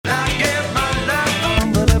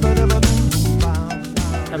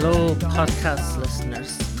podcast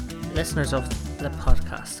listeners of the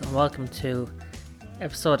podcast, and welcome to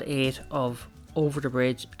episode 8 of Over the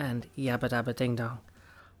Bridge and Yabba Dabba Ding Dong.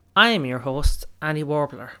 I am your host, Annie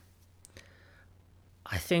Warbler.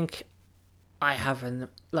 I think I haven't,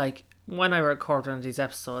 when I record one of these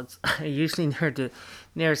episodes, I usually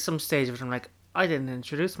near some stage of it, I'm like, I didn't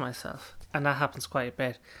introduce myself, and that happens quite a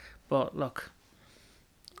bit. But look,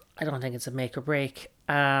 I don't think it's a make or break.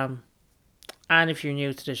 And if you're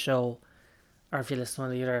new to the show, or if you listen to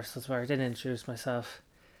one of the other episodes where I didn't introduce myself,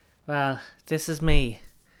 well, this is me.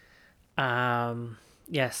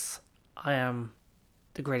 Yes, I am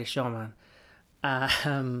the greatest showman.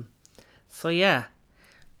 So yeah,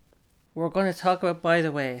 we're going to talk about, by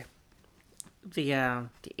the way, the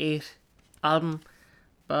 8th album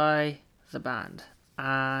by the band.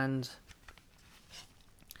 And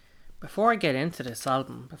before I get into this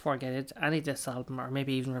album, before I get into any of this album, or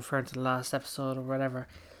maybe even referring to the last episode or whatever,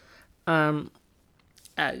 a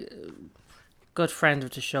good friend of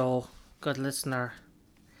the show, good listener.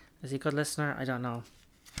 Is he a good listener? I don't know.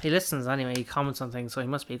 He listens anyway, he comments on things, so he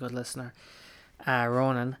must be a good listener.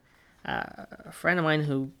 Ronan, a friend of mine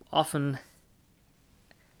who often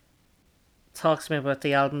talks to me about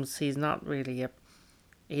the albums. He's not really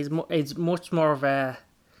he's much more of a,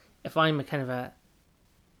 if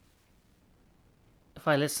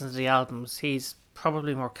I listen to the albums, he's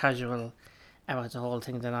probably more casual about the whole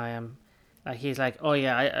thing than I am. Like, he's like, oh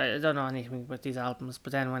yeah, I don't know anything about these albums,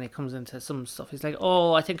 but then when he comes into some stuff, he's like,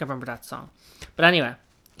 oh, I think I remember that song. But anyway,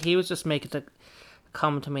 he was just making the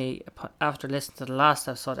comment to me after listening to the last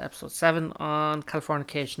episode 7 on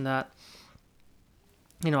Californication, that,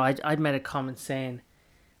 you know, I'd made a comment saying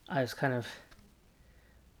I was kind of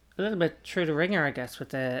a little bit through the ringer, I guess,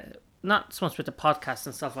 with not so much with the podcast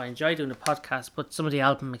and stuff. I enjoy doing the podcast, but some of the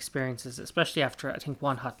album experiences, especially after, I think,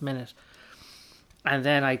 One Hot Minute. And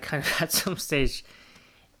then I kind of, at some stage,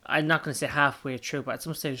 I'm not going to say halfway through, but at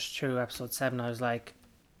some stage through episode 7, I was like,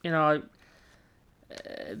 you know,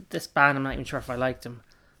 this band, I'm not even sure if I liked them.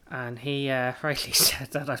 And he rightly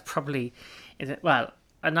said that I probably, well,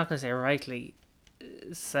 I'm not going to say rightly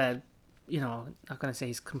said, you know, not going to say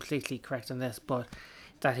he's completely correct on this, but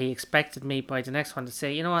that he expected me by the next one to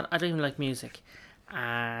say, you know what, I don't even like music.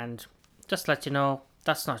 And just to let you know,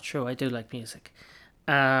 that's not true. I do like music.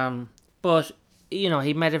 But, you know,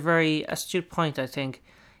 he made a very astute point, I think,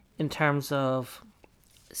 in terms of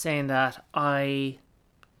saying that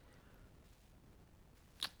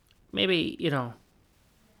maybe, you know,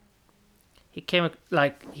 he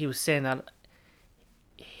was saying that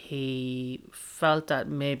he felt that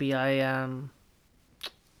maybe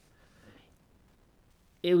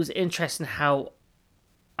it was interesting how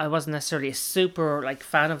I wasn't necessarily a super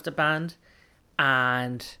fan of the band,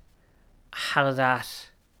 and how that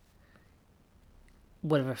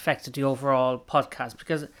would have affected the overall podcast,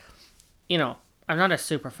 because, you know, I'm not a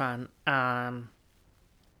super fan,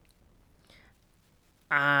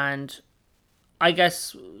 and I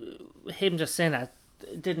guess him just saying that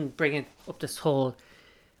didn't bring it up this whole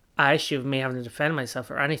issue of me having to defend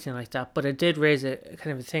myself or anything like that, but it did raise a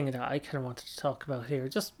kind of a thing that I kind of wanted to talk about here,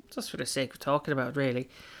 just for the sake of talking about, really.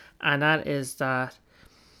 And that is that,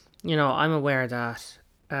 you know, I'm aware that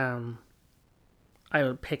I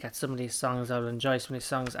will pick at some of these songs, I will enjoy some of these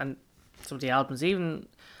songs and some of the albums. Even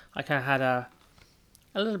I kind of had a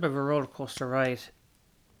little bit of a roller coaster ride,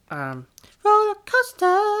 roller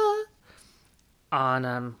coaster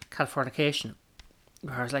on Californication,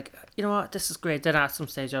 where I was like, you know what, this is great. Then at some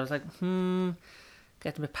stage I was like, getting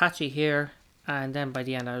a bit patchy here, and then by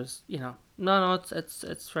the end I was, you know, no,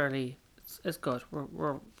 it's fairly, it's good.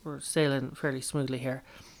 We're sailing fairly smoothly here.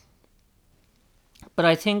 But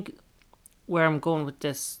I think where I'm going with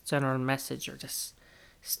this general message or this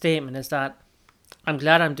statement is that I'm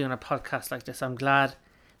glad I'm doing a podcast like this. I'm glad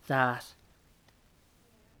that,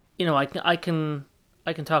 you know, I can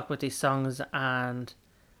talk about these songs and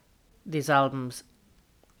these albums,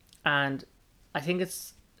 and I think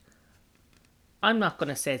I'm not going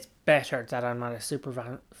to say it's better that I'm not a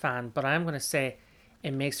super fan, but I'm going to say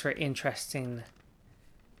it makes for interesting,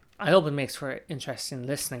 I hope it makes for interesting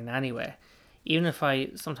listening anyway. Even if I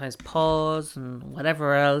sometimes pause and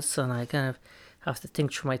whatever else, and I kind of have to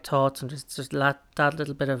think through my thoughts, and just that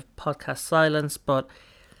little bit of podcast silence, but,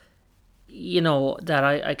 you know, that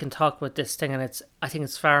I can talk about this thing, and I think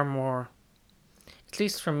it's far more, at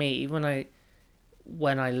least for me, even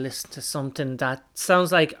when I listen to something that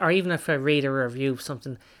sounds like, or even if I read a review of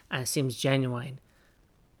something and it seems genuine,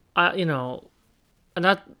 you know, and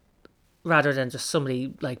that, rather than just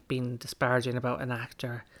somebody being disparaging about an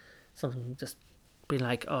actor, something just being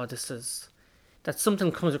like, oh, this is, that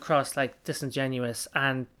something comes across like disingenuous,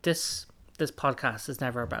 and this podcast is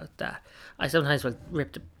never about that. I sometimes will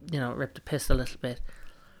rip the piss a little bit,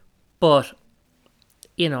 but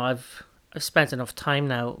I've spent enough time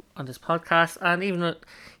now on this podcast, and even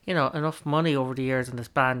enough money over the years in this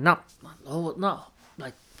band. Not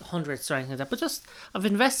like hundreds or anything like that, but just I've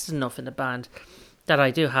invested enough in the band that I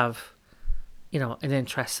do have an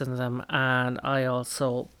interest in them, and I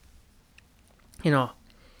also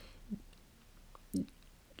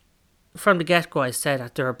from the get-go I said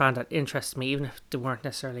that they're a band that interests me, even if they weren't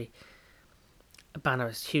necessarily a band I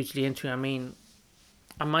was hugely into. I mean,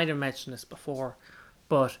 I might have mentioned this before,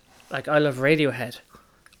 but like, I love Radiohead,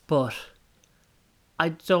 but I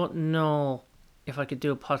don't know if I could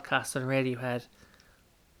do a podcast on Radiohead.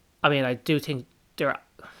 I mean, I do think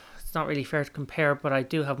it's not really fair to compare, but I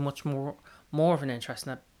do have much more of an interest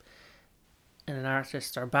in an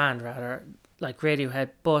artist or band rather, like Radiohead.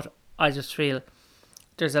 But I just feel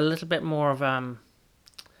there's a little bit more of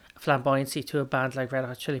flamboyancy to a band like Red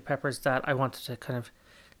Hot Chili Peppers that I wanted to kind of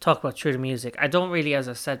talk about through the music. I don't really, as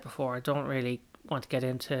I said before, I don't really want to get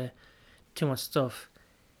into too much stuff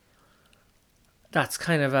that's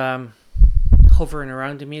kind of hovering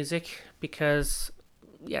around the music, because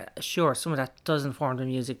yeah, sure, some of that does inform the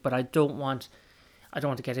music, but I don't want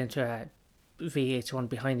to get into a VH1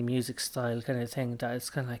 behind the music style kind of thing. That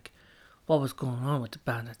it's kind of like, what was going on with the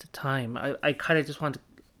band at the time. I kind of just want to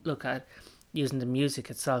look at using the music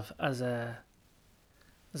itself as a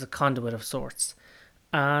conduit of sorts.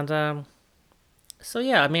 And so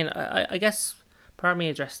yeah, I mean, I guess part of me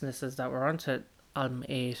addressing this is that we're on to album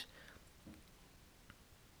 8.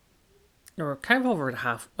 We're kind of over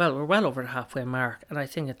the we're well over the halfway mark, and I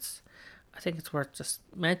think it's worth just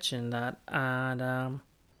mentioning that. And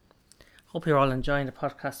hope you're all enjoying the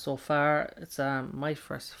podcast so far. It's my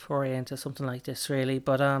first foray into something like this, really.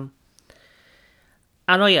 But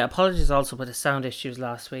I know, yeah, apologies also for the sound issues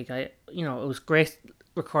last week. It was great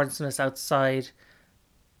recording some of this outside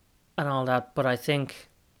and all that, but I think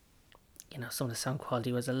some of the sound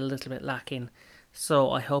quality was a little bit lacking. So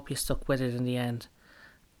I hope you stuck with it in the end.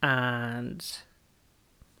 And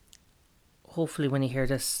hopefully when you hear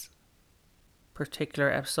this particular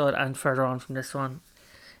episode and further on from this one,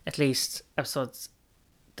 at least episodes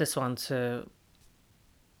this one to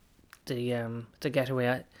the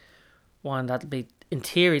Getaway one, that'll be in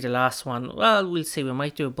theory the last one. Well, we'll see. We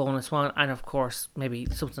might do a bonus one, and of course maybe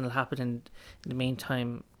something will happen in the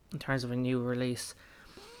meantime in terms of a new release.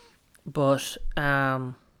 But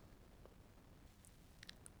the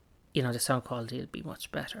sound quality will be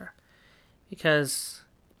much better, because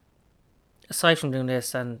aside from doing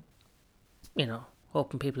this and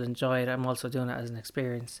hoping people enjoy it, I'm also doing it as an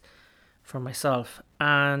experience for myself.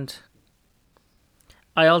 And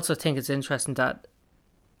I also think it's interesting that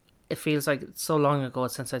it feels like it's so long ago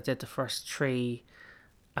since I did the first 3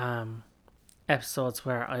 episodes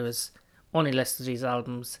where I was only listening to these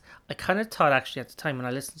albums. I kind of thought, actually, at the time when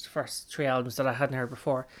I listened to the first 3 albums that I hadn't heard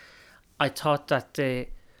before, I thought that the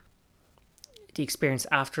experience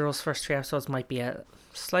after those first 3 episodes might be a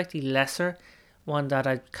slightly lesser one, that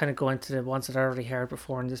I'd kind of go into the ones that I already heard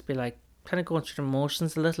before and just be like kind of going through the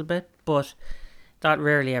motions a little bit. But that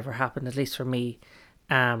rarely ever happened, at least for me.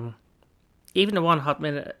 Even the One Hot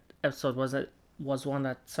Minute episode was one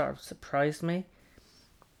that sort of surprised me,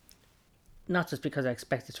 not just because I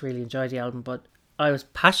expected to really enjoy the album, but I was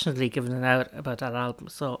passionately giving it out about that album.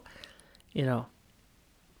 So even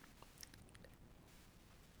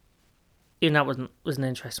that was an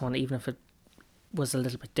interesting one, even if it was a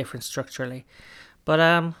little bit different structurally.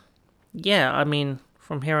 But yeah, I mean,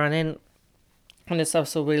 from here on in this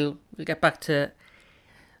episode, we'll get back to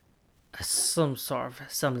some sort of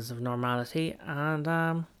semblance of normality,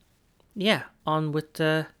 and yeah, on with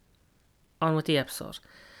the episode.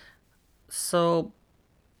 So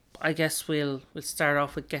I guess we'll start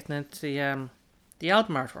off with getting into the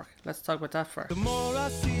album artwork. Let's talk about that first. The more I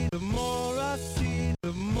see, the more I see,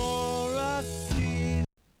 the more I see.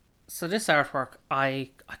 So this artwork I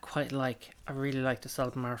quite like. I really like this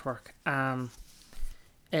album artwork.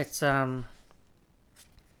 It's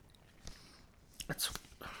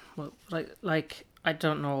well, like I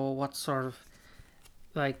don't know what sort of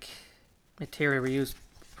like material we use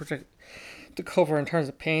for the cover in terms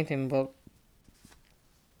of painting, but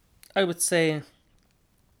I would say,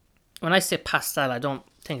 when I say pastel, I don't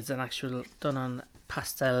think it's an actual done on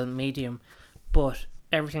pastel medium, but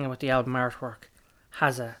everything about the album artwork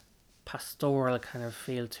has a pastoral kind of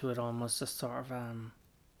feel to it, almost just sort of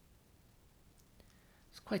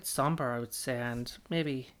it's quite somber, I would say, and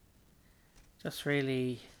maybe just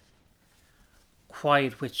really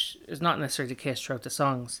quiet, which is not necessarily the case throughout the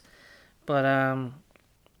songs, But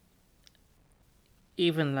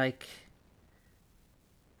even like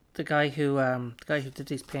the guy who did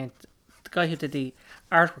these paint, the guy who did the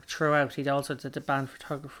artwork throughout, he also did the band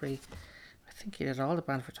photography. I think he did all the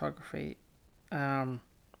band photography, um,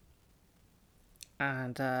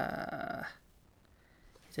 and he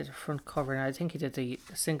did a front cover. And I think he did the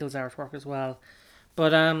singles artwork as well.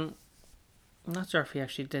 But I'm not sure if he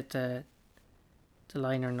actually did the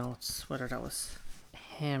liner notes, whether that was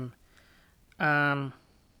him. I'm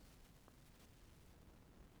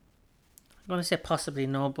going to say possibly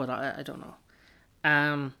no, but I don't know.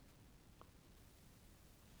 Um,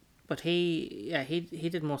 but he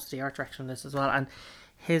did most of the art direction on this as well, and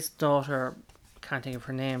his daughter, can't think of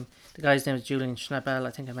her name. The guy's name is Julian Schnabel.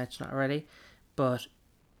 I think I mentioned it already, but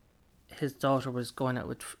his daughter was going out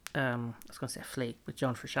with I was going to say Flake with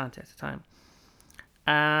John Frusciante at the time.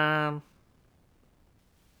 Kind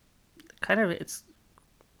of it's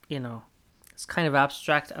kind of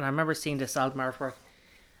abstract, and I remember seeing this album artwork,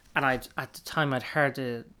 and at the time I'd heard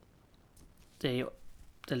the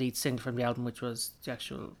lead single from the album, which was the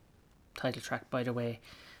actual title track, By the Way,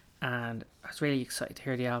 and I was really excited to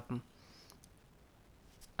hear the album.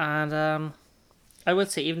 And I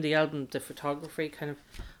would say even the album, the photography kind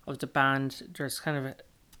of the band, there's kind of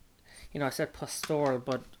I said pastoral,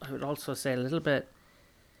 but I would also say a little bit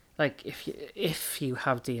like if you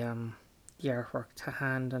have the artwork to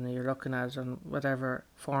hand and you're looking at it on whatever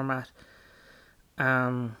format,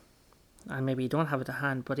 and maybe you don't have it to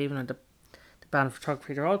hand, but even on the band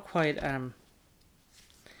photography, they're all quite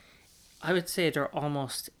I would say they're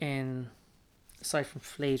almost in, aside from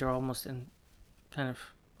Flea, they're almost in kind of,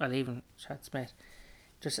 well, even Chad Smith,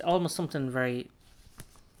 there's almost something very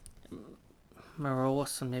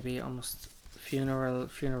morose and maybe almost funereal,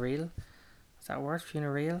 is that a word,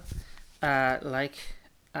 funereal, like,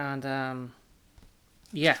 and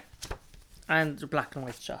yeah, and the black and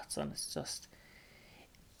white shots, and it's just,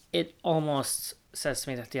 it almost says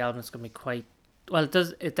to me that the album is going to be quite, well,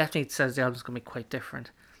 it definitely says the album is going to be quite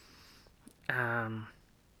different.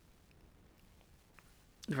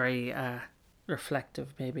 Very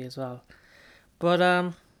reflective maybe as well. But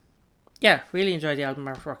yeah, really enjoyed the album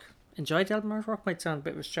artwork. Enjoyed the album artwork might sound a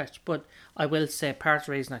bit of a stretch, but I will say part of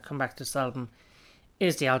the reason I come back to this album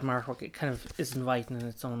is the album artwork. It kind of is inviting in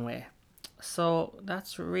its own way. So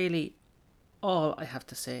that's really all I have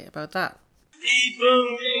to say about that.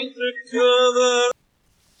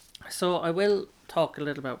 So I will talk a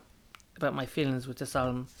little about my feelings with this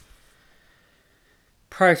album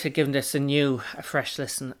prior to giving this a fresh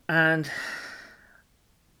listen. And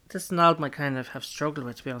this is an album I kind of have struggled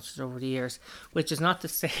with, to be honest, over the years, which is not to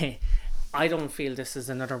say I don't feel this is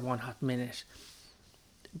another One Hot Minute.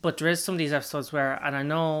 But there is some of these episodes where, and I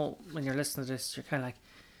know when you're listening to this, you're kind of like,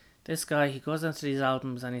 this guy, he goes into these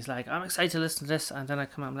albums and he's like, I'm excited to listen to this, and then I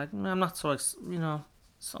come out, I'm like, I'm not so,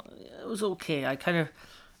 so it was okay.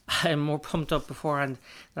 I'm more pumped up beforehand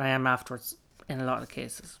than I am afterwards in a lot of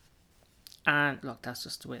cases. And look, that's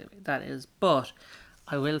just the way that is. But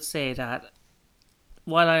I will say that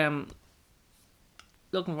while I am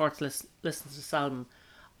looking forward to listen to this album,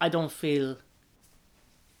 I've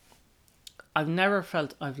never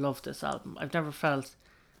felt I've loved this album. I've never felt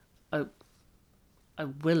I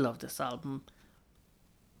will love this album.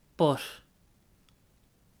 But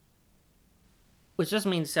which doesn't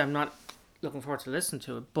mean to say I'm not looking forward to listen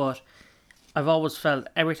to it, but I've always felt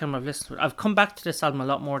every time I've listened to it, I've come back to this album a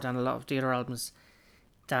lot more than a lot of the other albums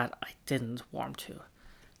that I didn't warm to.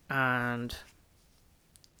 And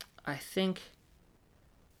I think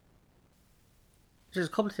there's a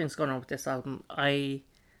couple of things going on with this album. I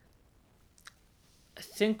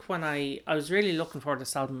think when I was really looking for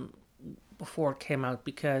this album before it came out,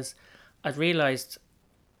 because I'd realised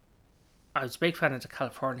I was a big fan of the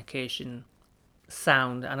Californication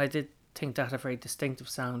sound, and I did think that had a very distinctive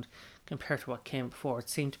sound compared to what came before. It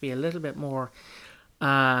seemed to be a little bit more,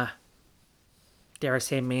 dare I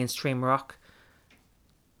say, mainstream rock,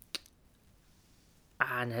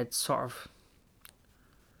 and had sort of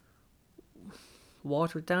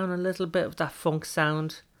watered down a little bit of that funk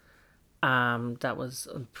sound that was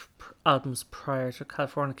on albums prior to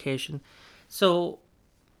Californication. So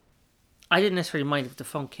I didn't necessarily mind if the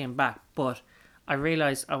funk came back, but I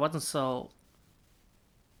realised I wasn't so,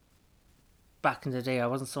 back in the day, I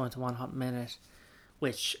wasn't so into One Hot Minute,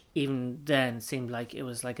 which even then seemed like it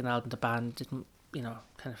was like an album the band didn't, kind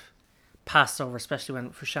of passed over, especially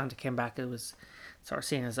when Frusciante came back. It was sort of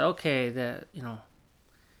seen as, okay,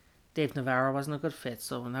 Dave Navarro wasn't a good fit,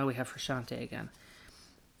 so now we have Frusciante again.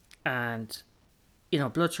 And,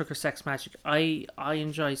 Blood Sugar Sex Magik, I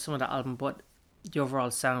enjoy some of that album, but the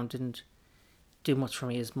overall sound do much for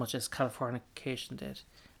me as much as Californication did.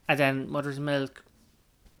 And then Mother's Milk,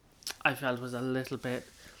 I felt was a little bit,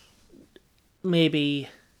 maybe,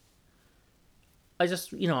 I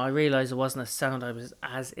just, I realised it wasn't a sound I was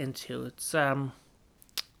as into. It's,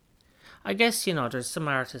 I guess, there's some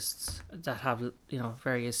artists that have,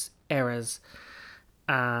 various eras.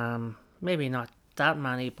 Maybe not that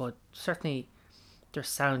many, but certainly their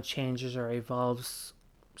sound changes or evolves,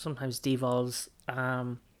 sometimes devolves.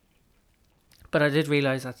 But I did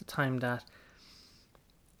realise at the time that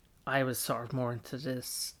I was sort of more into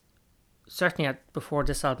this. Certainly before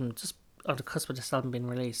this album, just on the cusp of this album being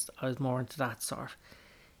released, I was more into that sort of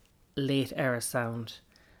late era sound.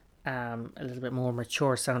 A little bit more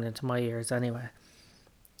mature sound into my ears anyway.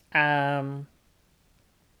 So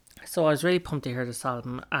I was really pumped to hear this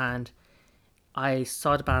album, and I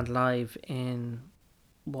saw the band live in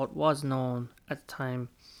what was known at the time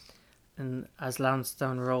as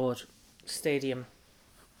Lansdowne Road Stadium,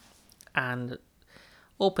 and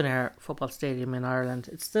open air football stadium in Ireland.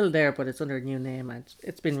 It's still there, but it's under a new name and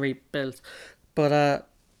it's been rebuilt. But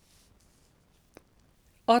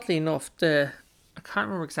oddly enough, I can't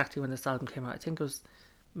remember exactly when this album came out. I think it was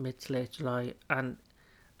mid to late July, and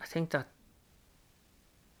I think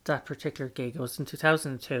that particular gig was in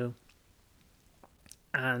 2002,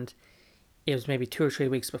 and it was maybe 2 or 3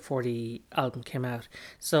 weeks before the album came out.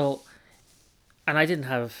 So, and I didn't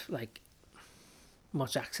have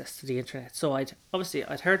much access to the internet, so I'd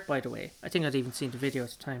heard By the Way. I think I'd even seen the video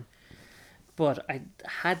at the time, but I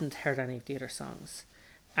hadn't heard any of the other songs,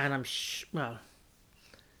 and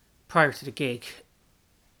prior to the gig,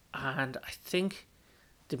 and I think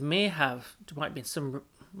there might have been some.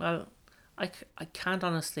 Well, I can't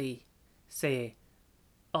honestly say,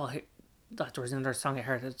 that there was another song I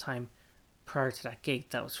heard at the time prior to that gig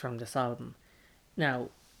that was from this album. Now,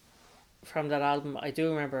 from that album, I do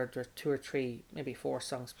remember there were 2 or 3, maybe 4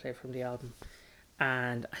 songs played from the album,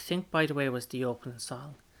 and I think By the Way was the opening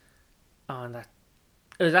song on that.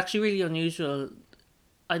 It was actually really unusual.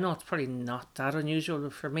 I know it's probably not that unusual,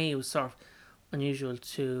 but for me it was sort of unusual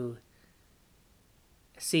to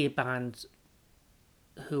see a band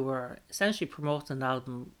who were essentially promoting an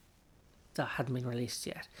album that hadn't been released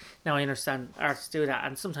yet. Now I understand artists do that,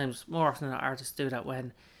 and sometimes more often than not, artists do that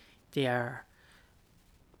when they are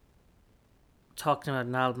talking about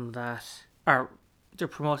an album or they're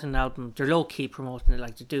promoting an album, they're low key promoting it,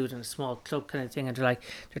 like they do it in a small club kind of thing, and they're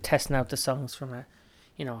testing out the songs from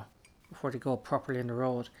before they go properly on the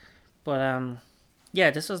road. But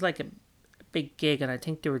this was like a big gig, and I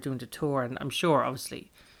think they were doing the tour, and I'm sure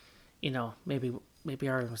obviously, maybe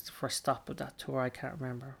Ireland was the first stop of that tour. I can't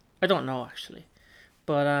remember. I don't know actually,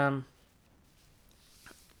 but I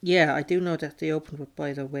do know that they opened with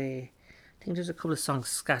By the Way. I think there's a couple of songs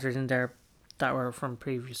scattered in there that were from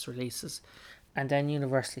previous releases, and then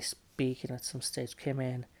Universally Speaking at some stage came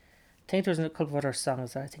in. I think there was a couple of other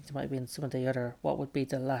songs that I think there might be in some of the other, what would be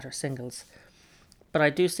the latter singles. But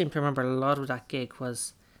I do seem to remember a lot of that gig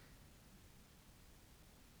was,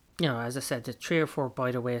 as I said, the 3 or 4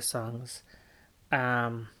 By the Way songs,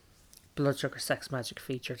 Blood Sugar Sex Magik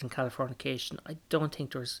featured in Californication. I don't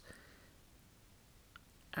think there's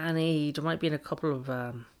any. There might be in a couple of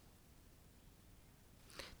other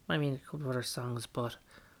songs, but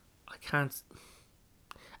I can't.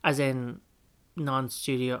 As in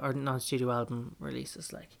non-studio album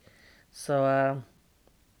releases, like. So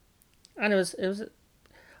and it was. I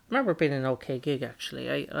remember it being an okay gig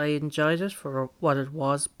actually. I enjoyed it for what it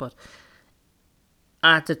was, but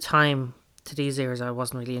at the time, to these eras, I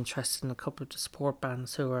wasn't really interested in a couple of the support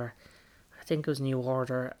bands who were, I think it was New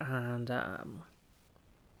Order, and I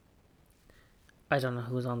don't know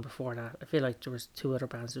who was on before that. I feel like there was 2 other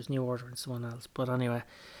bands. There was New Order and someone else, but anyway,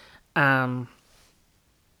 and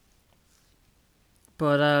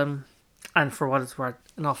for what it's worth,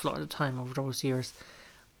 an awful lot of the time over those years,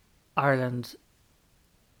 Ireland,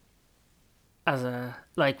 as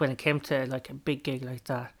when it came to like a big gig like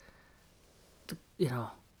that,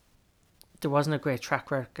 there wasn't a great track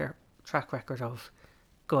record of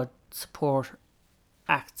good support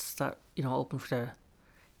acts that open for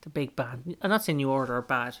the big band. I'm not saying New Order are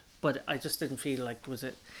bad, but I just didn't feel like was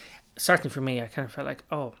it. Certainly for me, I kind of felt like,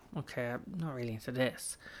 oh, okay, I'm not really into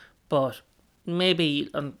this. But maybe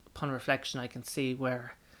upon reflection, I can see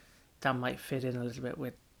where that might fit in a little bit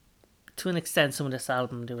with, to an extent, some of this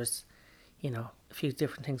album. There was, a few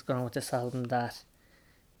different things going on with this album that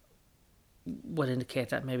would indicate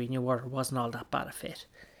that maybe New Order wasn't all that bad a fit.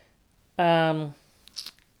 The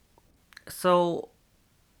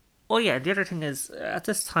other thing is, at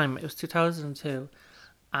this time, it was 2002,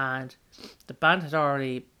 and the band had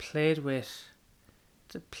already played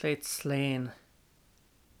Slane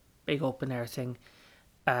big open air thing.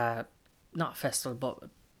 Not festival, but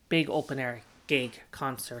big open air gig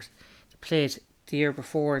concert. They played the year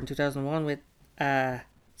before in 2001 with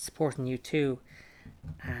supporting U2,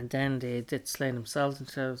 and then they did Slane themselves in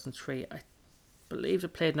 2003. I believe they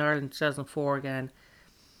played in Ireland in 2004 again.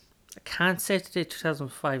 I can't say they did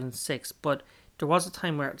 2005 and 6, but there was a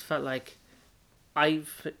time where it felt like,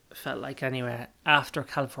 felt like anyway, after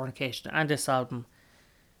Californication and this album,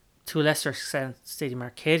 to a lesser extent Stadium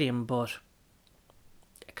Arcadium, but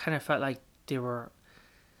it kind of felt like they were,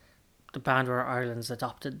 the band were Ireland's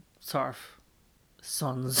adopted sort of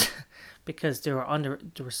sons because there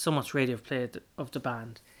was so much radio play of the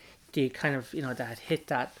band. They kind of, they had hit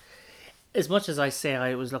that. As much as I say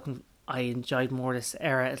I enjoyed more this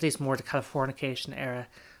era, at least more the Californication era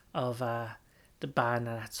of the band,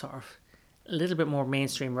 and that sort of a little bit more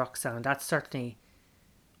mainstream rock sound. That certainly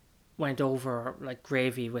went over like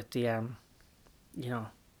gravy with the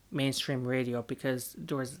mainstream radio, because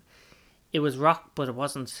it was rock, but it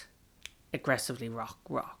wasn't aggressively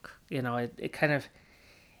rock. It kind of,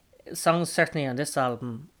 songs certainly on this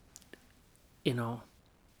album, were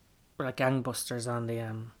like gangbusters on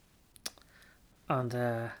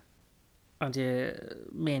the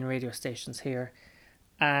main radio stations here.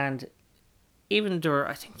 And even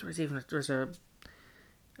I think there was a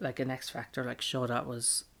like an X Factor like show that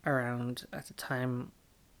was around at the time,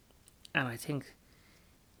 and I think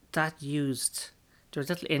that there was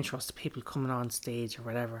little intros to people coming on stage or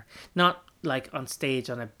whatever, not like on stage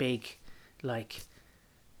on a big, like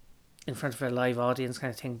in front of a live audience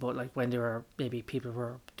kind of thing, but like when maybe people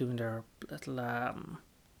were doing their little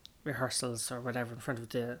rehearsals or whatever in front of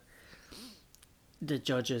the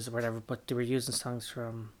judges or whatever, but they were using songs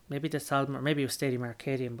from maybe this album or maybe it was Stadium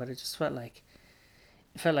Arcadium, but it just felt like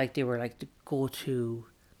they were like the go-to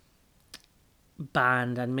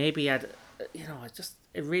band, and maybe it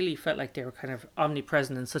really felt like they were kind of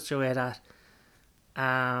omnipresent in such a way that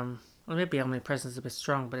well, maybe omnipresent is a bit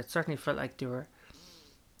strong, but it certainly felt like they were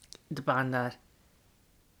the band that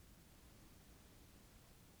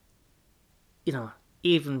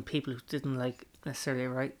even people who didn't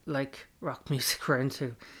necessarily like rock music were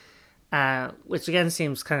into, which again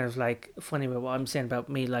seems kind of like funny with what I'm saying about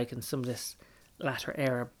me liking some of this latter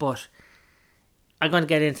era, but I'm going to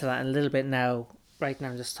get into that in a little bit now. Right now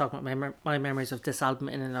I'm just talking about my memories of this album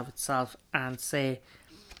in and of itself, and say,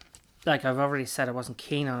 like I've already said, I wasn't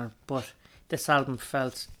keen on it, but this album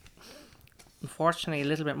felt unfortunately a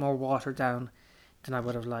little bit more watered down than I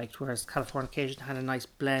would have liked, whereas Californication had a nice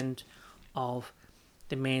blend of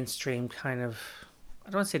the mainstream kind of,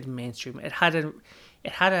 I don't want to say the mainstream, it had a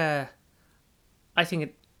I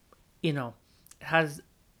think it had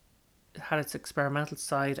its experimental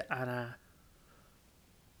side and a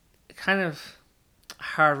kind of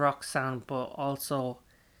hard rock sound, but also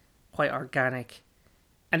quite organic.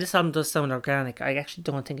 And this album does sound organic. I actually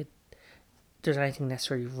don't think there's anything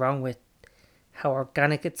necessarily wrong with how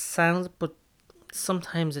organic it sounds, but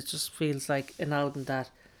sometimes it just feels like an album that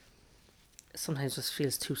sometimes just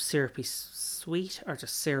feels too syrupy sweet, or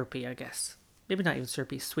just syrupy, I guess. Maybe not even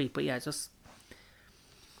syrupy sweet, but yeah, just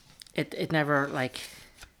it never, like,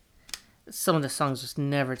 some of the songs just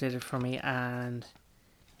never did it for me, and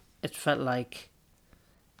it felt like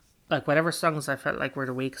whatever songs I felt like were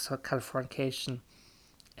the weakest of Californication,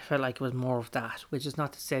 it felt like it was more of that, which is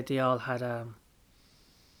not to say they all had I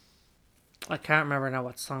can't remember now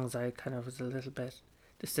what songs I kind of was a little bit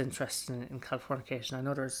disinterested in Californication. I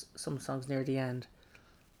know there's some songs near the end.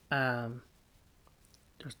 There's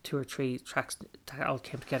 2 or 3 tracks that all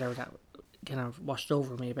came together that kind of washed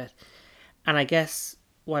over me a bit. And I guess,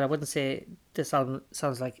 while I wouldn't say this album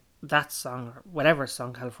sounds like that song or whatever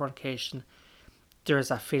song, Californication, there is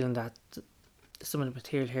that feeling that some of the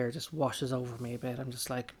material here just washes over me a bit. I'm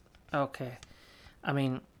just like, okay. I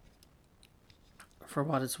mean, for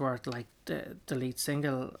what it's worth, like the lead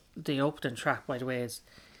single, the opening track, by the way, is,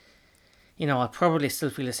 I probably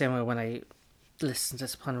still feel the same way when I listen to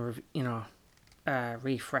this upon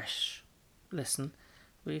refresh listen.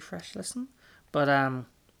 But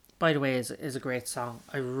By the Way is a great song.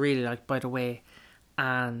 I really like By the Way,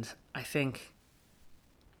 and I think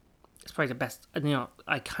it's probably the best.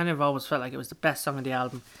 I kind of always felt like it was the best song of the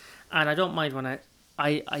album, and I don't mind when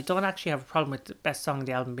I don't actually have a problem with the best song of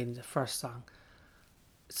the album being the first song.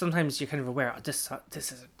 Sometimes you're kind of aware, this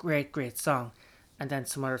is a great song, and then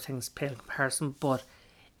some other things pale in comparison, but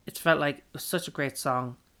it felt like it was such a great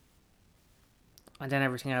song, and then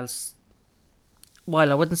everything else, while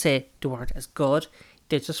I wouldn't say they weren't as good,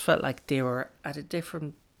 they just felt like they were at a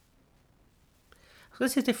different, I was going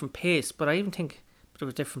to say different pace, but I even think it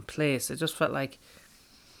was a different place. It just felt like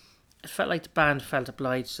it felt like the band felt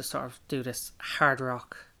obliged to sort of do this hard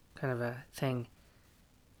rock kind of a thing.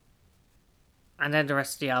 And then the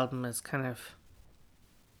rest of the album is kind of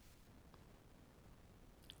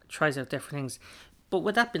tries out different things. But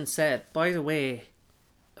with that being said, by the way,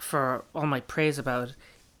 for all my praise about it,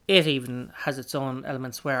 it even has its own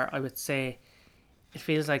elements where I would say it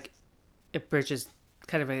feels like it bridges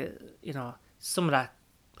kind of a, some of that,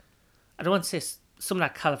 I don't want to say some of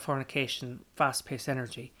that Californication, fast paced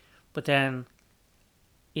energy, but then,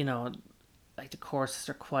 like the choruses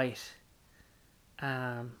are quite,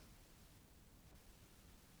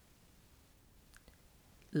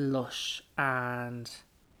 lush and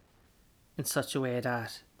in such a way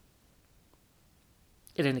that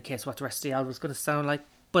it indicates what the rest of the album is going to sound like.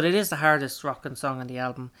 But it is the hardest rocking song on the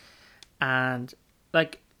album, and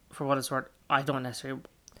like, for what it's worth, I don't necessarily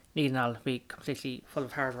need an album to be completely full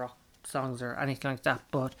of hard rock songs or anything like that,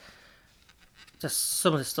 but just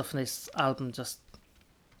some of the stuff in this album just,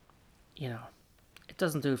 it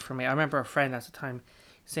doesn't do it for me. I remember a friend at the time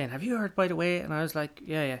saying, "Have you heard By the Way?" And I was like,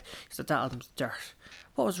 yeah. He said, "That album's dirt.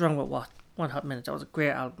 What was wrong with what? One Hot Minute? That was a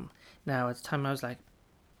great album." Now, at the time, I was like,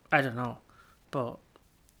 I don't know, but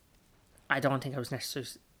I don't think I was necessarily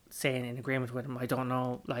saying in agreement with him. I don't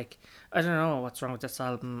know what's wrong with this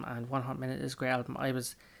album, and One Hot Minute is a great album. I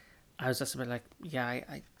was just a bit like, yeah,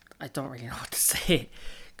 I don't really know what to say,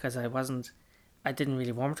 because I didn't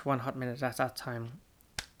really warm to One Hot Minute at that time.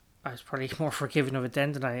 I was probably more forgiving of it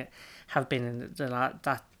then than I have been in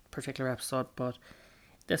that particular episode. But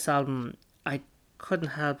this album, I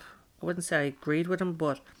wouldn't say I agreed with him,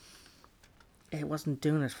 but it wasn't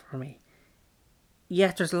doing it for me.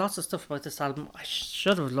 Yeah, there's lots of stuff about this album I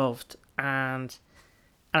should have loved, and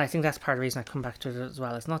I think that's part of the reason I come back to it as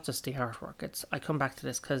well. It's not just the artwork. I come back to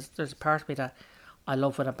this because there's a part of me that I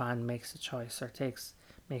love when a band makes a choice or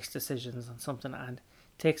makes decisions on something and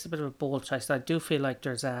takes a bit of a bold choice. I do feel like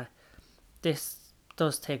this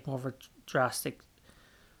does take more of a drastic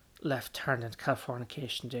left turn than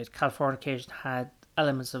Californication did. Californication had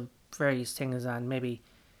elements of various things, and maybe,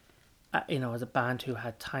 as a band who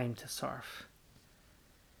had time to sort of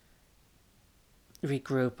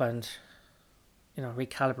regroup and,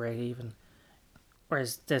 recalibrate even.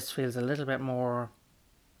 Whereas this feels a little bit more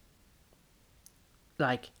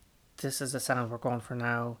like, this is the sound we're going for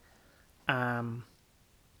now. And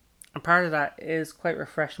part of that is quite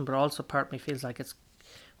refreshing, but also part of me feels like it's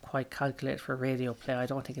quite calculated for radio play. I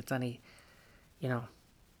don't think it's any,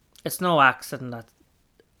 it's no accident that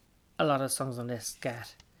a lot of songs on this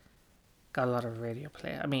got a lot of radio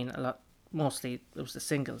play. I mean, mostly it was the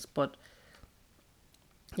singles, but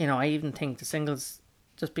I even think the singles,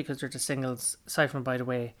 just because they're the singles, aside from By the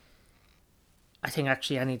Way, I think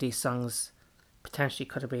actually any of these songs potentially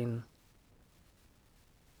could have been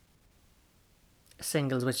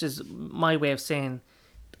singles, which is my way of saying,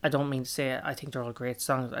 I don't mean to say I think they're all great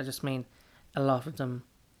songs. I just mean a lot of them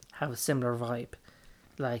have a similar vibe.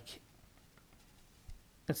 Like,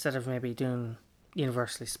 instead of maybe doing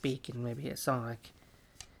Universally Speaking, maybe a song like,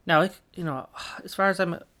 now, as far as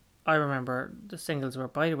I remember, the singles were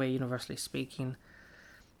By the Way, Universally Speaking,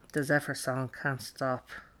 the Zephyr song, Can't Stop.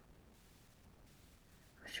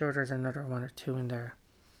 I'm sure there's another one or two in there.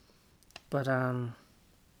 But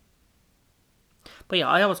yeah,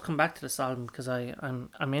 I always come back to this album because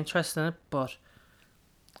I'm interested in it, but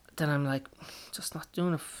then I'm like, just not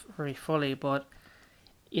doing it very fully. But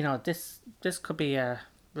this could be a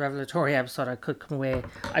revelatory episode. I could come away.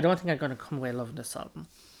 I don't think I'm going to come away loving this album.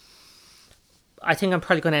 I think I'm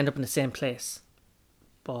probably going to end up in the same place,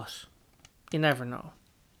 but you never know.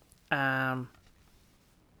 I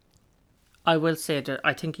will say that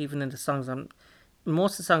I think even in the songs,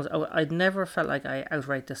 most of the songs, I'd never felt like I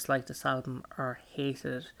outright disliked this album or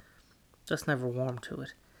hated it. Just never warmed to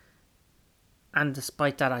it. And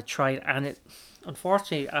despite that, I tried, and it,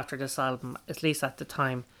 unfortunately, after this album, at least at the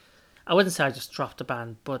time, I wouldn't say I just dropped the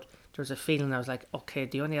band, but there was a feeling I was like, okay,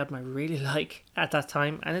 the only album I really like at that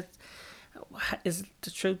time, and it is the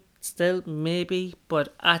truth still, maybe,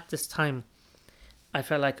 but at this time, I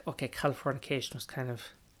felt like, okay, Californication was kind of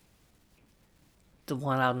the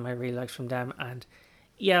one album I really liked from them, and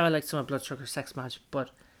yeah, I liked some of Blood Sugar Sex Magik,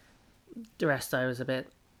 but the rest I was a bit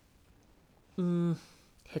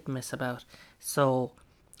hit and miss about. So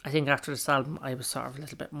I think after this album I was sort of a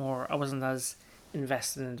little bit more, I wasn't as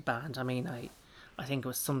invested in the band. I mean, I think it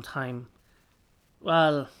was some time,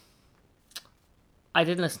 well, I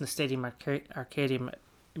didn't listen to Stadium Arcadium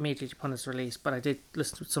immediately upon its release, but I did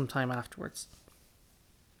listen to it some time afterwards.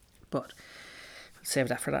 But I'll save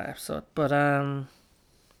that for that episode. But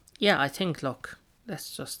yeah, I think, look,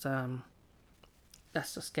 let's just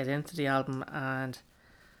get into the album, and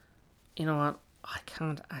you know what? I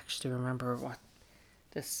can't actually remember what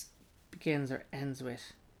this begins or ends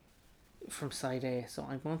with from side A, so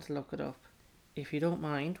I'm going to look it up. If you don't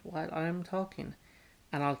mind, while I'm talking,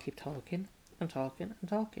 and I'll keep talking and talking and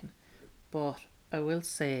talking. But I will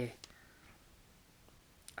say,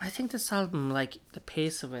 I think this album, like the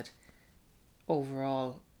pace of it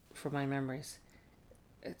overall, from my memories,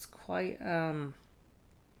 it's quite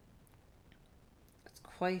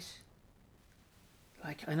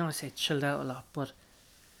like, I know I say chilled out a lot, but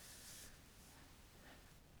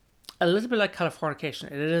a little bit like Californication.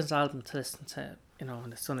 It is an album to listen to, when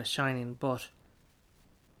the sun is shining, but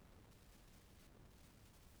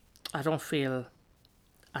I don't feel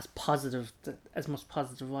as positive, as much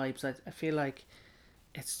positive vibes. I feel like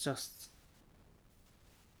it's just,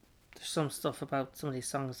 there's some stuff about some of these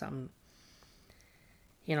songs that I'm,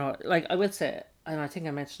 like I will say, and I think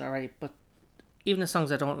I mentioned already, but even the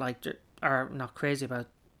songs I don't like are not crazy about.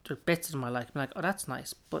 There are bits of them I like. I'm like, oh, that's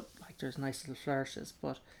nice, but like there's nice little flourishes.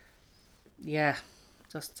 But yeah,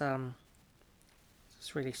 just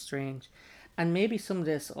it's really strange. And maybe some of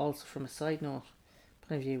this also from a side note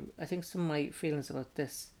point of view. I think some of my feelings about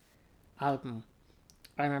this album,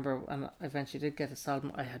 I remember when I eventually did get this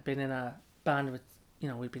album, I had been in a band with,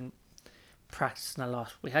 we'd been practicing a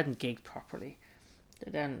lot. We hadn't gigged properly.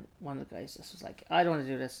 Then one of the guys just was like, I don't want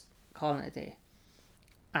to do this, calling it a day.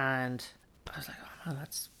 And I was like, oh man,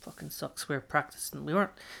 that fucking sucks. We were practicing. We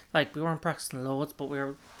weren't practicing loads, but we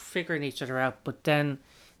were figuring each other out. But then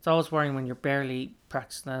it's always worrying when you're barely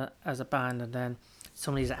practicing as a band, and then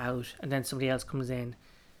somebody's out, and then somebody else comes in.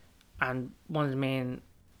 And one of the main,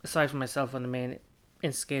 aside from myself, one of the main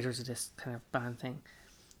instigators of this kind of band thing,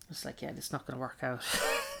 it's like, yeah, this is not going to work out.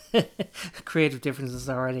 Creative differences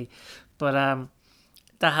already. But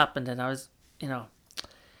that happened, and I was,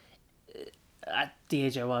 at the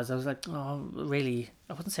age I was like, oh, really,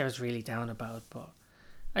 I wouldn't say I was really down about it, but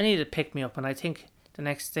I needed to pick me up. And I think the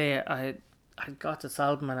next day I got this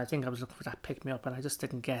album, and I think I was looking for that pick me up, and I just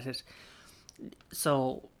didn't get it.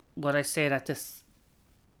 So would I say that this,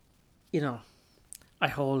 I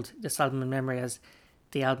hold this album in memory as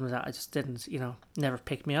the album that I just didn't, never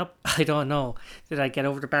pick me up? I don't know. Did I get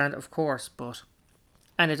over the band? Of course,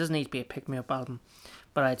 and it doesn't need to be a pick me up album,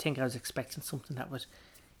 but I think I was expecting something that would,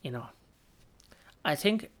 I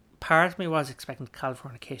think part of me was expecting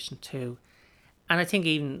Californication too. And I think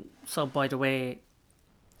even so, by the way,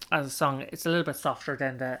 as a song, it's a little bit softer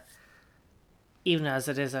than even as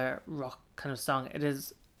it is a rock kind of song, it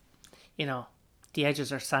is, the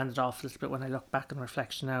edges are sanded off a little bit when I look back in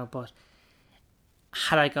reflection now. But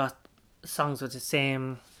had I got songs with the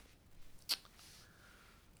same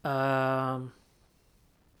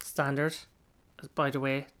standard as, by the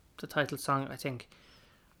way, the title song, I think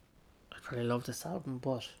I'd probably love this album.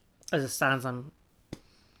 But as it stands, I'm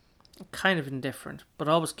kind of indifferent, but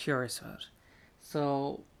always curious about it.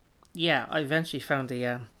 So yeah, I eventually found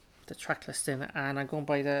the track listing, and I'm going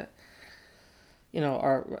by the,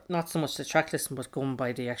 or not so much the track listing, but going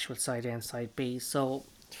by the actual side A and side B. So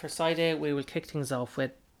for side A, we will kick things off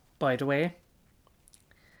with By the Way,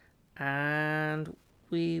 and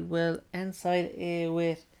we will end side A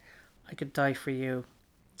with I Could Die For You,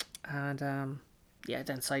 and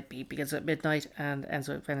then side B begins at midnight and ends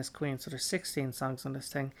with Venice Queen. So there's 16 songs on this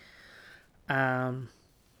thing.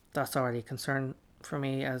 That's already a concern for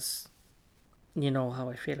me, as you know how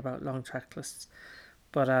I feel about long track lists.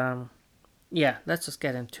 But let's just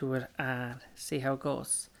get into it and see how it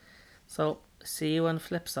goes. So see you on the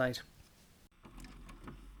flip side.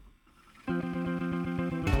 I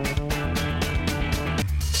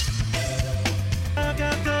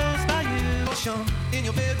got those by you in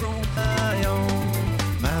your bedroom. I own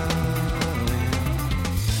my way.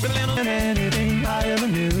 With anything I ever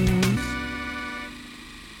knew.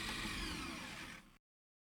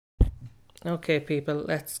 Okay, people,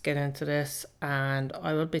 let's get into this, and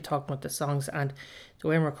I will be talking about the songs, and the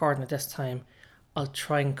way I'm recording it this time, I'll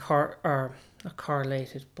try and not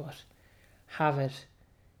correlate it, but have it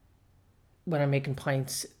when I'm making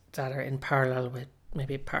points that are in parallel with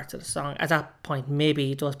maybe parts of the song. At that point,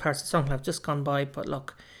 maybe those parts of the song have just gone by, but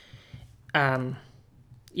look, I'm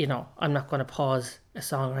not going to pause a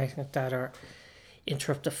song or anything like that, or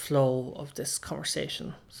interrupt the flow of this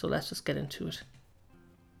conversation. So let's just get into it.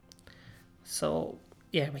 So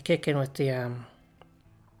yeah, we kick in with the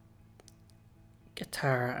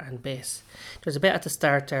guitar and bass. There's a bit at the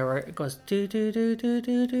start there where it goes do do do do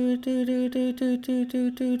do do do do do do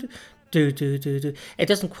do do do do do do. It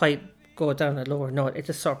doesn't quite go down a lower note. It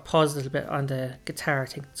just sort of pauses a little bit on the guitar. I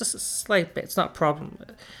think just a slight bit. It's not a problem.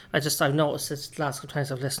 I've noticed it the last couple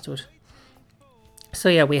times I've listened to it. So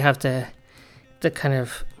yeah, we have the kind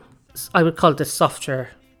of I would call it the softer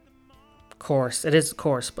chorus. It is a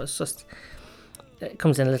chorus, but it's just, it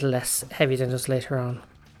comes in a little less heavy than just later on.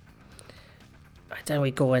 And then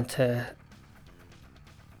we go into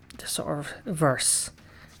the sort of verse,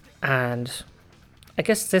 and I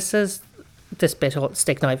guess this bit,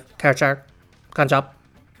 steak knife, carrot jar, gun job,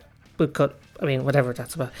 boot cut, I mean, whatever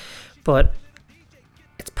that's about. But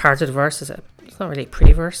it's part of the verse, it's not really a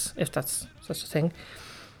pre-verse, if that's such a thing.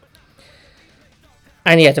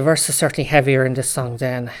 And yeah, the verse is certainly heavier in this song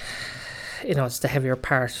than, it's the heavier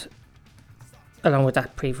part, along with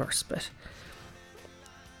that pre-verse bit.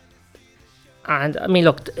 And I mean,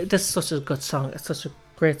 look, this is such a good song. It's such a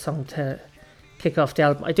great song to kick off the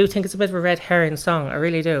album. I do think it's a bit of a red herring song. I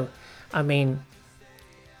really do. I mean,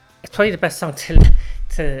 it's probably the best song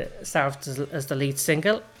to start off as the lead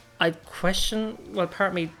single. Part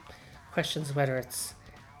of me questions whether it's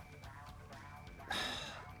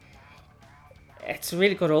a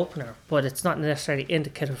really good opener, but it's not necessarily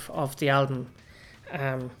indicative of the album.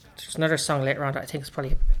 There's another song later on that I think is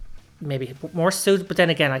probably maybe more suited, but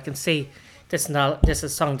then again, I can see this is a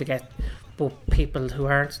song to get both people who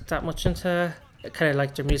aren't that much into, kind of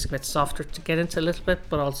like their music a bit softer, to get into a little bit,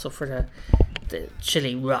 but also for the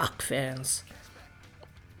chilly rock fans.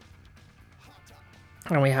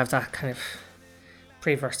 And we have that kind of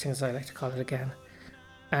pre-verse thing, as I like to call it again.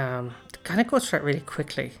 It kind of goes through it really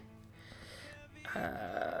quickly.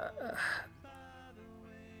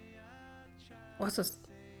 What's this?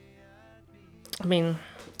 I mean,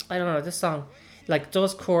 I don't know, this song, like,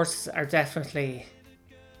 those choruses are definitely,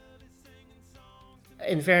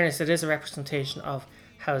 in fairness, it is a representation of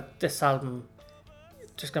how this album,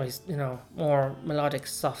 there's going to be, more melodic,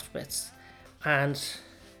 soft bits. But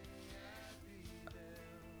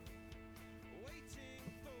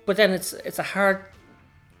then it's a hard,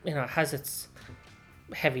 it has its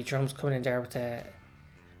heavy drums coming in there with the,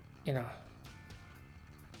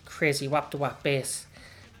 crazy whap-to-whap bass.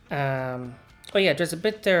 There's a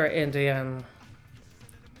bit there in the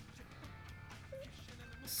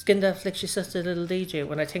Skin That Flicks You Such a Little DJ.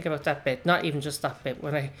 When I think about that bit, not even just that bit,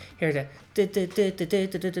 when I hear the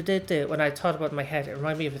when I thought about it in my head, it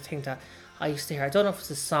reminded me of a thing that I used to hear. I don't know if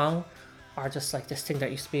it's a song or just like this thing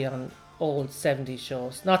that used to be on old 70s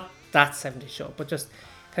shows. Not that 70s show, but just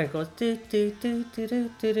kind of goes it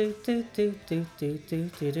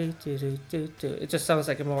just sounds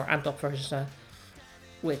like a more amped up version of that,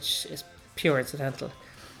 which is pure incidental.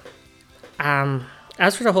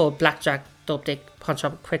 As for the whole blackjack, dope dick, punch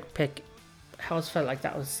up, quick pick, I always felt like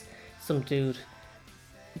that was some dude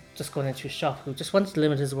just going into a shop who just wanted to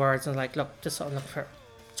limit his words and like, look, just what I'm looking for: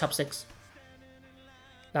 chopsticks,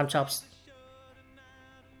 lamb chops,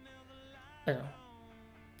 I don't know,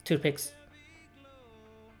 toothpicks,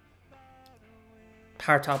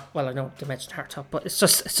 hardtop. Well, I know they mentioned hardtop, but it's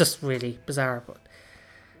just really bizarre. But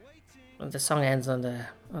the song ends on the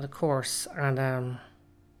chorus, and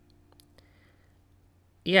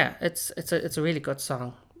it's a really good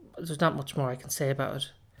song. There's not much more I can say about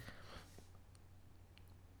it,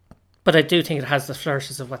 but I do think it has the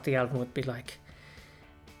flourishes of what the album would be like.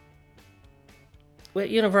 Well,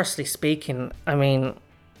 universally speaking, I mean,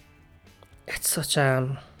 it's such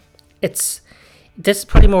this is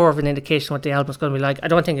probably more of an indication of what the album's going to be like. I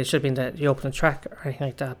don't think it should be in the opening track or anything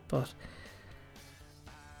like that, but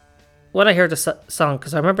when I heard the song,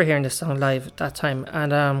 because I remember hearing this song live at that time,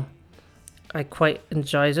 and I quite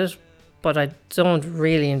enjoyed it, but I don't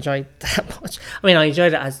really enjoy it that much. I mean, I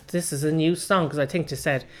enjoyed it as this is a new song, because I think they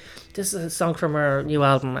said this is a song from our new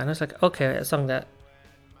album, and I was like, okay, a song that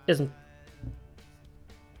isn't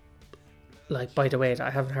like By the Way that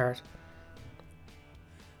I haven't heard.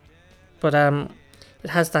 But it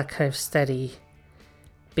has that kind of steady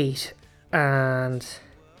beat, and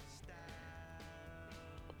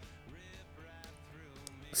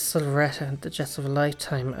Silveretta and the Jets of a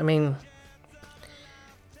Lifetime. I mean,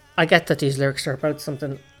 I get that these lyrics are about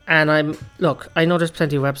something, and I know there's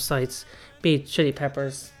plenty of websites, be it Chili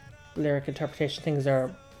Peppers, lyric interpretation things,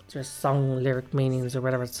 or there's song lyric meanings, or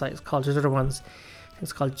whatever the site is called. There's other ones, I think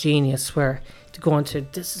it's called Genius, where to go into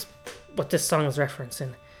this is what this song is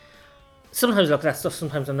referencing. Sometimes I look at that stuff,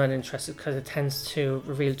 sometimes I'm not interested, because it tends to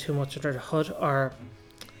reveal too much under the hood, or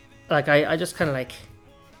like I just kind of like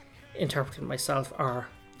interpreting it myself, or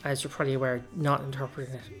as you're probably aware, not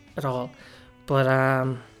interpreting it at all. But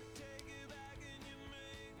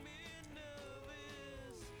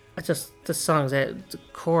this song, the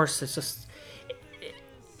chorus is just,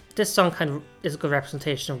 this song kind of is a good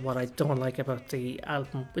representation of what I don't like about the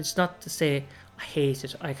album, which is not to say I hate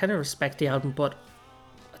it. I kind of respect the album, but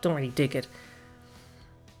I don't really dig it.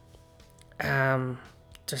 There's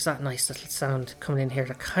there's that nice little sound coming in here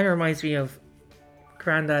that kind of reminds me of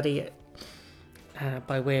Grandaddy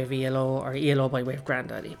by way of ELO, or ELO by way of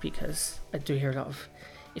Grandaddy, because I do hear a lot of,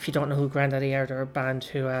 if you don't know who Grandaddy are, they're a band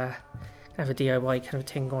who have a DIY kind of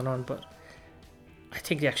thing going on, but I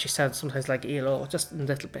think they actually sound sometimes like ELO, just in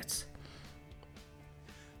little bits.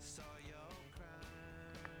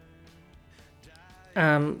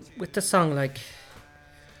 With the song, like, it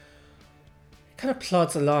kind of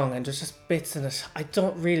plods along and there's just bits in it. I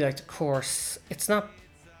don't really like the chorus. It's not,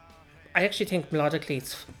 I actually think melodically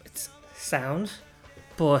it's sound,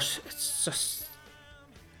 but it's just,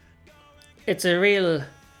 it's a real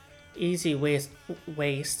easy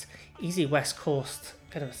easy West Coast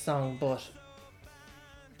kind of song, but,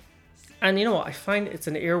 and you know what, I find it's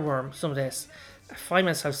an earworm, some of this. I find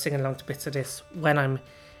myself singing along to bits of this when I've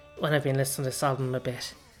been listening to this album a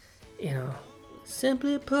bit, you know.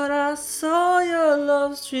 Simply put, I saw your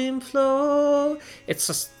love stream flow. It's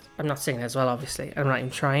just, I'm not singing as well, obviously. I'm not even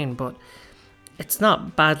trying, but it's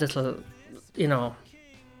not bad little, you know,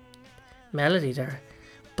 melody there.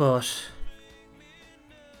 But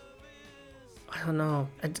I don't know.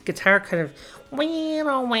 A guitar kind of,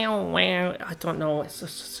 I don't know. It's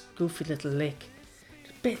just a goofy little lick.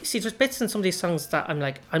 See, there's bits in some of these songs that I'm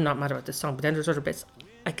like, I'm not mad about this song, but then there's other bits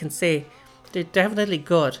I can say they're definitely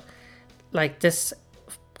good. Like this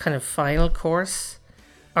kind of final chorus,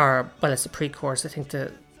 or well, it's a pre-chorus. I think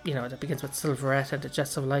that begins with Silverette and the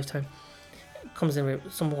Jets of a Lifetime. It comes in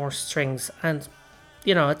with some more strings, and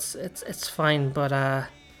you know it's fine. But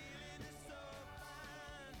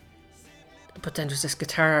then there's this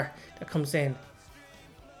guitar that comes in,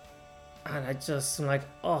 and I'm like,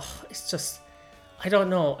 oh, it's just, I don't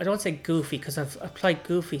know. I don't say goofy because I've applied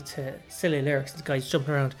goofy to silly lyrics. The guy's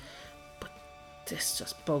jumping around. This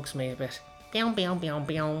just bugs me a bit. I don't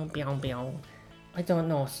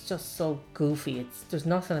know, it's just so goofy. There's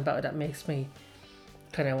nothing about it that makes me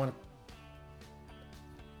kind of want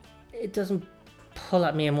to... It doesn't pull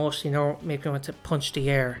at me emotionally nor make me want to punch the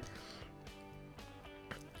air.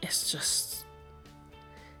 It's just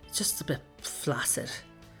a bit flaccid.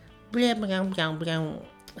 It's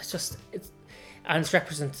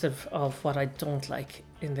representative of what I don't like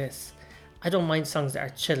in this. I don't mind songs that are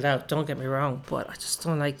chilled out, don't get me wrong, but I just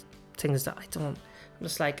don't like things that I'm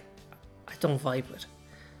just like, I don't vibe with.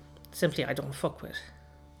 Simply, I don't fuck with.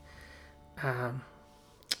 And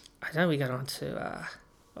then we got on to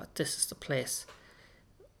This Is the Place.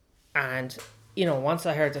 And, you know, once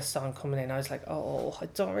I heard this song coming in, I was like, oh, I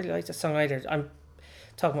don't really like this song either. I'm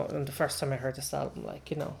talking about the first time I heard this album, like,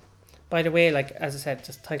 you know. By the way, like, as I said,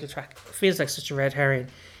 this title track feels like such a red herring,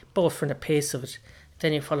 both from the pace of it.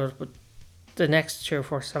 Then you follow it with the next 3 or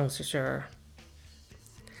 4 songs, which are,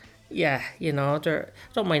 yeah, you know, I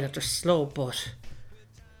don't mind that they're slow, but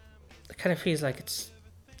it kind of feels like it's,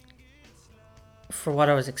 for what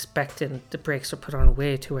I was expecting, the breaks are put on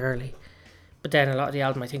way too early. But then a lot of the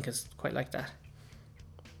album, I think, is quite like that.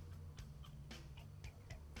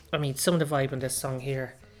 I mean, some of the vibe in this song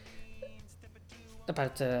here,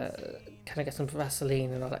 about the, can I get some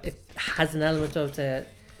Vaseline and all that, it has an element of the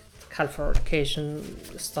Californication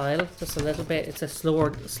style, just a little bit. It's a slow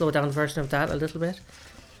down version of that a little bit.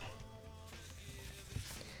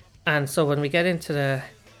 And so when we get into the,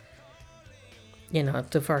 you know,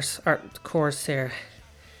 the verse or the chorus here,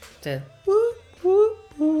 the woo woo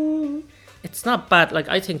woo, it's not bad. Like,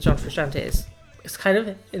 I think John Frusciante is kind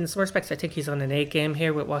of, in some respects, I think he's on an A game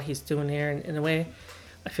here with what he's doing here. In a way,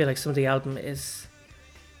 I feel like some of the album is,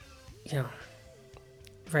 you know,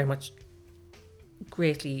 very much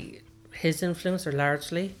greatly his influence, or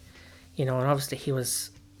largely, you know, and obviously he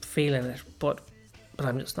was feeling it, but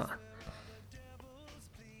I'm just not.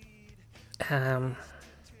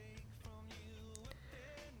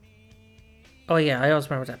 Oh yeah, I always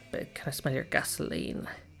remember that bit. Can I smell your gasoline?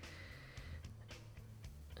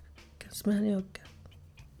 Can I smell your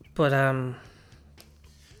but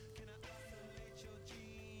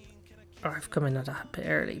I've come in at that bit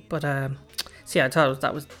early, but see, I thought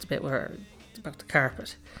that was the bit where about the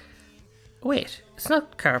carpet. Wait, it's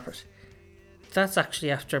not carpet. That's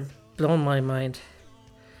actually after blowing my mind.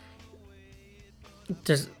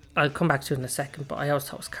 I'll come back to it in a second, but I always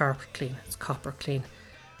thought it was carpet clean. It's copper clean.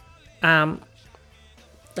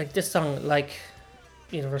 Like this song, like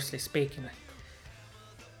universally speaking,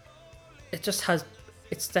 it just has,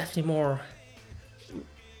 it's definitely more,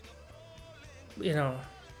 you know,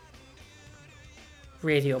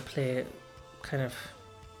 radio play kind of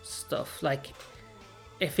stuff. Like,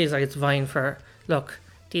 it feels like it's vying for, look,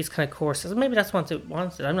 these kind of courses. Maybe that's what it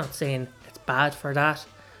wanted. I'm not saying it's bad for that.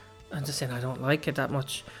 I'm just saying I don't like it that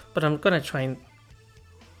much. But I'm going to try and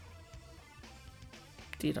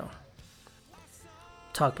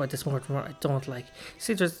talk about this more and more. I don't like.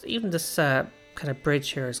 See, there's even this kind of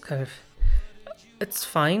bridge here is kind of, it's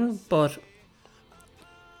fine, but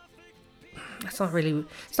it's not really.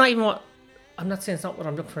 It's not even what I'm not saying. It's not what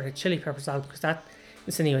I'm looking for in a Chili Peppers album, because that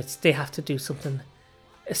insinuates they have to do something,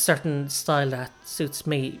 a certain style that suits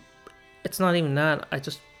me. It's not even that.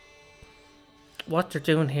 What they're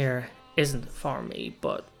doing here isn't for me,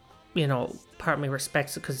 but part of me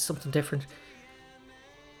respects it because it's something different.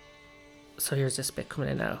 So here's this bit coming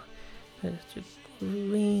in now.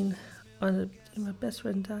 Green on my best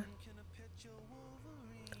friend died.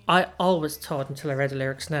 I always thought, until I read the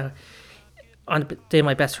lyrics now, on the day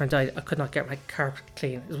my best friend died, I could not get my carpet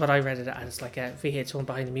clean, is what I read it as. It's like a VH1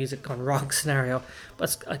 behind the music gone wrong scenario,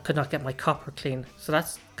 but I could not get my copper clean. So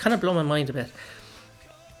that's kind of blown my mind a bit.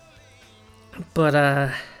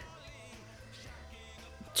 But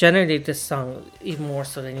generally this song, even more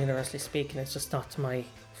so than Universally Speaking, it's just not to my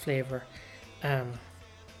flavour or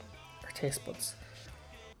taste buds.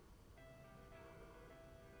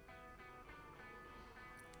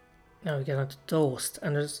 Now we get on to Dosed,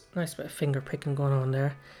 and there's a nice bit of finger picking going on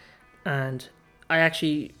there, and I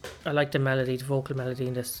like the melody, the vocal melody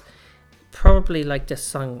in this. Probably like this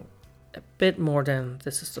song a bit more than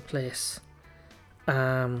This Is The Place.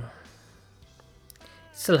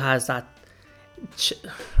 Still has that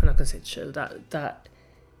I'm not gonna say chill, that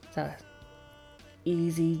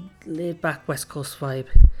easy laid back West Coast vibe,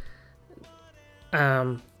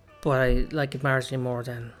 but I like it marginally more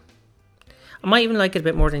than, I might even like it a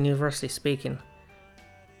bit more than Universally Speaking,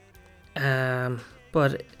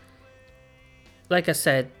 but like I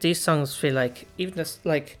said, these songs feel like, even this,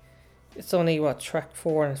 like, it's only track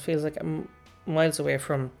 4, and it feels like I'm miles away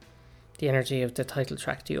from the energy of the title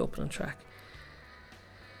track, the opening track.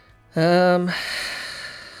 I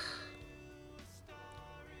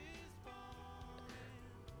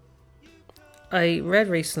read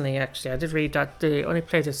recently, actually, I did read that they only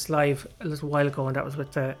played this live a little while ago, and that was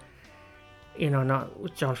with the, not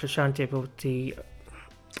with John Frusciante, but with the,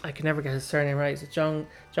 I can never get his surname right. Is it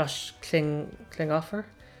Josh Klinghoffer?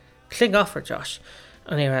 Klinghoffer, Josh.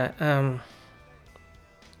 Anyway,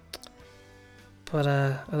 but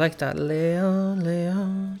I like that.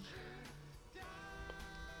 Leon.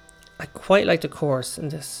 I quite like the chorus in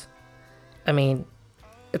this. I mean,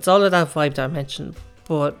 it's all of that vibe that I mentioned,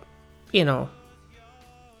 but I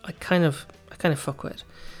kind of fuck with.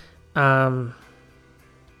 And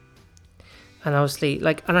obviously,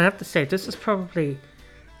 and I have to say, this is probably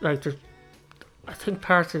I think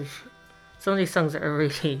part of some of these songs that are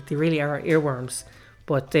they really are earworms,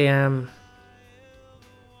 but they a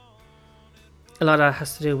lot of that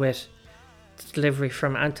has to do with the delivery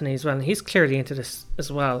from Anthony as well, and he's clearly into this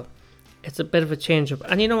as well. It's a bit of a change up,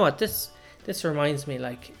 and you know what, this reminds me,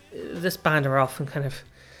 this band are often kind of,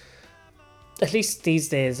 at least these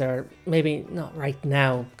days, or maybe not right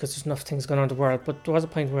now because there's enough things going on in the world, but there was a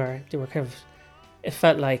point where they were kind of, it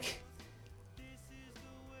felt like,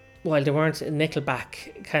 while they weren't a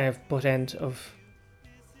Nickelback kind of butt end of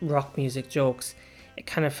rock music jokes, it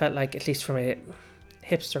kind of felt like, at least from a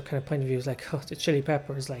hipster kind of point of view, it was like, the Chili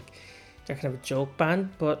Peppers, they're kind of a joke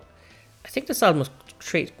band. But I think this album was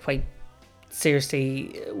treated quite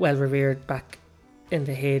seriously, well revered back in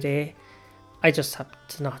the heyday. I just happened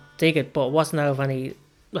to not dig it, but it wasn't out of any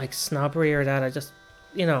snobbery or that. I just,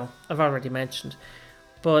 I've already mentioned,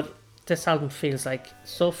 but this album feels like,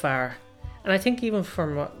 so far, and I think even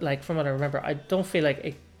from what I remember, I don't feel like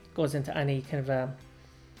it goes into any kind of a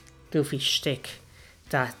goofy shtick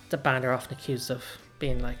that the band are often accused of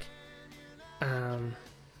being like.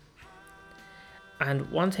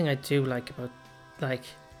 And one thing I do like about,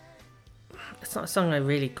 it's not a song I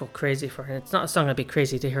really go crazy for, and it's not a song I'd be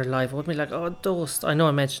crazy to hear live. I wouldn't be like, oh, Dosed. I know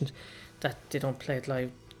I mentioned that they don't play it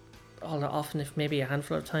live all that often, if maybe a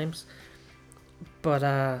handful of times, but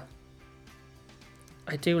I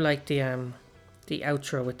do like the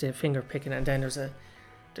outro with the finger picking, and then there's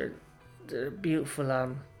the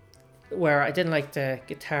beautiful where I didn't like the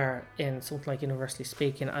guitar in something like Universally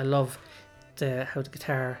Speaking. I love how the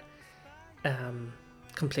guitar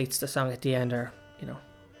completes the song at the end, or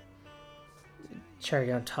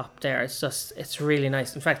cherry on top there. It's really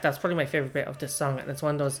nice. In fact, that's probably my favorite bit of this song, and it's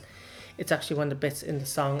actually one of the bits in the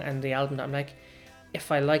song and the album that I'm like,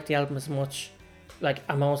 if I like the album as much,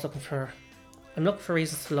 I'm always looking for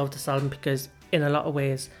reasons to love this album, because in a lot of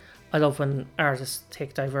ways I love when artists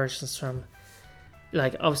take diversions from,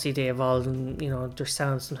 obviously they evolve, and their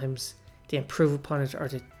sound, sometimes they improve upon it or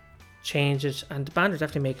they change it, and the band are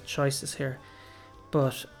definitely making choices here,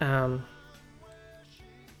 but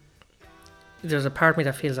there's a part of me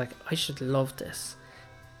that feels like I should love this,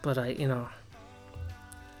 but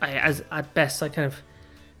as at best,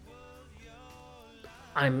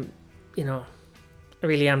 I'm, I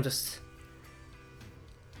really am just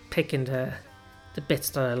picking the bits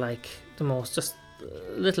that I like the most, just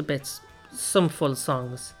little bits, some full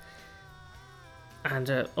songs, and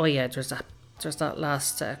there's that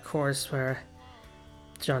last chorus where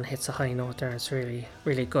John hits a high note there. It's really,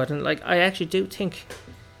 really good. And like, I actually do think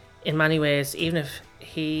in many ways, even if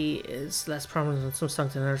he is less prominent on some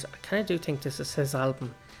songs than others, I kind of do think this is his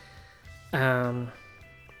album. And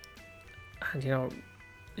here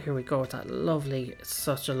we go with that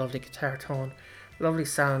such a lovely guitar tone, lovely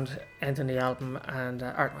sound ending the album, and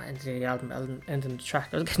ending the track.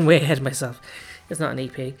 I was getting way ahead of myself. It's not an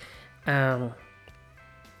EP. And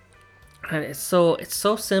it's so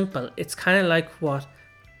simple. It's kind of like what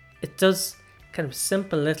it does, kind of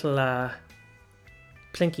simple little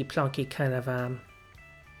plinky plonky kind of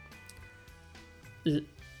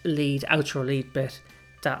outro lead bit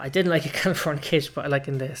that I didn't like in Californication, but I like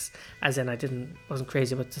in this, as in wasn't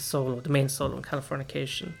crazy about the main solo in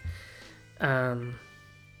Californication.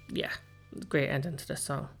 Great ending to this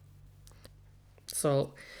song.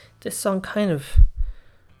 So this song kind of,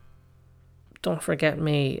 Don't Forget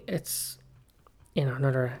Me, it's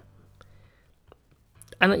another.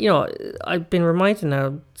 And, I've been reminded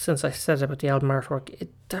now, since I said about the album artwork,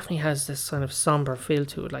 it definitely has this kind of somber feel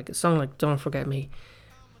to it. Like a song like Don't Forget Me,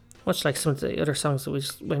 much like some of the other songs that we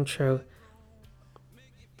just went through.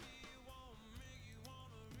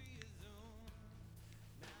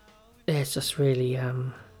 It's just really,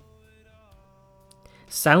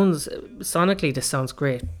 sonically this sounds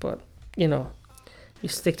great, but, you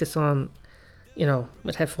stick this on,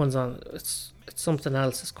 with headphones on, it's something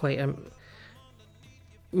else. It's quite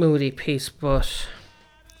moody piece, but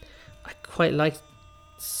I quite like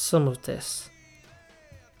some of this.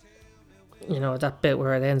 That bit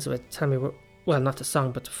where it ends with "Tell me," not the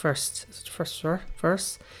song, but the first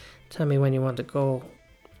verse. "Tell me when you want to go,"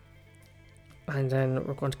 and then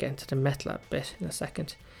we're going to get into the metal lab bit in a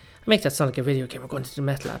second. I make that sound like a video game. We're going to the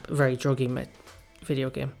metal lab, a very druggy video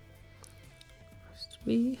game.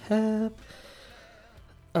 We have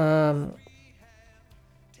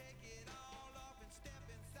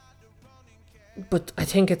but I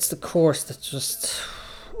think it's the chorus that just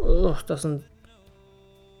doesn't.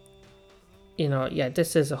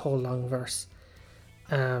 This is a whole long verse,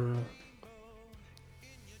 but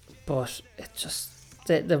it just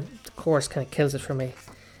the chorus kind of kills it for me.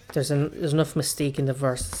 There's enough mystique in the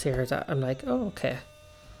verses here that I'm like, oh, okay.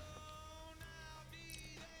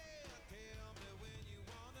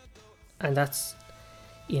 And that's,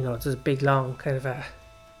 there's a big long kind of a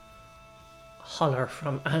holler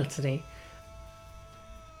from Anthony.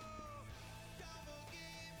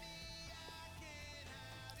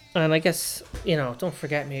 And I guess, Don't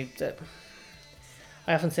Forget Me, that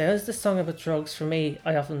I often say, is this song about drugs? For me,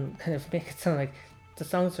 I often kind of make it sound like the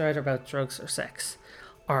songs are either about drugs or sex,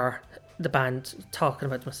 or the band talking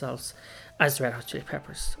about themselves as the Red Hot Chili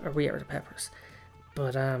Peppers, or We Are the Peppers.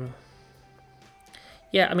 But,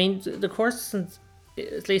 the chorus,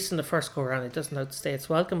 at least in the first go around, it doesn't outstay its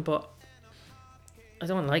welcome, but I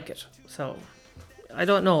don't like it. So, I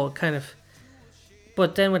don't know, kind of.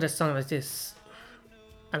 But then with a song like this,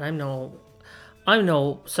 and I'm no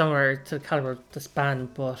songwriter to the caliber of this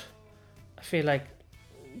band, but I feel like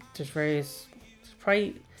there's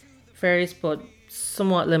probably various but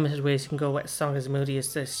somewhat limited ways you can go with a song as moody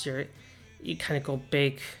as this. You kind of go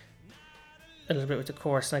big a little bit with the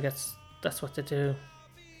chorus, and I guess that's what they do.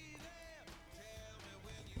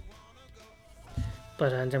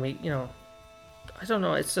 But and then I don't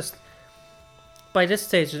know, it's just, by this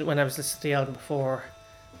stage when I was listening to the album before,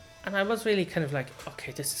 and I was really kind of like,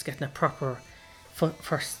 okay, this is getting a proper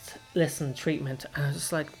first listen treatment, and I was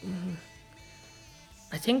just like,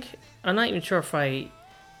 I think, I'm not even sure if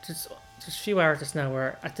there's a few artists now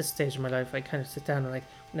where at this stage of my life I kind of sit down and like,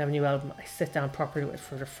 when I have a new album, I sit down properly with it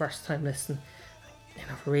for the first time listen,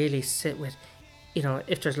 really sit with,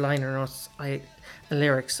 if there's liner notes, and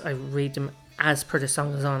lyrics, I read them as per the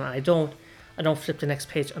song is on. I don't flip the next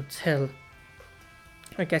page until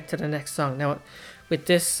I get to the next song. Now, with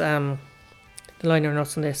this, the liner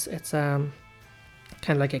notes on this, it's kind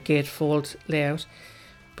of like a gatefold layout,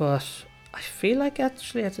 but I feel like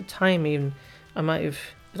actually at the time even I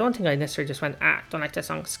don't think I necessarily just went, don't like that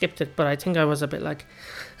song, skipped it, but I think I was a bit like,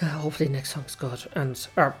 hopefully next song's good,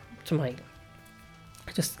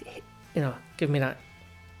 just, give me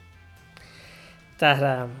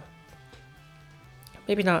that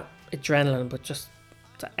maybe not adrenaline, but just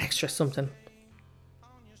that extra something.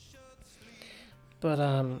 But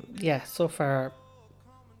so far,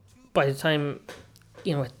 by the time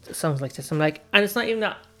you know, with songs like this. I'm like, and it's not even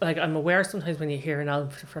that, like, I'm aware sometimes when you hear an album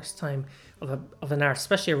for the first time of an artist,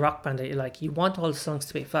 especially a rock band, that you're like, you want all the songs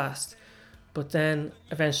to be fast, but then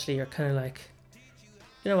eventually you're kind of like,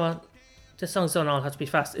 you know what, the songs don't all have to be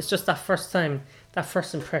fast. It's just that first time, that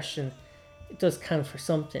first impression, it does count for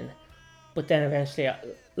something. But then eventually,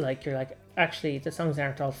 like, you're like, actually, the songs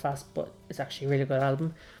aren't all fast, but it's actually a really good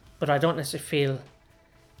album. But I don't necessarily feel,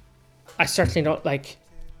 I certainly don't like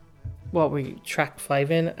what we track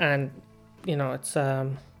 5 in, and you know, it's are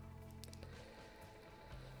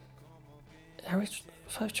we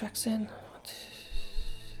 5 tracks in?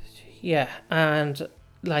 Yeah, and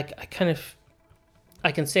like I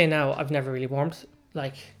can say now I've never really warmed.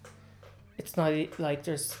 Like, it's not like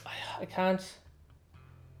there's I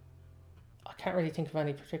can't really think of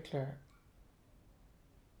any particular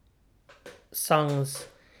songs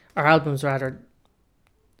or albums rather,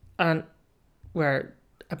 and where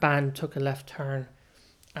a band took a left turn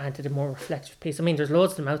and did a more reflective piece. I mean, there's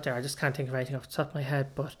loads of them out there. I just can't think of anything off the top of my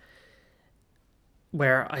head, but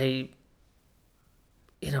where I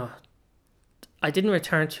didn't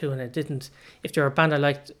return to, and I didn't, if there were a band I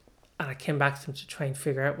liked and I came back to them to try and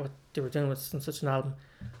figure out what they were doing with such an album,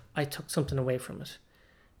 I took something away from it.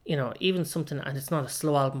 You know, even something, and it's not a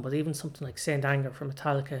slow album, but even something like Saint Anger from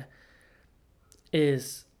Metallica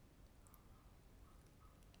is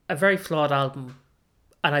a very flawed album,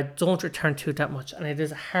 and I don't return to it that much, and it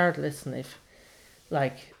is a hard listen if,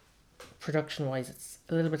 like, production wise it's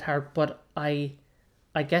a little bit hard, but I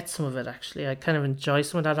get some of it. Actually, I kind of enjoy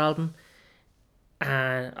some of that album,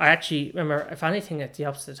 and I actually remember, if anything, at the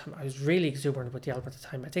opposite time, I was really exuberant about the album at the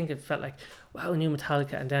time. I think it felt like, wow, new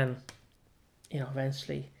Metallica, and then, you know,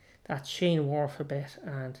 eventually that sheen wore off a bit,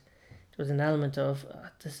 and there was an element of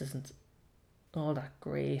this isn't all that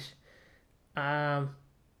great,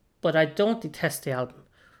 but I don't detest the album,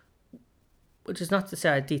 which is not to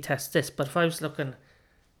say I detest this, but if I was looking,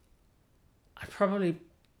 I probably,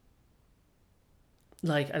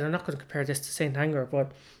 like, and I'm not going to compare this to Saint Anger,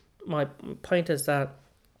 but my point is that,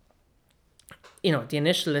 you know, the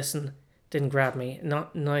initial listen didn't grab me,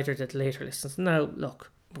 neither did later listens. Now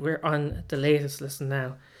look, we're on the latest listen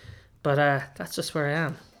now, but that's just where I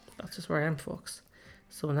am. That's just where I am, folks.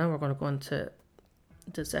 So now we're going to go into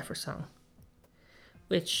the Zephyr song,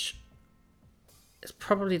 which is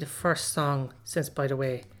probably the first song since, by the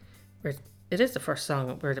way, where it is the first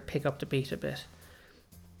song where they pick up the beat a bit.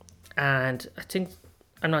 And I think,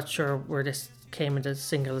 I'm not sure where this came into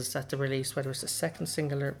singles at the release, whether it's the second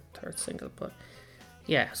single or third single, but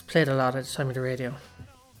yeah, it's played a lot at the time of the radio.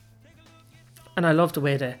 And I love the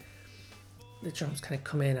way the drums kind of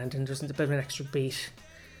come in, and then there's a bit of an extra beat.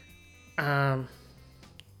 And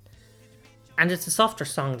it's a softer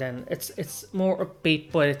song then. It's more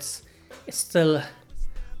upbeat, but it's still,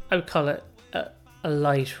 I would call it a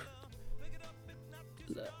light,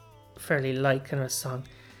 fairly light kind of a song.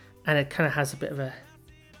 And it kind of has a bit of a,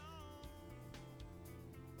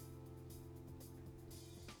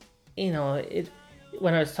 you know, it.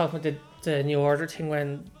 When I was talking about the New Order thing,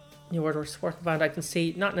 when New Order was supporting the band, I can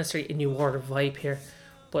see not necessarily a New Order vibe here,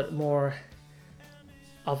 but more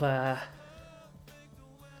of a,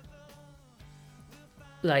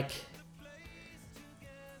 like,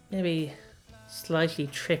 maybe slightly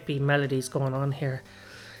trippy melodies going on here,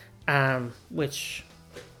 which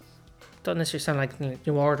don't necessarily sound like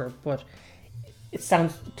New Order, but it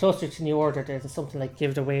sounds closer to New Order than something like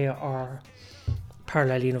Give It Away or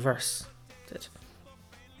Parallel Universe did.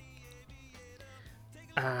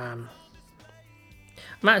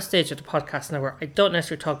 I'm at a stage of the podcast now where I don't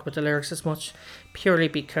necessarily talk about the lyrics as much, purely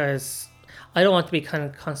because I don't want to be kind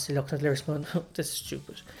of constantly looking at the lyrics going, oh, this is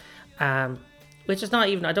stupid. Which is not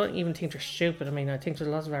even, I don't even think they're stupid. I mean, I think there's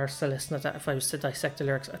a lot of artists I listen to that if I was to dissect the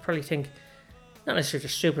lyrics, I'd probably think, not necessarily they're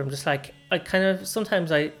stupid, I'm just like, I kind of,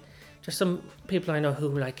 sometimes there's some people I know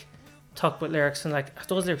who like talk about lyrics and like,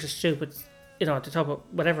 those lyrics are stupid, you know, to talk about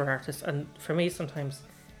whatever artist. And for me, sometimes,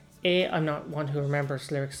 I'm not one who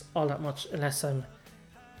remembers lyrics all that much unless I'm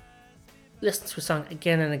listening to a song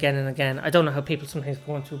again and again and again. I don't know how people sometimes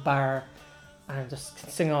go into a bar and just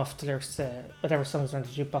sing off the lyrics to whatever songs are on the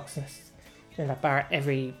jukebox and in that bar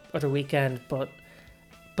every other weekend, but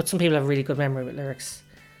some people have really good memory with lyrics.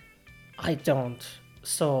 I don't.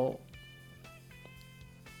 So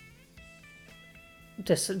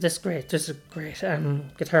this is great. This is a great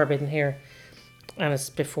guitar bit in here, and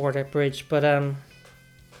it's before the bridge, but I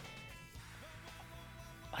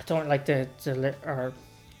don't like the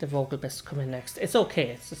vocal bits to come in next. It's okay.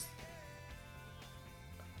 It's just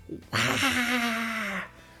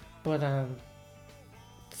but the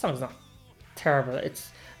song's not terrible.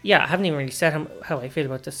 It's, yeah, I haven't even really said how I feel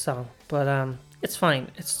about this song, but It's fine.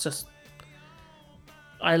 It's just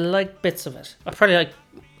I like bits of it. I probably like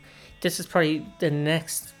this is probably the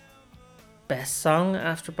next best song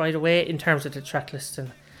after By the Way in terms of the track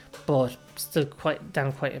listing, but still quite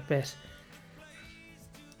down quite a bit.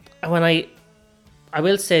 And when I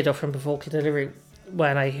will say though from the vocal delivery,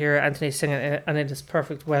 when I hear Anthony singing it, and it is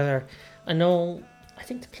perfect weather, I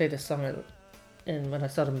think they played this song when I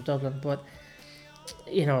saw them in Dublin, but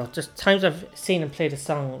you know, just times I've seen him play the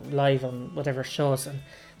song live on whatever shows, and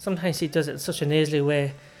sometimes he does it in such a nasally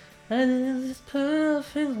way, and it's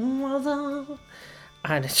perfect weather,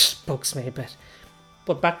 and it just bugs me a bit.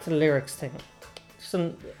 But back to the lyrics thing,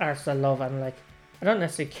 some artists I love, and like I don't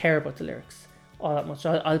necessarily care about the lyrics all that much.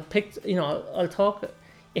 I'll pick, you know, I'll talk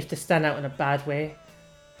if they stand out in a bad way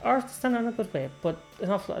or if they stand out in a good way, but an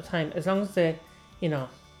awful lot of time, as long as they, you know,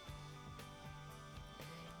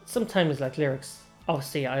 sometimes like lyrics,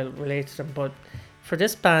 obviously I'll relate to them, but for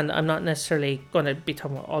this band I'm not necessarily going to be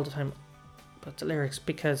talking about all the time about the lyrics,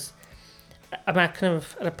 because I'm at kind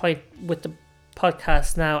of at a point with the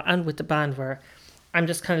podcast now and with the band where I'm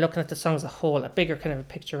just kind of looking at the song as a whole, a bigger kind of a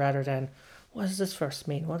picture, rather than what does this verse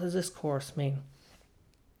mean, what does this chorus mean.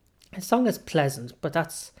 The song is pleasant, but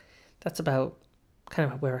that's about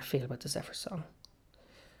kind of where I feel about the Zephyr song.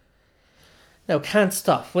 Now, Can't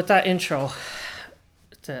Stop, with that intro,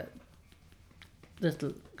 the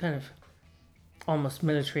little kind of almost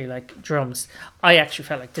military like drums, I actually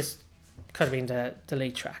felt like this could have been the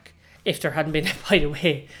lead track if there hadn't been a By the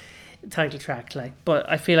Way title track. Like, but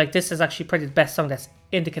I feel like this is actually probably the best song that's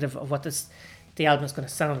indicative of what the album is going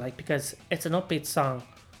to sound like, because it's an upbeat song,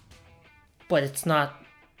 but it's not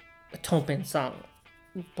a thumping song.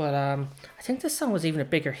 But I think this song was even a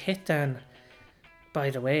bigger hit than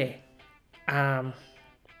By the Way.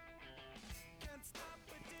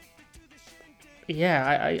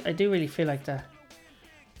 Yeah, I do really feel like that.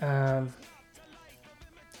 Had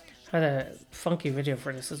a funky video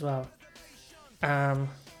for this as well.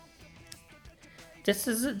 This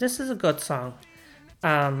is a good song.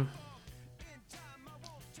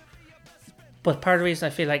 But part of the reason I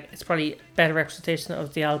feel like it's probably a better representation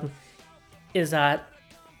of the album is that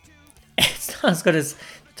it's not as good as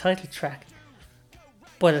the title track,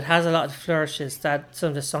 but it has a lot of flourishes that some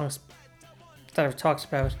of the songs that I've talked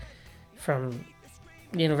about, from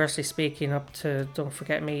Universally Speaking up to Don't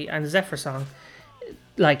Forget Me and the Zephyr song,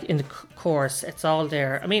 like in the chorus, it's all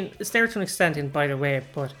there. I mean, it's there to an extent in By the Way,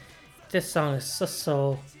 but this song is just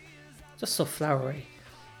so flowery.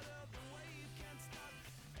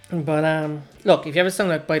 But look, if you have a song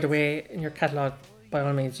like By the Way in your catalogue, by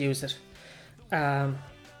all means use it.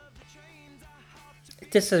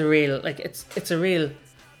 This is a real, like, it's a real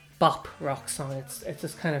bop rock song. It's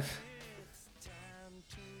just kind of,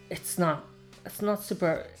 it's not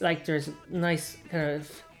super, like, there's nice kind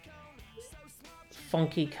of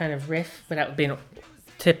funky kind of riff without being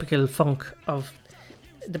typical funk of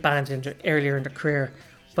the band earlier in their career,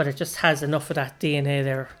 but it just has enough of that DNA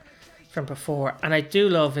there from before. And I do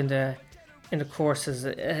love in the choruses,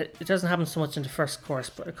 it doesn't happen so much in the first chorus,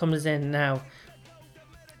 but it comes in now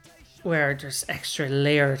where there's extra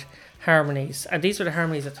layered harmonies, and these are the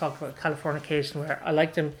harmonies I talked about Californication, where I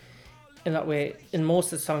like them in that way in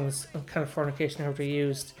most of the songs on Californication, how they're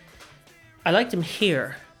used. I like them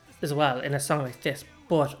here as well in a song like this,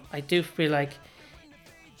 but I do feel like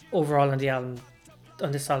overall on this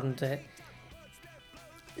album,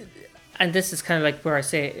 and this is kind of like where I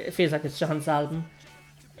say it feels like it's John's album,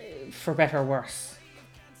 for better or worse.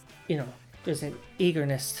 You know, there's an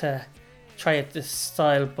eagerness to try out this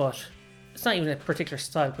style, but it's not even a particular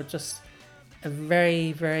style, but just a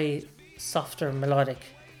very, very softer melodic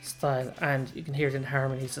style, and you can hear it in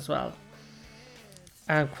harmonies as well.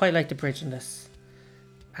 I quite like the bridge in this,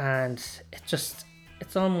 and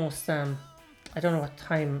it's almost I don't know what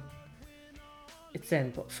time it's in,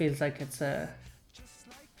 but feels like it's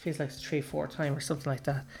 3/4 time or something like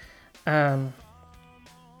that.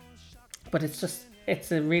 But it's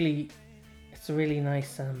a really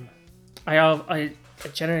nice. I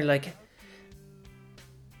generally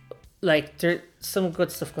like there's some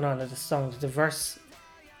good stuff going on in the song. The verse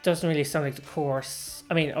doesn't really sound like the chorus.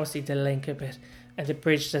 I mean, obviously they link a bit, and the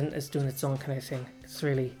bridge then is doing its own kind of thing. It's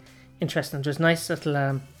really interesting. There's nice little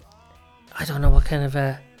I don't know what kind of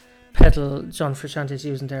a pedal John Frusciante is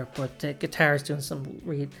using there, but the guitar is doing some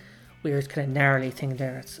really weird kind of gnarly thing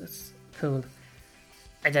there. It's cool.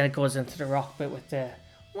 And then it goes into the rock bit with the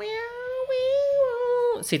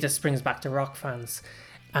see, this brings back to rock fans.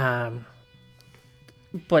 But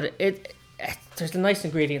it there's nice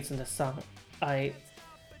ingredients in this song. I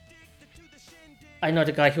know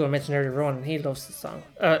the guy who I mentioned earlier on, and he loves the song.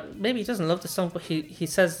 Maybe he doesn't love the song, but he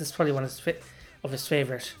says this is probably one of of his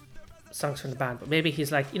favorite songs from the band. But maybe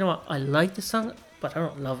he's like, you know what, I like the song, but I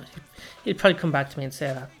don't love it. He'd probably come back to me and say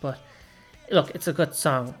that. But look, it's a good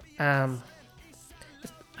song.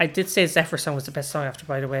 I did say Zephyr Song was the best song after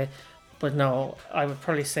By the Way, but no, I would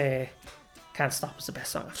probably say Can't Stop was the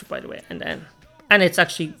best song after By the Way, and it's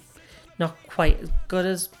actually not quite as good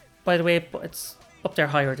as By the Way, but it's up there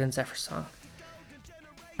higher than Zephyr Song.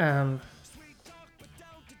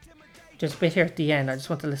 There's a bit here at the end. I just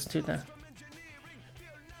want to listen to it now.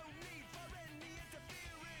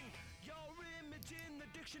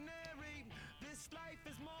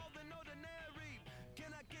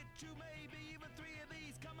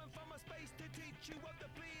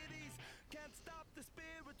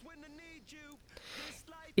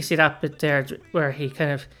 You see that bit there where he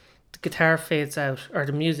kind of, the guitar fades out, or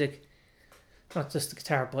the music, not just the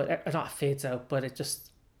guitar, but not fades out, but it just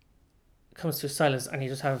comes to silence, and you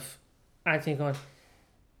just have Anthony going,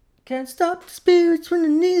 can't stop the spirits when it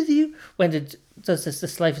needs you. When it does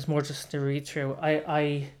this life is more just a read through.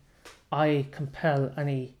 I compel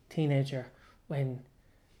any teenager when,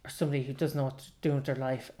 or somebody who doesn't know what to do with their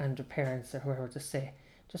life, and their parents or whoever, to say,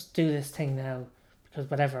 just do this thing now, because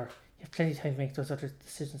whatever, you have plenty of time to make those other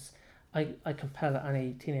decisions. I compel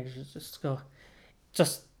any teenager to just go,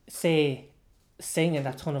 just sing in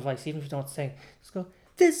that tone of voice, even if you don't sing, just go,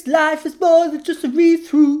 this life is more than just a read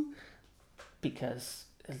through, because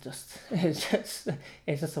it's just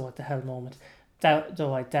a what the hell moment. I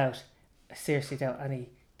seriously doubt any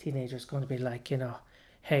teenager's going to be like, you know,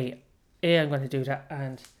 hey, A, I'm going to do that,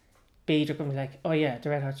 and B, they're going to be like, oh yeah, the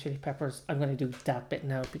Red Hot Chili Peppers, I'm going to do that bit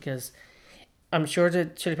now, because I'm sure the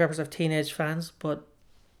Chili Peppers have teenage fans, but,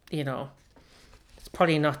 you know, it's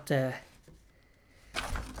probably not they're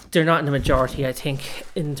not in the majority, I think,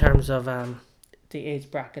 in terms of the age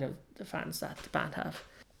bracket of the fans that the band have.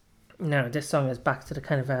 Now, this song is back to the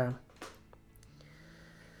kind of,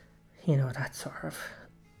 you know, that sort of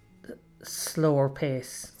slower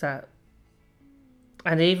pace that,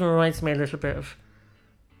 and it even reminds me a little bit of,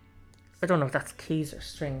 I don't know if that's keys or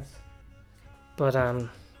strings, but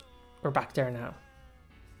we're back there now.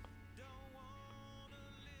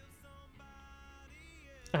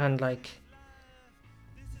 And like,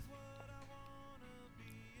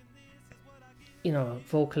 you know,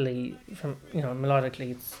 vocally, from, you know,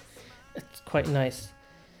 melodically, it's quite nice.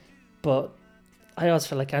 But I always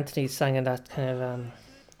feel like Anthony sang in that kind of,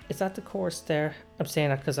 is that the chorus there? I'm saying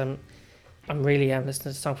that because I'm really listening to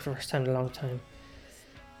the song for the first time in a long time.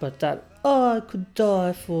 But that, oh, I could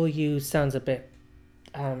die for you, sounds a bit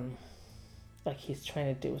like he's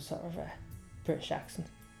trying to do a sort of a British accent.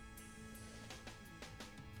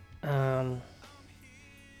 And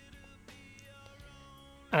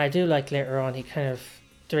I do like later on,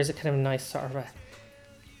 there is a kind of nice sort of a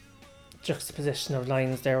juxtaposition of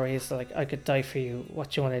lines there where he's like, I could die for you,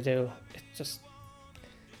 what you want to do. It's just,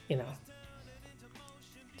 you know,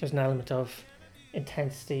 there's an element of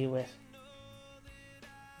intensity with,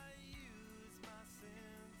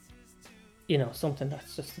 you know, something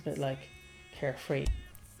that's just a bit like carefree.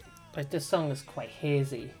 Like, this song is quite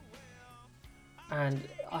hazy, and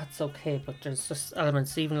it's okay, but there's just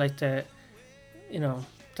elements, even like the, you know,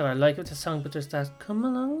 that I like with the song, but there's that come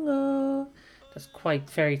along, oh, that's quite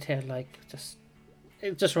fairy tale like.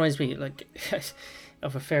 It just reminds me like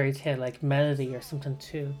of a fairy tale like melody or something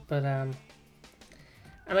too. But and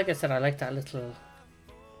like I said, I like that little,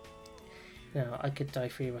 you know, I could die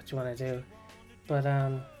for you, what you want to do. But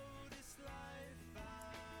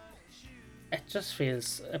it just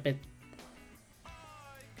feels a bit,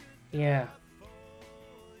 yeah.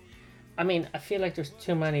 I mean, I feel like there's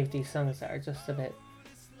too many of these songs that are just a bit,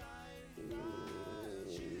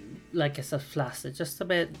 like I said, flaccid, just a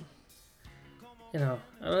bit, you know,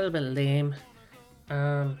 a little bit lame.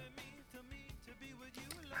 And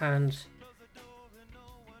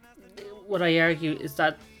would I argue, is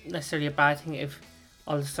that necessarily a bad thing if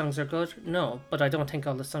all the songs are good? No, but I don't think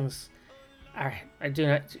all the songs are. I do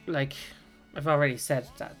not, like, I've already said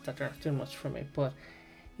that they're not doing much for me, but,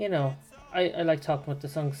 you know, I like talking about the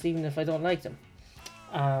songs even if I don't like them.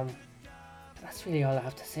 That's really all I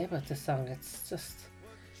have to say about this song. It's just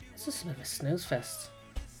a bit of a snooze fest.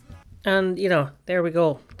 And, you know, there we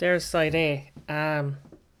go. There's side A. And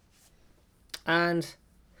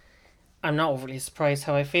I'm not overly surprised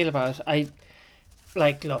how I feel about it.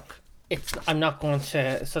 Look, I'm not going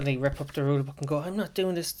to suddenly rip up the rule book and go, I'm not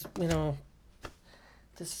doing this, you know,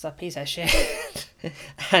 this is a piece of shit.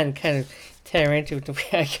 And kind of tear into it the way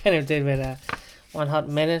I kind of did with One Hot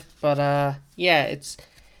Minute. But yeah, it's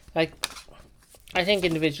like, I think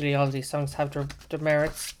individually all these songs have their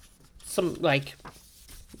merits. Some, like,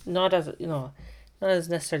 not as, you know, not as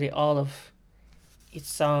necessarily all of each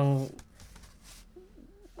song,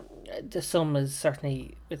 the sum is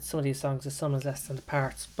certainly, with some of these songs, the sum is less than the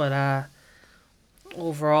parts. But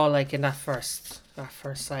overall, like in that first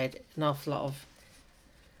side, an awful lot of,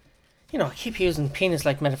 I keep using penis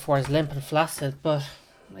like metaphors, limp and flaccid, but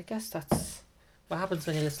I guess that's what happens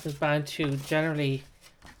when you listen to a band who generally,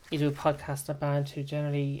 you do a podcast on a band who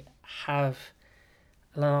generally have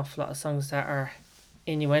an awful lot of songs that are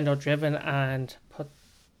innuendo driven and put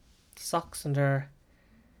socks in their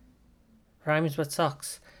rhymes with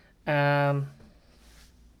socks. It's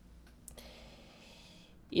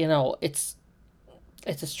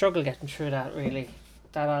a struggle getting through that, really,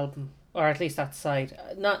 that album, or at least that side.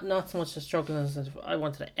 Not so much a struggle as if I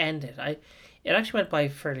wanted to end it. It actually went by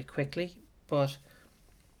fairly quickly, but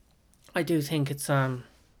I do think it's and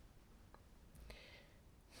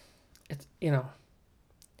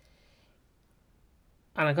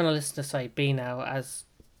I'm gonna listen to side B now as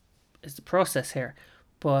is the process here,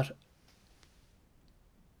 but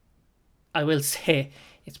I will say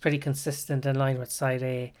it's pretty consistent in line with side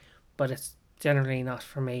A, but it's generally not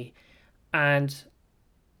for me. And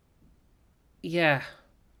yeah,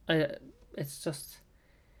 it's just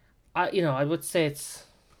I would say it's.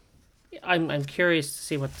 I'm curious to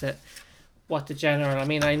see what the general. I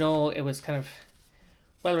mean, I know it was kind of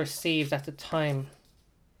well received at the time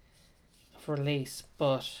of release,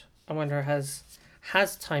 but I wonder has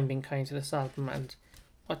time been kind to this album, and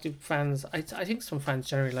what do fans? I think some fans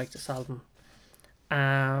generally like this album.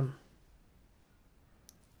 Um,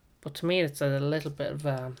 but to me, it's a little bit of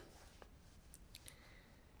an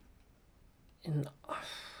an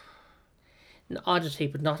oddity,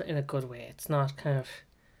 but not in a good way. It's not kind of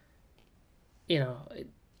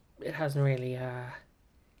it hasn't really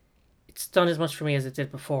it's done as much for me as it did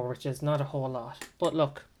before, which is not a whole lot. But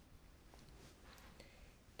look,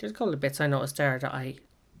 there's a couple of bits I noticed there that I,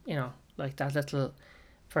 like that little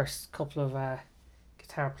first couple of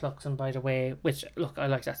guitar plucks and By the Way, which look, I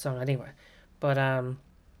like that song anyway. But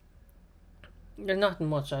there's nothing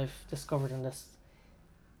much I've discovered in this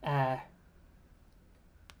uh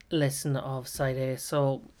listen of side A.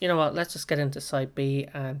 So you know what? Let's just get into side B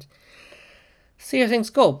and see how things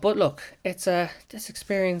go. But look, it's this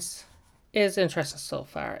experience is interesting so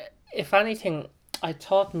far. If anything, I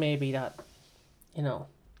thought maybe that, you know,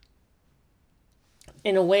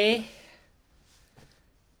 in a way,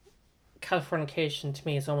 Californication to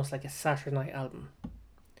me is almost like a Saturday night album.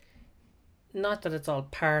 Not that it's all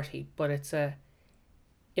party, but it's I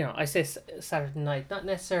say Saturday night, not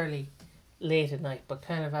necessarily late at night, but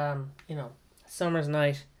kind of summer's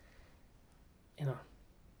night. You know,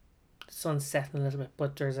 the sun's setting a little bit,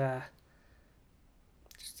 but there's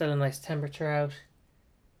still a nice temperature out.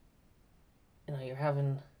 You're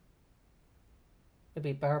having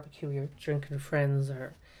maybe a barbecue, you're drinking with friends,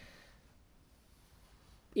 or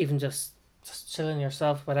even just chilling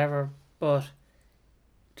yourself, whatever. But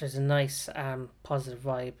there's a nice positive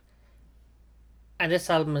vibe. And this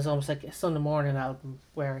album is almost like a Sunday morning album,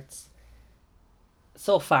 where it's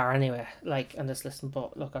so far anyway, like on this listen.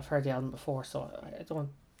 But look, I've heard the album before, so I don't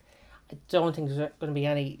think there's going to be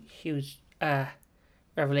any huge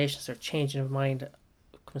revelations or changing of mind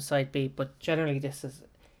come side B. But generally, this is,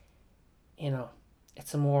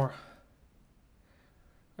 it's a more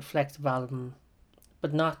reflective album,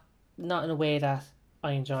 but not in a way that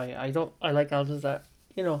I enjoy. I like albums that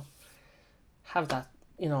have that,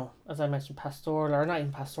 as I mentioned, pastoral, or not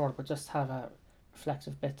even pastoral, but just have a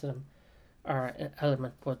reflective bit to them, or an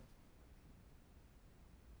element. But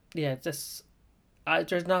yeah, there's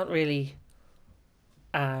not really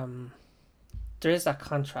there is that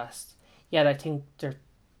contrast. Yet I think I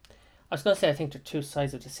was gonna say I think they're two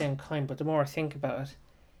sides of the same coin, but the more I think about it,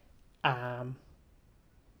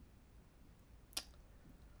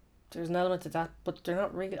 there's an element of that, but they're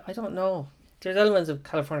not really. I don't know. There's elements of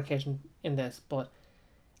Californication in this, but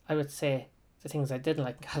I would say the things I didn't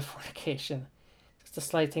like in Californication, just the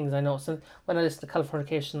slight things I noticed. And when I listened to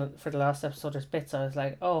Californication for the last episode, there's bits I was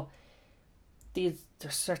like, oh, there's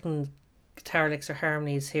certain guitar licks or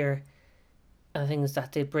harmonies here, and things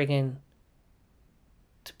that they bring in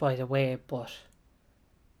to By the Way, but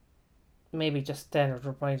maybe just then it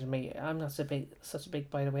reminded me I'm not such a big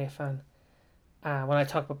By the Way fan. When I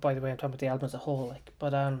talk about By the Way, I'm talking about the album as a whole, like.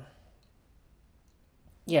 But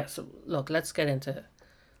yeah. So look, let's get into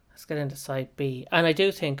side B, and I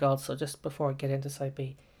do think also, just before I get into side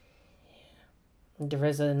B, there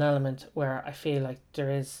is an element where I feel like there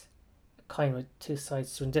is a coin with two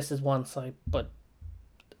sides to, and this is one side, but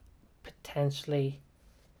potentially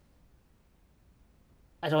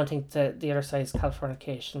I don't think the other side is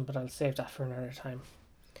Californication, but I'll save that for another time.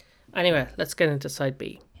 Anyway, let's get into side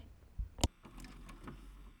B.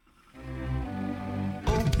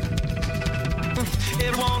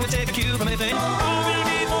 take a cue from anything. Don't really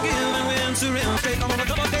need forgiving when surrender. Straight on a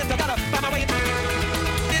double dip, I gotta find my way.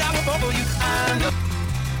 Did I will fall for you? I know.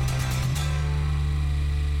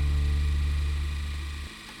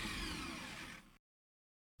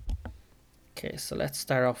 Okay, so let's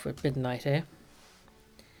start off with Midnight, eh?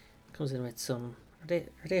 Comes in with some... Are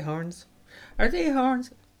they horns? Are they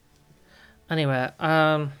horns? Anyway,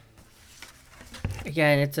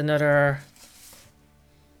 again, it's another...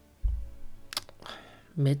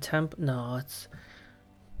 mid-tempo? No, it's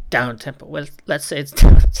down-tempo. Well, let's say it's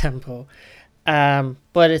down-tempo.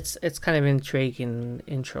 But it's kind of intriguing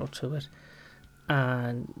intro to it.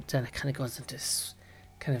 And then it kind of goes into this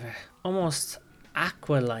kind of a almost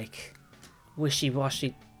Aqua-like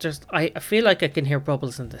wishy-washy. Just I feel like I can hear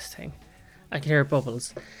bubbles in this thing. I can hear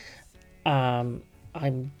bubbles. I'm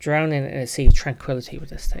drowning in a sea of tranquility with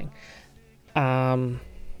this thing.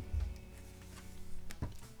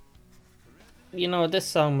 You know, this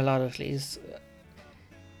song melodically is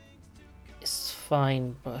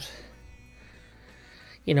fine, but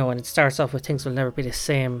you know, when it starts off with "Things Will Never Be the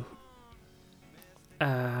Same,"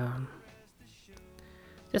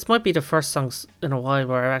 this might be the first songs in a while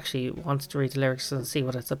where I actually wanted to read the lyrics and see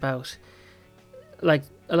what it's about. Like,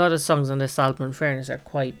 a lot of songs on this album, in fairness, are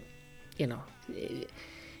quite, you know,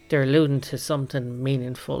 they're alluding to something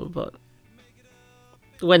meaningful, but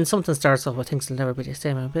when something starts off with "Things Will Never Be the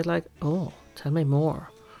Same," I'm a bit like, oh, tell me more.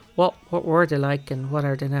 What were they like and what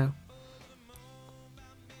are they now?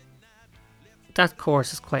 That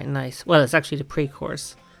chorus is quite nice. Well, it's actually the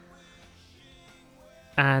pre-chorus.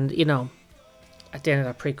 And, you know, at the end of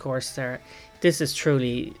that pre-chorus there, this is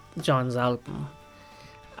truly John's album.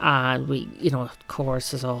 And we, you know,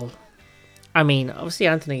 chorus is all... I mean, obviously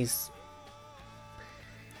Anthony's...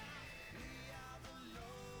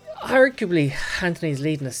 Arguably, Anthony's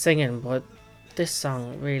leading the singing, but this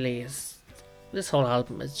song really is... This whole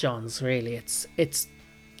album is John's, really. It's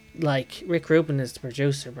like, Rick Rubin is the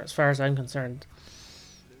producer, but as far as I'm concerned,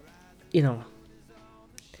 you know,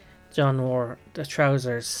 John wore the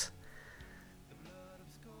trousers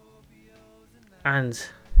and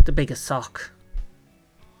the biggest sock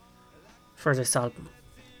for this album.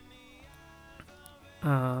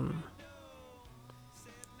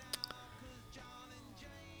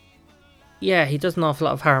 Yeah, he does an awful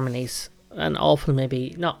lot of harmonies, and awful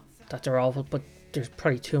maybe, not that they're awful, but there's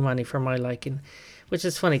probably too many for my liking, which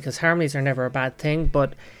is funny because harmonies are never a bad thing,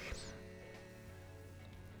 but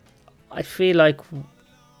I feel like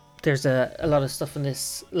there's a lot of stuff in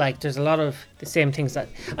this, like there's a lot of the same things that,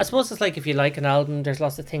 I suppose it's like if you like an album, there's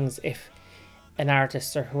lots of things, if an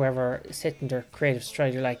artist or whoever is hitting their creative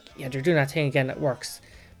stride, you're like, yeah, they're doing that thing again, it works.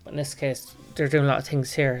 But in this case, they're doing a lot of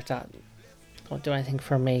things here that don't do anything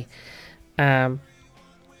for me. But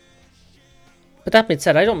that being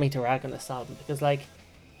said, I don't mean to rag on this album, because, like,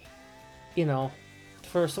 you know,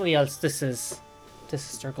 for somebody else, this is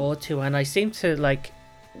their go-to, and I seem to, like,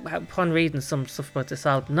 upon reading some stuff about this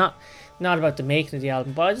album, not about the making of the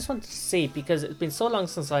album, but I just wanted to see, because it's been so long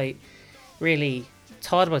since I really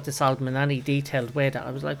thought about this album in any detailed way, that I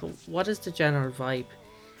was like, well, what is the general vibe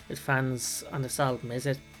with fans on this album? Is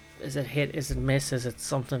it hit? Is it miss? Is it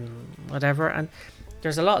something whatever? And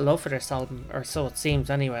there's a lot of love for this album, or so it seems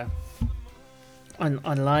anyway,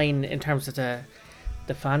 online in terms of the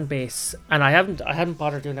fan base. And I haven't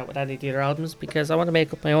bothered doing that with any of the other albums because I want to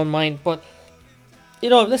make up my own mind. But you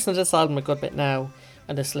know, I've listened to this album a good bit now,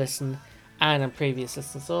 and this listen, and in previous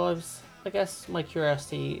listens. So I guess my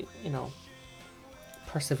curiosity, you know,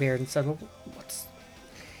 persevered and said, well,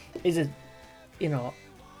 is it, you know,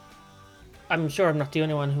 I'm sure I'm not the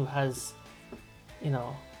only one who has, you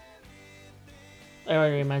know, I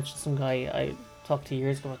already mentioned some guy I talked to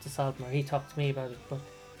years ago about this album, or he talked to me about it, but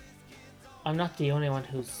I'm not the only one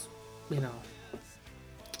who's, you know,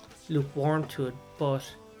 lukewarm to it, but,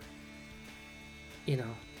 you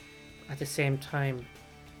know, at the same time,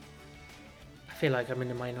 I feel like I'm in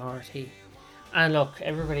the minority. And look,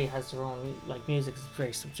 everybody has their own, like, music is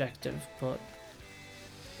very subjective, but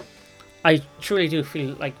I truly do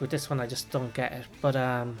feel like with this one I just don't get it. But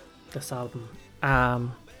this album,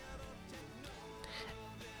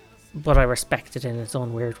 but I respect it in its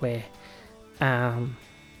own weird way.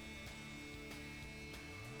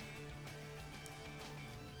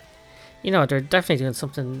 You know, they're definitely doing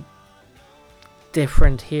something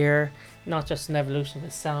different here, not just an evolution of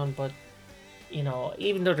the sound, but, you know,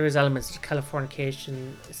 even though there is elements of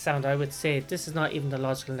Californication sound, I would say this is not even the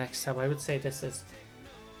logical next step. I would say this is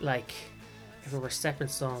like, if it were stepping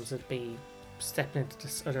stones, it'd be stepping into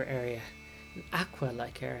this other area, an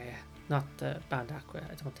Aqua-like area, not the band Aqua.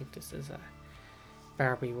 I don't think this is a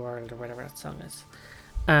Barbie World or whatever that song is.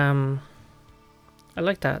 I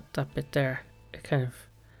like that bit there. It kind of,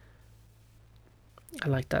 I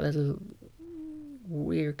like that little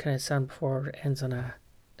weird kind of sound before it ends on a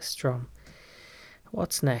strum.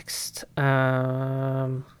 What's next?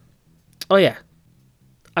 Oh yeah,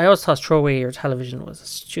 I always thought "Throw Away Your Television" was a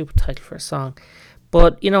stupid title for a song,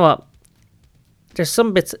 but you know what? There's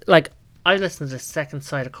some bits like I listened to the second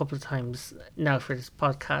side a couple of times now for this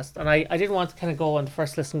podcast, and I didn't want to kind of go on the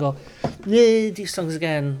first listen and go, these songs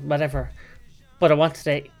again, whatever. But I wanted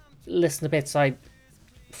to listen to bits I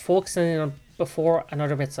focusing on before and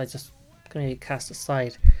other bits I just kind of cast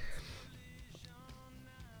aside.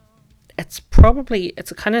 It's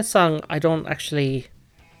a kind of song I don't actually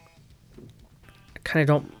kind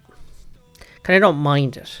of don't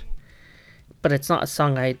mind it, but it's not a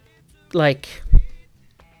song I like.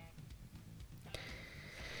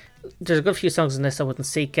 There's a good few songs in this I wouldn't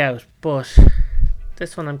seek out, but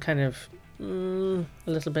this one I'm kind of a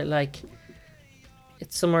little bit like,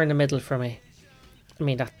 it's somewhere in the middle for me. I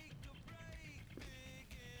mean, that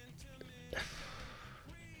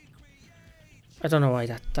I don't know why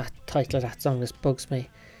that title of that song just bugs me.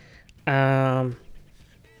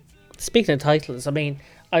 Speaking of titles, I mean,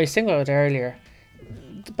 I was thinking about it earlier.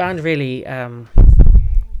 The band really,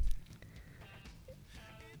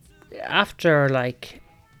 after like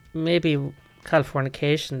maybe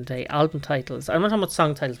Californication, the album titles, I'm not talking about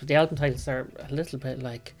song titles, but the album titles are a little bit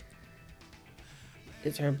like,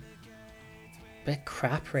 they're a bit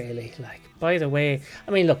crap really. Like, by the way,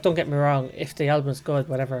 I mean, look, don't get me wrong, if the album's good,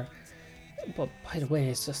 whatever, but by the way,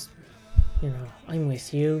 it's just, you know, I'm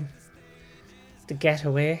With You, The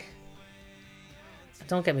Getaway.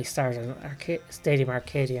 Don't get me started on Stadium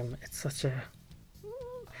Arcadium. It's such a,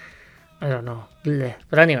 I don't know, bleh.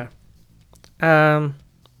 But anyway,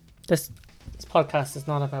 this podcast is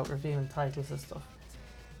not about reviewing titles and stuff.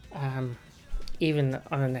 Even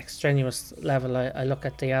on an extraneous level, I look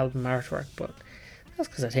at the album artwork, but that's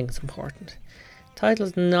because I think it's important.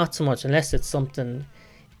 Titles, not so much, unless it's something.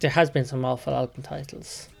 There has been some awful album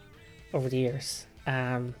titles over the years.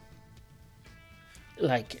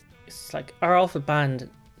 Like, it's like our awful band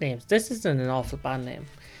names. This isn't an awful band name,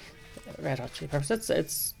 Red Hot Chili Peppers.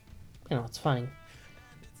 It's you know, it's fine.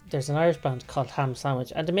 There's an Irish band called Ham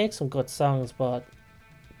Sandwich, and they make some good songs, but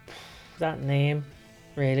that name,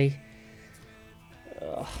 really.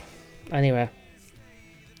 Ugh. Anyway,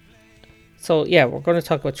 so yeah, we're going to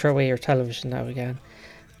talk about "Throw Away Your Television" now again.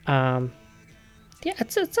 Yeah,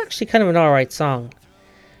 it's actually kind of an alright song.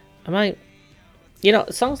 You know,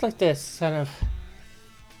 songs like this kind of,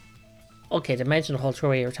 okay, they mention the whole "Throw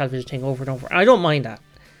Away Your Television" thing over and over. I don't mind that.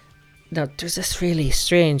 Now, there's this really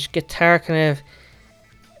strange guitar kind of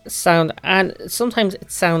sound, and sometimes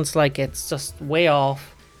it sounds like it's just way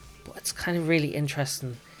off, but it's kind of really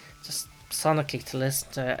interesting, just sonically to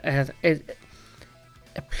listen to. And it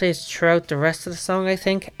plays throughout the rest of the song, I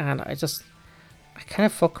think, and I kind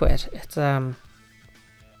of fuck with it. It's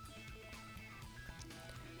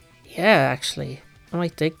yeah, actually, I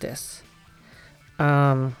might dig this.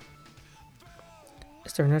 Is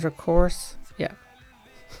there another chorus? Yeah.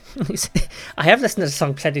 I have listened to the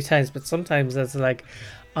song plenty of times, but sometimes it's like,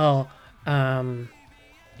 you know,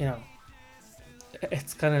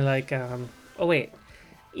 it's kind of like, oh wait,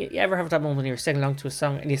 you ever have that moment when you're singing along to a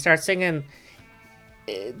song and you start singing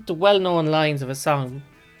the well-known lines of a song,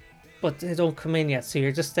 but they don't come in yet, so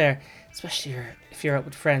you're just there, especially if you're out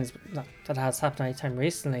with friends. Not that has happened anytime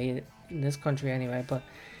recently in this country anyway, but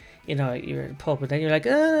you know, you're at a pub and then you're like,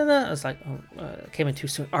 it's like, came in too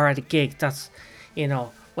soon. Or at a gig, that's, you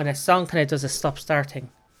know, when a song kind of does a stop-start thing.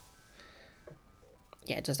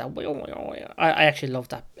 Yeah, just that. I actually love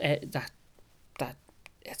that. That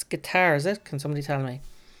it's guitar, is it? Can somebody tell me?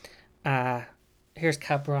 Here's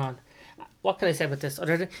Cabron. What can I say about this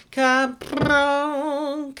other than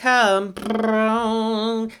Cabron,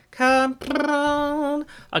 Cabron, Cabron?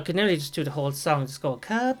 I could nearly just do the whole song, just go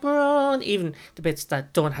Cabron, even the bits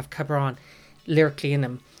that don't have Cabron lyrically in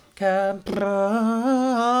them. Cabron,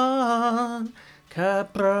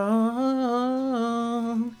 Cabron.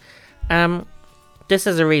 This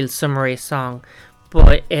is a real summary song,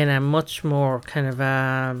 but in a much more kind of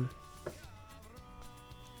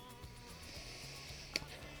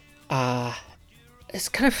it's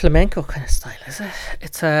kind of flamenco kind of style, is it?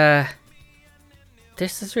 It's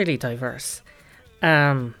this is really diverse.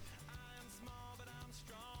 This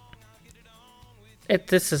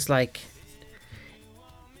is like,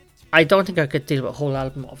 I don't think I could deal with a whole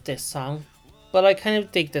album of this song, but I kind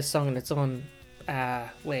of dig this song in its own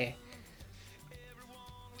way,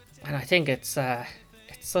 and I think it's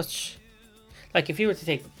such, like, if you were to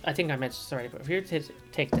take, I think I mentioned this already, but if you were to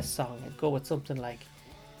take this song and go with something like,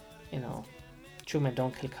 you know, True Men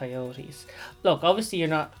Don't Kill Coyotes. Look, obviously you're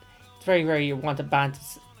not. It's very rare you want a band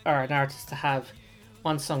or an artist to have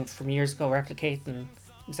one song from years ago replicating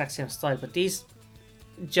exact same style, but these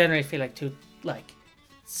generally feel like two like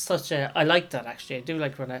such a. I like that actually. I do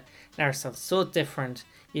like when an artist sounds so different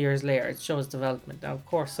years later. It shows development. Now, of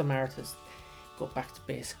course, some artists go back to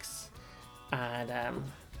basics, and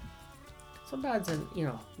some bands,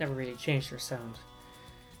 never really changed their sound.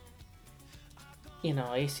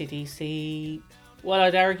 AC/DC. Well,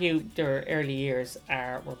 I'd argue their early years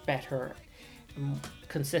were better,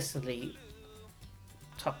 consistently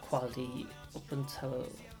top quality up until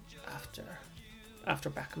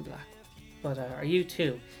after Back in Black. But are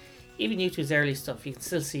U2, even U2's early stuff, you can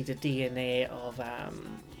still see the DNA of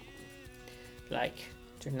like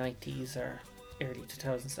their 90s or early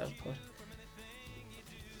 2000s output.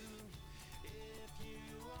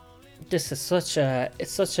 This is such a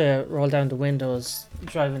roll down the windows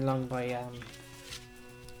driving along by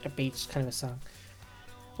a beach kind of a song.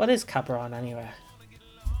 What is Cabaron anyway?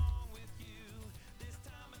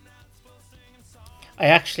 I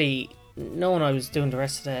actually, knowing I was doing the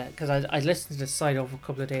rest of the, because I listened to the side over a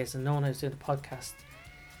couple of days, and knowing I was doing the podcast,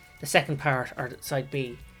 the second part or side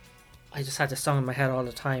B, I just had the song in my head all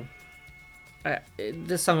the time.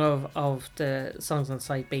 This song of the songs on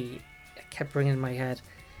side B kept ringing in my head.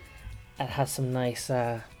 It has some nice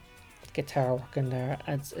guitar work in there.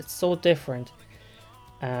 It's so different.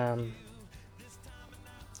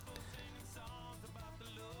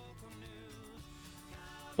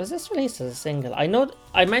 Was this released as a single? I know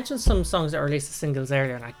I mentioned some songs that were released as singles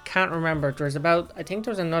earlier, and I can't remember. I think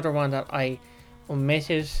there's another one that I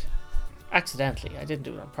omitted accidentally. I didn't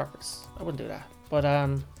do it on purpose. I wouldn't do that. But let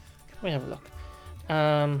me have a look.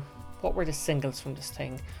 What were the singles from this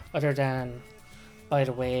thing other than By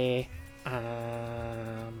the Way,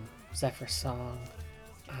 Zephyr's Song,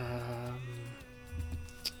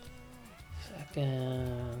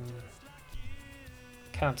 second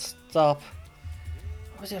Can't Stop.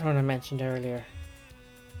 What was the other one I mentioned earlier?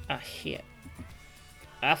 I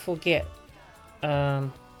forget.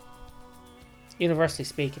 Universally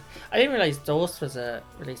Speaking. I didn't realise Dose was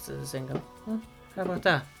released as a single. How about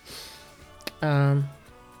that?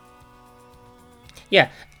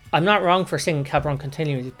 Yeah, I'm not wrong for singing Cabaron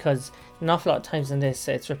continually, because an awful lot of times in this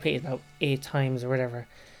it's repeated about 8 times or whatever.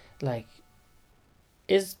 Like,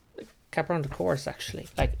 is Cabaron the chorus actually?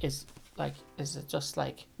 Is it just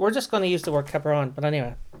like, we're just going to use the word Cabaron, but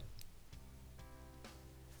anyway.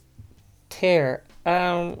 Tear.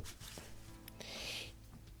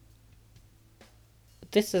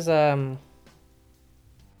 This is a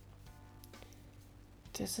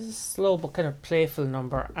slow but kind of playful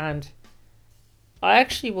number, and I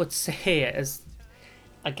actually would say it as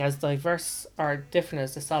diverse or different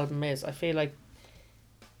as this album is. I feel like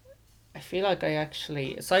I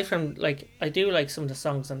actually, aside from I do like some of the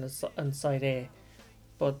songs on side A,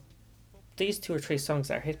 but these 2 or 3 songs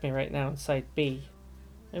that hit me right now on side B,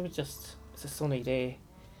 maybe just it's a sunny day,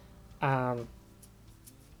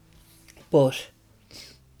 but.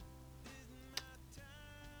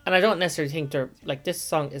 And I don't necessarily think they're this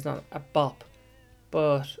song is not a bop,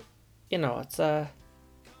 but it's not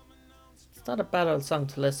a bad old song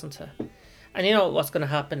to listen to. And you know what's going to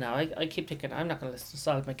happen now? I keep thinking I'm not going to listen to this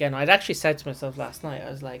album again. I'd actually said to myself last night, I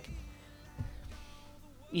was like,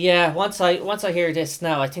 yeah, once I hear this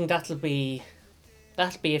now, I think that'll be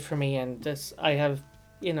it for me. And this, I have,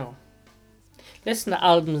 listen to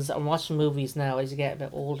albums and watching movies now as you get a bit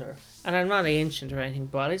older. And I'm not ancient or anything,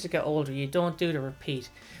 but as you get older, you don't do the repeat.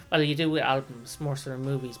 Well, you do with albums more so than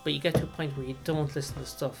movies, but you get to a point where you don't listen to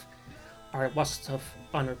stuff or watch stuff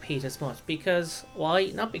on repeat as much. Because why?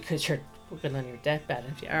 Not because you're working on your deathbed.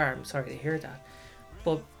 If you are, I'm sorry to hear that.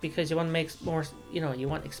 But because you want to make more, you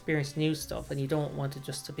want to experience new stuff, and you don't want it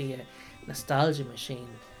just to be a nostalgia machine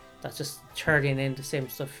that's just churning in the same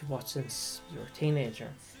stuff you watched since you were a teenager.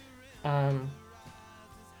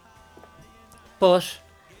 But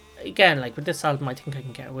again, with this album, I think I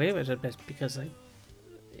can get away with it a bit, because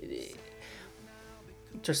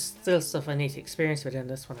there's still stuff I need to experience within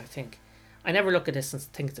this one. I think I never look at this and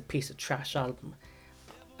think it's a piece of trash album.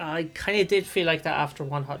 I kind of did feel like that after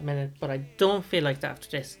One Hot Minute, but I don't feel like that after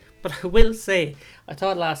this. But I will say, I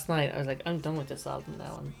thought last night, I was like, I'm done with this album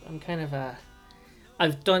now. I'm kind of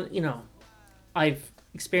I've done, I've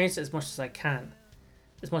experienced it as much as I can,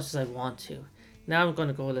 as much as I want to. Now I'm going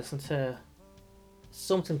to go listen to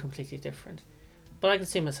something completely different. But I can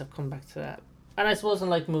see myself coming back to that. And I suppose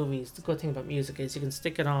unlike movies, the good thing about music is you can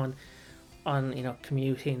stick it on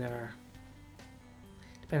commuting, or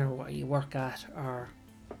depending on what you work at, or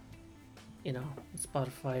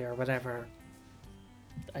Spotify or whatever,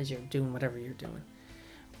 as you're doing whatever you're doing.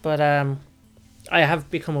 But I have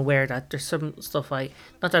become aware that there's some stuff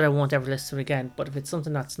not that I won't ever listen to again, but if it's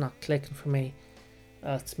something that's not clicking for me,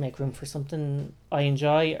 let's make room for something I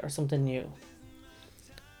enjoy or something new.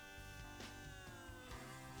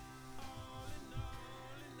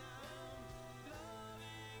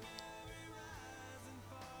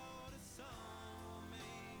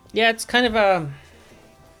 Yeah, it's kind of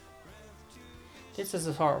this is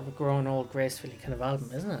a sort of a grown old gracefully kind of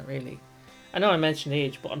album, isn't it? Really, I know I mentioned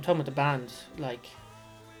age, but I'm talking about the band. Like,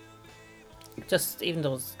 just even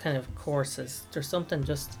those kind of choruses, there's something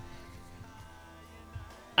just.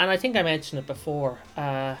 And I think I mentioned it before.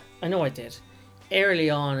 I know I did early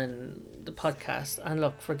on in the podcast. And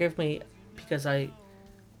look, forgive me because I've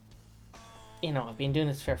been doing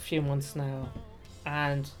this for a few months now,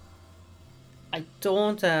 and I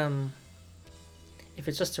don't if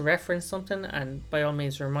it's just to reference something, and by all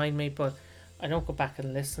means remind me, but I don't go back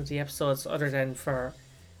and listen to the episodes other than for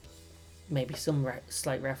maybe some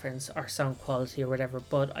slight reference or sound quality or whatever.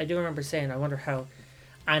 But I do remember saying I wonder how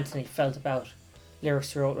Anthony felt about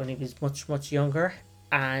lyrics he wrote when he was much, much younger,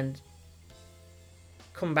 and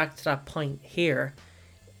come back to that point here,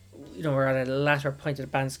 we're at a latter point of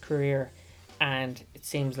the band's career, and it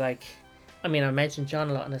seems like, I mentioned John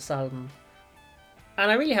a lot on this album, and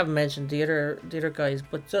I really haven't mentioned the other guys,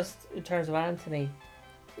 but just in terms of Anthony,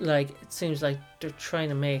 like, it seems like they're trying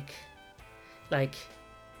to make, like,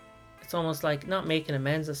 it's almost like not making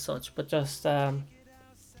amends as such, but just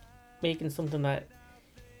making something that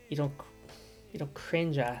you don't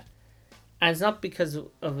cringe at. And it's not because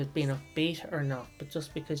of it being upbeat or not, but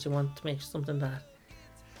just because you want to make something that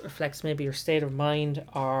reflects maybe your state of mind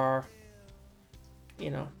or,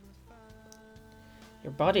 your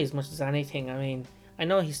body as much as anything. I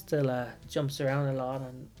know he still jumps around a lot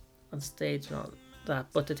on stage and all that,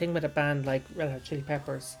 but the thing with a band like Red Hot Chili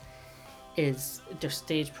Peppers is their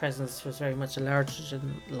stage presence was very much a larger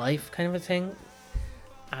than life kind of a thing.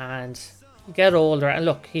 And you get older, and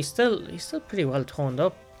look, he's still pretty well toned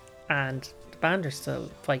up, and the band are still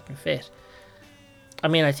fighting fit.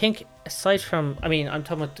 I think aside from, I'm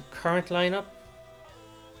talking about the current lineup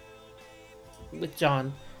with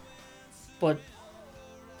John, but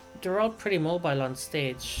they're all pretty mobile on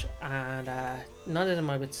stage, and none of them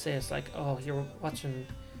I would say is like, oh, you're watching,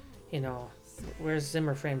 where's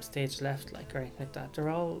Zimmer frame stage left, like, or anything like that. They're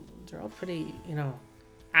all pretty,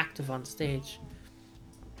 active on stage.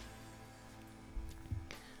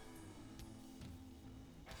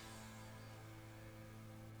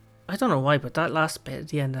 I don't know why, but that last bit at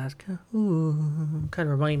the end, that kind of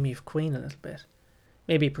remind me of Queen a little bit.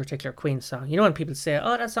 Maybe a particular Queen song. You know when people say,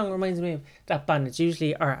 oh, that song reminds me of that band, it's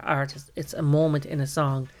usually our artist. It's a moment in a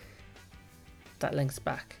song that links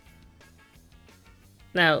back.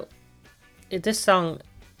 Now, this song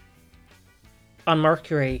on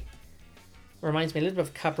Mercury reminds me a little bit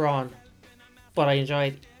of Cabron, but I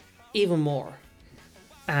enjoyed even more.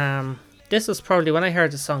 This was probably when I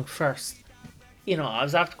heard the song first. I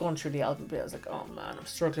was after going through the album bit, I was like, oh man, I'm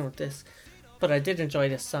struggling with this. But I did enjoy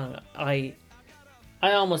this song. I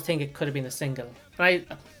almost think it could have been a single. It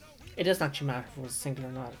doesn't actually matter if it was a single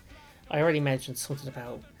or not. I already mentioned something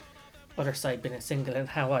about Other Side being a single and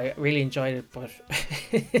how I really enjoyed it, but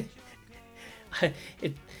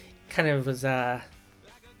it kind of was a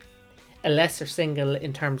lesser single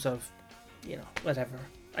in terms of, whatever.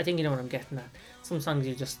 I think you know what I'm getting at. Some songs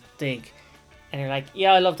you just dig and you're like,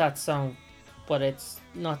 yeah, I love that song, but it's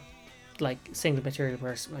not like single material,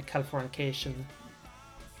 whereas like Californication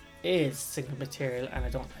is single material and I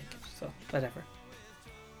don't like it, so whatever.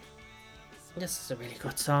 This is a really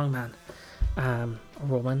good song, man. A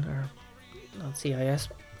woman, or not CIS.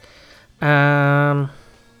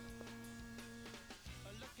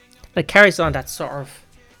 It carries on that sort of.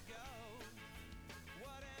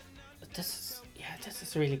 This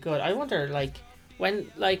is really good. I wonder, like,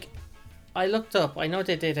 when, like, I looked up. I know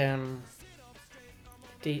they did a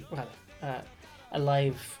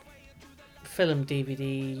live film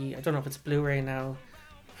DVD. I don't know if it's Blu-ray now,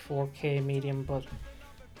 4K medium, but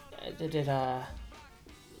they did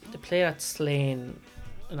they played at Slane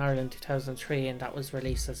in Ireland 2003, and that was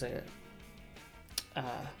released as a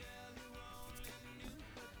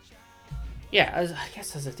I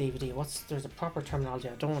guess as a DVD. There's a proper terminology.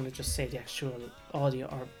 I don't want to just say the actual audio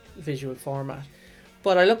or visual format,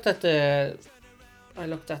 but I looked at the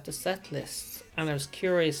set list and I was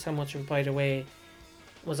curious how much of it, by the way,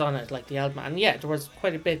 was on it, like the album. And yeah, there was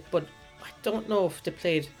quite a bit, but I don't know if they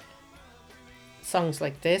played songs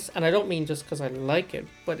like this, and I don't mean just because I like it,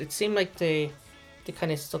 but it seemed like they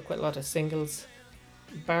kind of stuck with a lot of singles,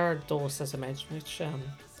 bar Dose, as I mentioned, which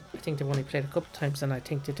I think they've only played a couple of times, and I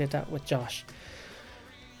think they did that with Josh.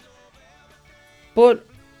 But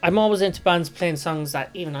I'm always into bands playing songs that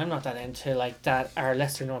even I'm not that into, like that are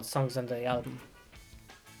lesser known songs on the album.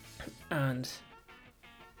 And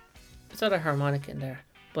there's other harmonic in there,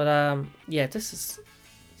 but yeah, this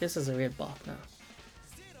is a real bop now.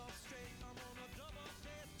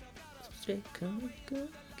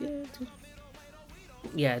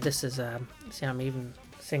 Yeah, this is see, I'm even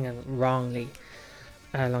singing wrongly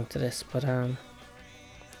along to this, but I'm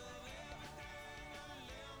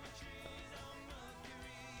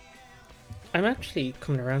actually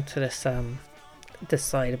coming around to this this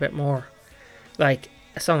side a bit more. Like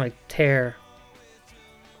a song like Tear.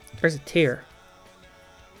 Where's a Tear?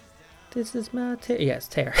 This is my tear. Yeah, it's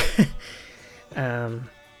Tear. You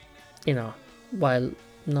know, while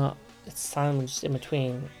not, it's sandwiched in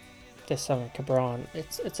between this song and Cabron.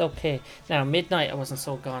 It's okay. Now Midnight I wasn't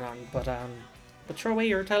so gone on, but Throw Away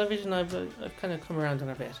Your Television I've kind of come around on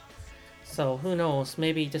a bit. So who knows?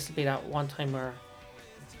 Maybe this will be that one time where,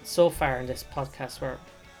 so far in this podcast, where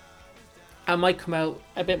I might come out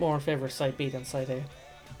a bit more in favour of side B than side A.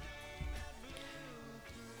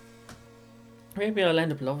 Maybe I'll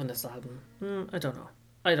end up loving this album. I don't know.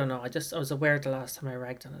 I was aware the last time I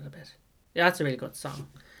ragged on it a bit. Yeah, that's a really good song.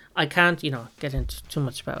 I can't, get into too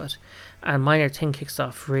much about it. And Minor Thing kicks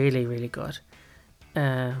off really, really good.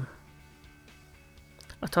 I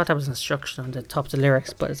thought that was instruction on the top of the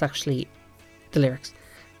lyrics, but it's actually the lyrics.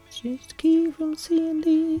 Just keep from C and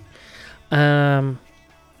D.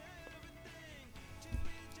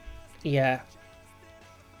 Yeah.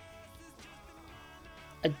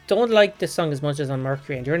 I don't like this song as much as on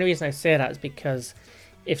Mercury, and the only reason I say that is because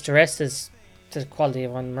if the rest is to the quality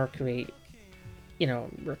of on Mercury,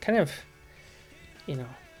 we're kind of, a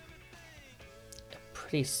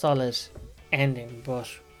pretty solid ending, but,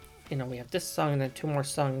 we have this song and then two more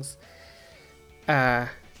songs to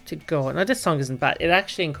go. Now, this song isn't bad. It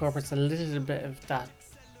actually incorporates a little bit of that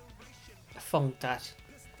funk that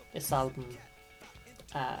this album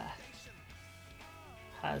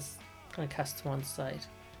has kind of cast to one side,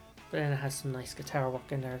 but then it has some nice guitar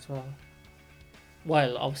work in there as well,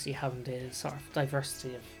 while obviously having the sort of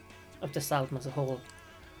diversity of this album as a whole.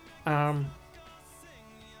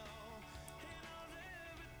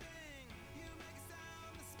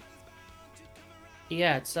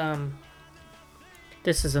 Yeah, it's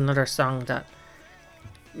this is another song that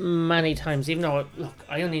many times, even though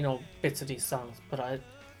I only know bits of these songs, but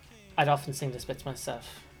I'd often sing this bit to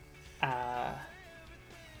myself.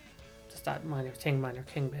 Just that minor king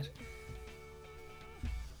bit.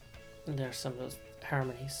 And there's some of those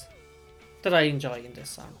harmonies that I enjoy in this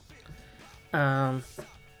song. I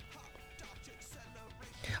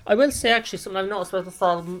will say actually something I've noticed about this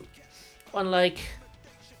album, unlike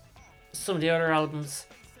some of the other albums,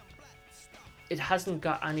 it hasn't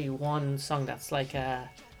got any one song that's like a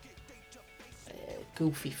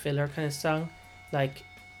goofy filler kind of song. Like,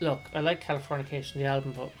 look, I like Californication, the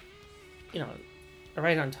album, but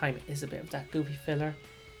Right on Time is a bit of that goofy filler.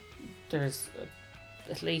 There's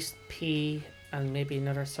at least P and maybe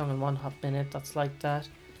another song in 1 Hot Minute that's like that.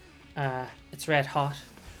 It's Red Hot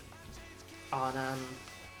on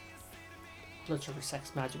Blood Sugar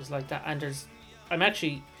Sex Magik is like that, and I'm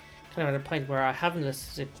actually kind of at a point where I haven't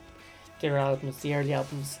listened to their albums, the early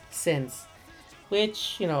albums, since,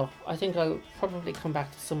 which I think I'll probably come back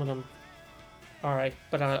to some of them. Alright,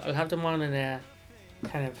 but I'll have them on in a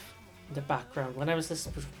kind of the background. When I was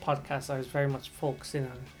listening to podcasts, I was very much focusing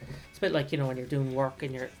on, it's a bit like when you're doing work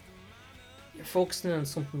and you're focusing on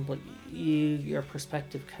something, but your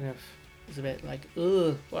perspective kind of is a bit like,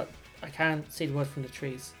 what, I can't see the wood from the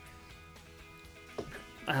trees.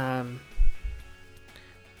 But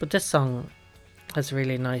this song has a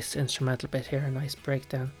really nice instrumental bit here, a nice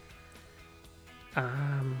breakdown.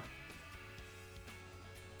 I'm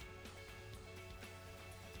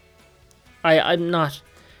not,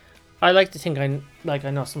 I like to think I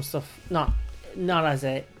know some stuff, not as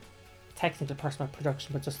a technical person with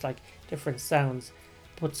production, but just like different sounds,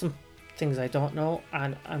 but some things I don't know,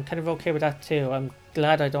 and I'm kind of okay with that too. I'm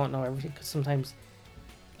glad I don't know everything, because sometimes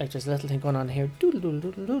there's a little thing going on here,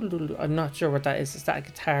 I'm not sure what that is. Is that a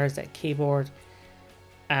guitar? Is that a keyboard?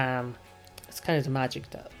 It's kind of the magic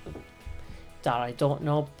that I don't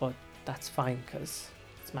know, but that's fine because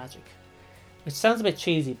it's magic. It sounds a bit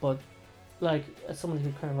cheesy, but as someone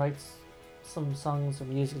who kind of writes some songs or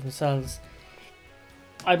music themselves,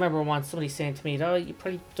 I remember once somebody saying to me, you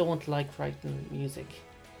probably don't like writing music.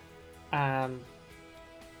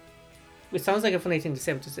 It sounds like a funny thing to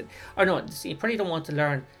say, but you probably don't want to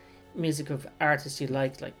learn music of artists you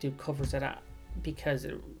like do covers of that, because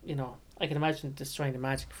I I can imagine destroying the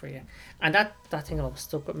magic for you. And that thing always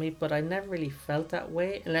stuck with me, but I never really felt that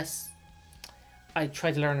way unless I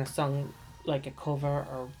tried to learn a song like a cover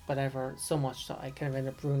or whatever so much that I kind of end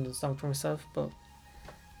up ruining the song for myself. But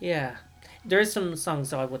yeah, there is some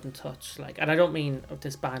songs that I wouldn't touch, like, and I don't mean of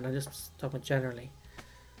this band, I'm just talking about generally.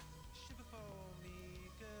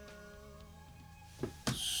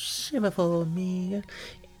 Shiver for me.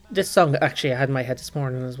 This song actually I had in my head this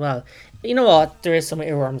morning as well. You know what? There is some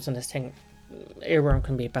earworms in this thing. Earworm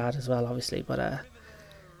can be bad as well, obviously, but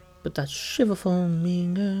that shiver for me,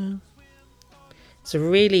 girl. It's a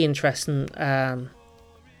really interesting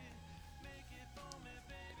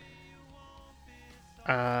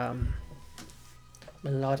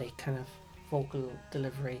melodic kind of vocal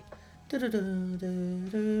delivery.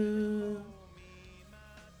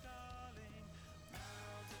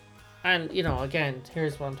 And you know, again,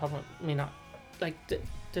 here's what I'm talking about. I mean, not like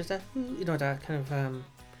there's that, you know, that kind of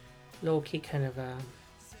low key kind of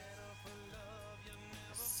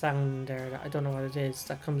sound there that I don't know what it is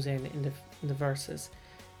that comes in the verses,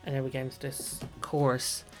 and then we get into this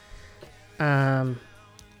chorus, and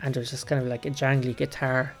there's just kind of like a jangly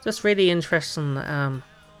guitar. Just really interesting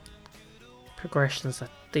progressions that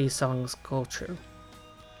these songs go through.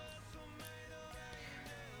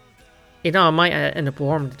 You know, I might end up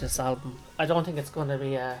warming to this album. I don't think it's going to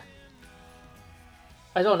be I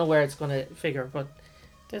don't know where it's going to figure, but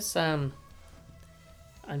this I'm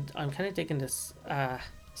kind of digging this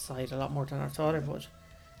side a lot more than I thought I would.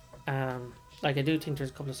 Like, I do think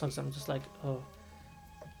there's a couple of songs that I'm just like, oh,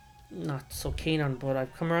 not so keen on, but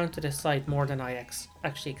I've come around to this side more than I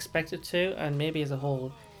actually expected to, and maybe as a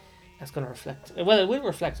whole that's going to reflect, well, it will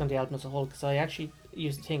reflect on the album as a whole, because I actually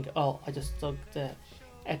used to think, oh, I just dug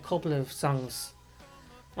a couple of songs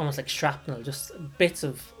almost like shrapnel, just bits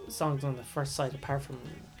of songs on the first side, apart from,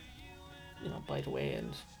 you know, By the Way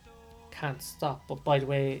and Can't Stop, but By the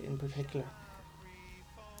Way in particular.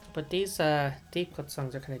 But these deep cut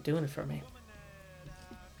songs are kind of doing it for me.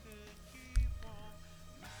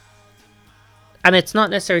 And it's not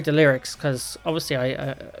necessarily the lyrics, because obviously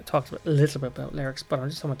I talked a little bit about lyrics, but I'm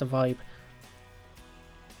just talking about the vibe.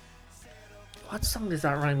 What song does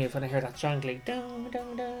that remind me of when I hear that jangly? Dun,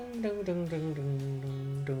 dun, dun, dun, dun, dun,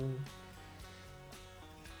 dun, dun.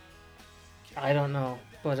 I don't know,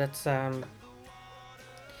 but it's I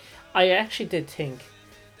actually did think,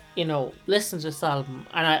 you know, listen to this album,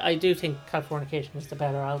 and I do think Californication is the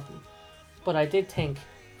better album, but I did think,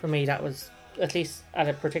 for me, that was, at least at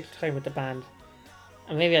a particular time with the band,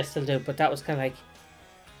 and maybe I still do, but that was kind of like,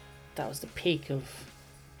 that was the peak of,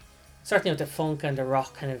 certainly with the funk and the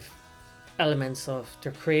rock kind of elements of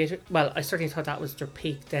their creative. Well, I certainly thought that was their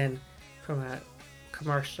peak then, from a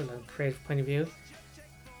commercial and creative point of view,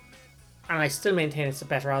 and I still maintain it's a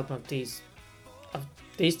better album of these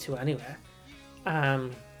two anyway.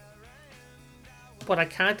 But I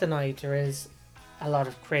can't deny there is a lot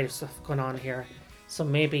of creative stuff going on here, so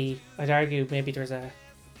maybe I'd argue maybe there's a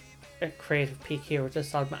creative peak here with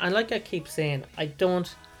this album. And like I keep saying, I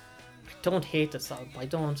don't hate this album.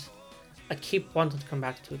 I keep wanting to come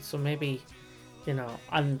back to it, so maybe, you know,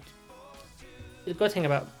 and the good thing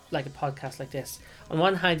about like a podcast like this, on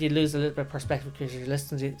one hand you lose a little bit of perspective because you're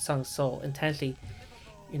listening to songs so intently,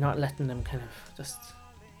 you're not letting them kind of just,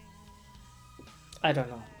 I don't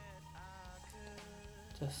know,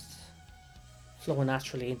 just flow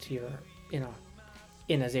naturally into your, you know,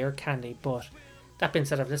 in as ear candy. But that being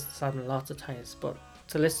said, I've listened to this album lots of times, but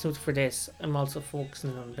to listen to it for this, I'm also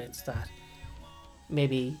focusing on bits that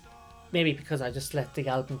maybe because I just let the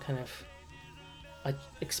album kind of, I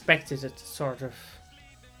expected it to sort of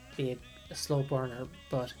be a slow burner,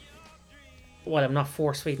 but while I'm not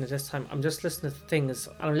force feeding it this time, I'm just listening to things,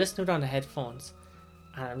 and I'm listening to it on the headphones,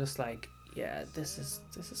 and I'm just like, yeah, this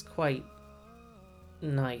is quite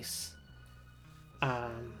nice.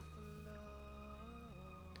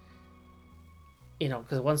 You know,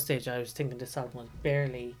 because at one stage I was thinking this album was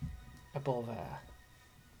barely above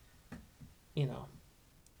you know,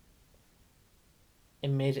 a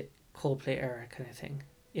mid Coldplay era kind of thing.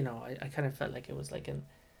 You know, I kind of felt like it was like an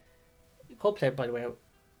Coldplay, by the way,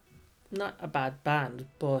 not a bad band,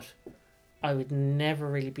 but I would never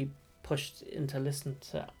really be pushed into listening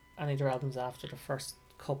to any of their albums after the first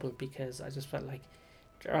couple, because I just felt like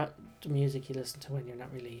the music you listen to when you're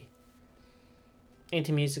not really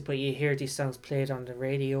into music, but you hear these songs played on the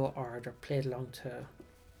radio, or they're played along to,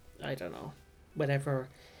 I don't know, whatever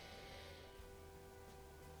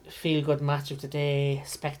feel good match of the day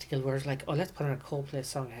spectacle, where it's like, oh, let's put on a Coldplay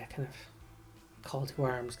song, kind of call to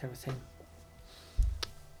arms kind of thing.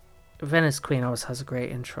 Venice Queen always has a great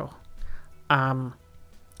intro. I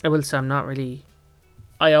will say I'm not really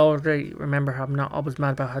I already remember how I'm not always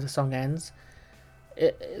mad about how the song ends.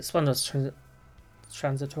 It's one of those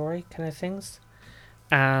transitory kind of things.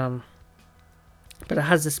 But it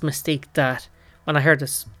has this mystique that when I heard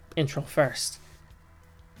this intro first,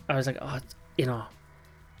 I was like, oh, you know,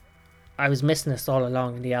 I was missing this all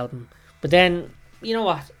along in the album. But then, you know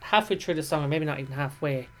what? Halfway through the song, or maybe not even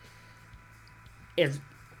halfway,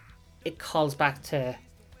 it calls back to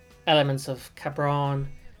elements of Cabron,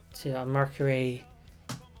 to Mercury.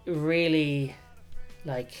 Really,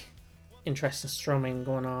 like, interesting strumming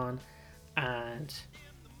going on and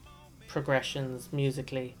progressions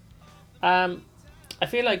musically. I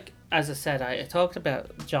feel like, as I said, I talked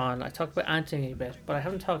about John, I talked about Anthony a bit, but I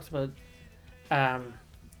haven't talked about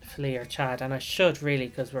Flea or Chad, and I should really,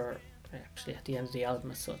 because we're actually at the end of the album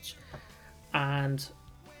as such. And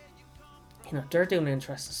you know, they're doing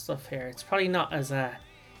interesting stuff here. It's probably not as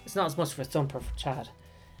it's not as much of a thumper for Chad,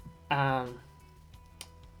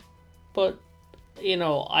 but you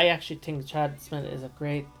know, I actually think Chad Smith is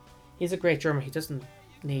he's a great drummer. He doesn't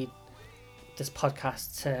need this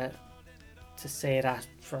podcast to say that,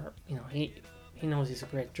 for, you know, he knows he's a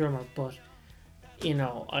great drummer. But you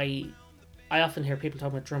know, I often hear people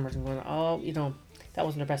talking about drummers and going, oh, you know, that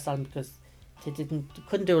wasn't their best album because they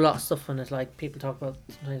couldn't do a lot of stuff on it. Like people talk about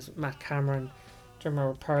sometimes Matt Cameron, drummer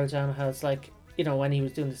with Pearl Jam, how it's like, you know, when he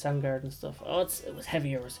was doing the Soundgarden stuff, it was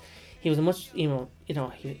heavier. He was a much, you know,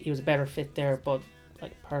 he was a better fit there. But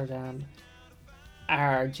like Pearl Jam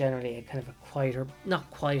are generally a kind of a quieter, not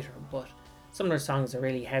quieter, but some of their songs are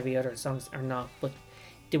really heavy, other songs are not, but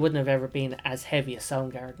they wouldn't have ever been as heavy as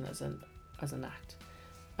Soundgarden as an act.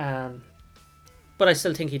 But I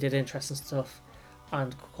still think he did interesting stuff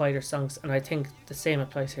on quieter songs, and I think the same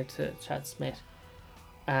applies here to Chad Smith.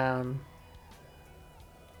 And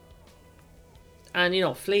you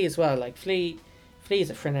know, Flea as well. Like Flea is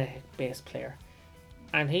a frenetic bass player,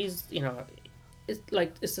 and he's, you know,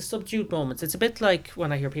 it's the subdued moments. It's a bit like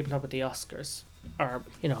when I hear people talk about the Oscars, or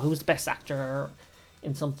you know, who's the best actor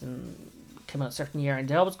in something came out a certain year, and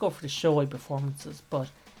they always go for the showy performances.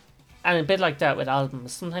 And a bit like that with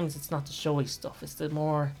albums, sometimes it's not the showy stuff, it's the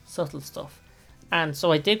more subtle stuff. And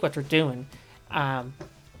so I dig what they're doing. I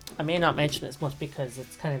may not mention it as much because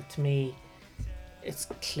it's kind of, to me, it's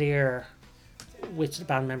clear which of the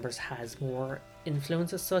band members has more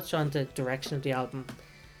influence as such on the direction of the album.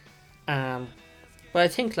 But I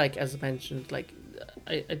think, like, as I mentioned, like,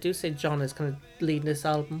 I do say John is kind of leading this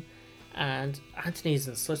album, and Anthony's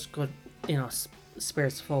in such good, you know,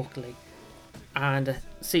 spirits vocally. And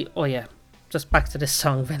just back to this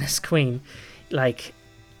song, Venice Queen, like,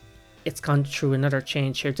 it's gone through another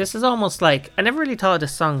change here. This is almost like, I never really thought of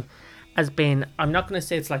this song as being, I'm not going to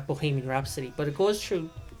say it's like Bohemian Rhapsody, but it goes through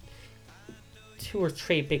 2 or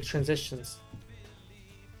 3 big transitions.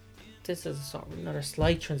 This is sort of another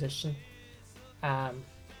slight transition, and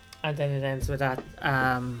then it ends with that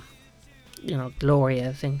you know,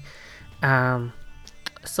 Gloria thing.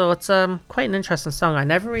 So it's quite an interesting song. I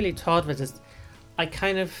never really thought of it as, I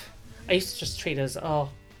used to just treat it as, oh,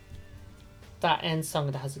 that end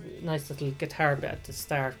song that has a nice little guitar bit at the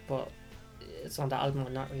start, but it's on that album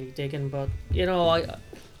I'm not really digging. But you know,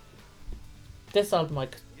 this album,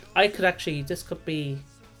 I could actually, this could be,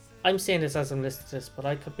 I'm saying this as I'm listening to this, but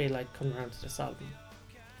I could be like coming around to this album.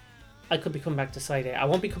 I could be coming back to side A. I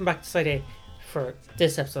won't be coming back to side A for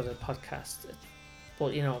this episode of the podcast,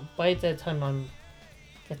 but you know, by the time I'm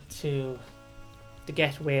get to the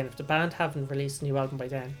Getaway, and if the band haven't released a new album by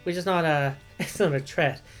then, which is not it's not a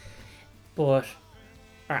threat, but,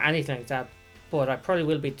 or anything like that, but I probably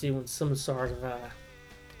will be doing some sort of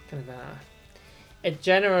a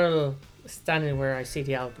general standing where I see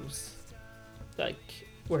the albums, like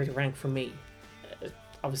where they rank for me.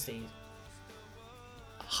 Obviously,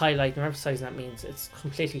 highlighting or emphasizing that means it's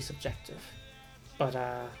completely subjective, but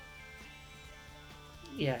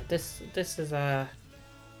yeah, this is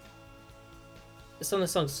some of the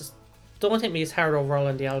songs just don't hit me as hard overall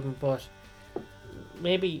on the album, but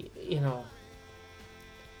maybe, you know,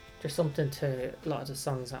 there's something to a lot of the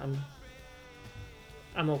songs that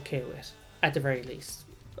I'm okay with, at the very least.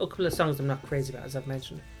 A couple of songs I'm not crazy about, as I've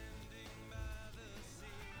mentioned.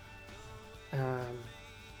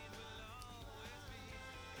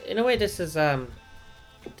 In a way, this is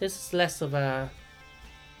less of a,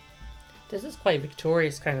 this is quite a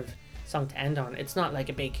victorious kind of song to end on. It's not like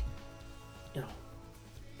a big, you know,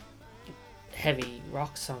 heavy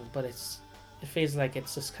rock song, but it feels like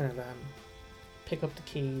it's just kind of pick up the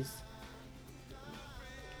keys,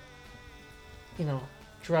 you know,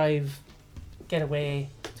 drive, get away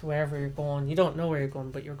to wherever you're going. You don't know where you're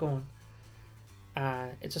going, but you're going.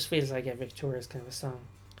 It just feels like a victorious kind of a song.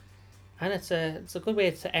 and it's a good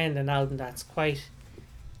way to end an album that's quite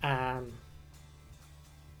I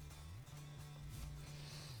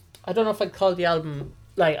don't know if I'd call the album,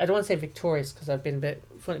 like, I don't want to say victorious because I've been a bit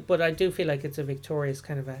funny, but I do feel like it's a victorious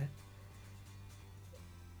kind of a,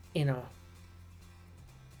 you know,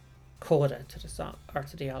 coda to the song or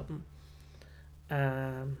to the album.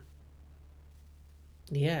 Um,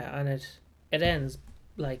 yeah, and it ends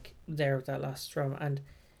like there with that last drum, and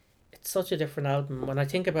it's such a different album. When I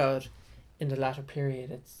think about in the latter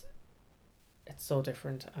period, it's so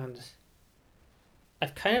different, and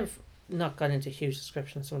I've kind of not gone into huge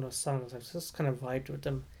description of some of those songs. I've just kind of vibed with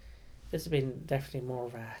them. This has been definitely more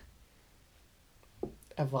of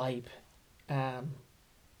a vibe,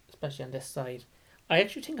 especially on this side. I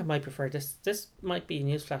actually think I might prefer this. This might be a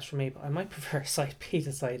newsflash for me, but I might prefer side B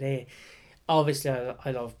to side A. Obviously,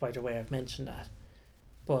 I love, by the way, I've mentioned that,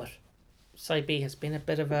 but side B has been a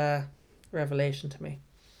bit of a revelation to me.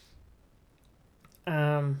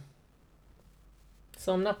 So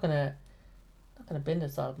I'm not gonna bin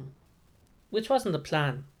this album, which wasn't the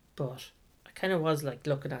plan, but I kind of was like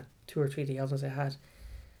looking at 2 or 3 of the albums I had.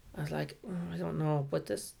 I was like, I don't know, but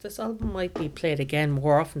this album might be played again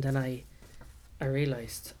more often than I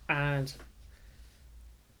realized, and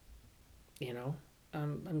you know,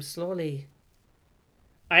 I'm slowly.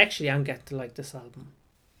 I actually am getting to like this album,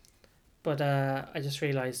 but I just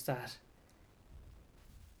realized that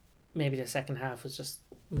maybe the second half was just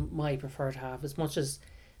my preferred half, as much as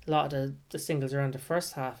a lot of the singles are on the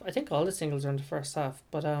first half. I think all the singles are on the first half,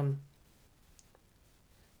 but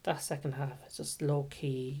that second half is just low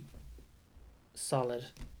key solid.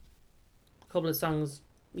 A couple of songs,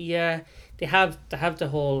 yeah, they have the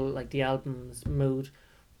whole like the album's mood,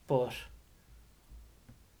 but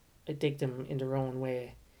I dig them in their own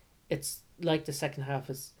way. It's like the second half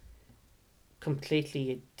is completely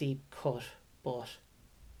a deep cut, but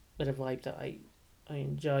with a vibe that I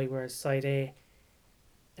enjoy, whereas side A,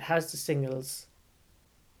 it has the singles,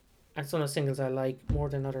 and some of the singles I like more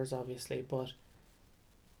than others, obviously, but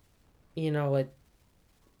you know,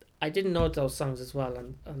 I didn't know those songs as well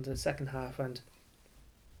on the second half, and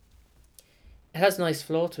it has a nice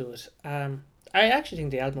flow to it. I actually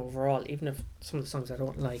think the album overall, even if some of the songs I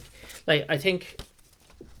don't like I think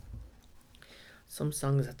some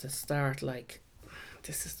songs at the start, like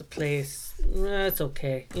This Is the Place, it's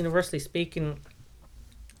okay. Universally Speaking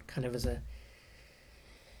kind of is a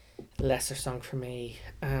lesser song for me.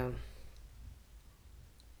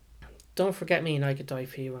 Don't Forget Me and I Could Die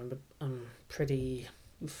For You, I'm pretty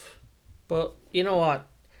but you know what,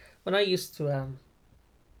 when I used to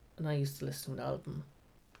listen to an album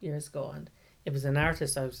years ago, and it was an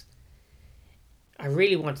artist I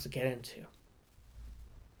really wanted to get into.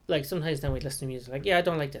 Like sometimes now we listen to music, like, yeah, I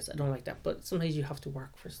don't like this, I don't like that, but sometimes you have to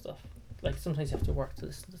work for stuff. Like sometimes you have to work to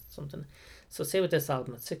listen to something. So say with this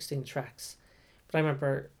album, it's 16 tracks, but I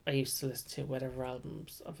remember I used to listen to whatever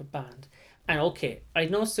albums of a band, and okay, I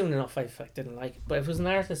know soon enough if I didn't like it, but if it was an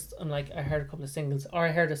artist, I'm like, I heard a couple of singles, or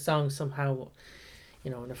I heard a song somehow,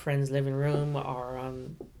 in a friend's living room or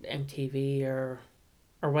on MTV or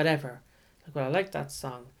whatever. Like, well, I like that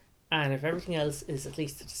song, and if everything else is at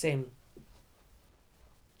least the same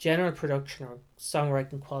general production or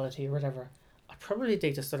songwriting quality or whatever, I probably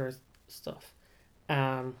dig this other stuff.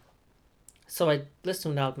 So I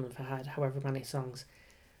listen to an album if I had however many songs,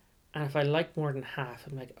 and if I like more than half,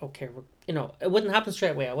 I'm like, okay, it wouldn't happen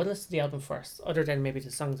straight away. I wouldn't listen to the album first, other than maybe the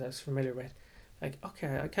songs I was familiar with. Like, okay,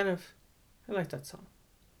 I like that song.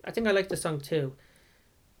 I think I like the song too.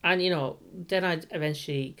 And, then I'd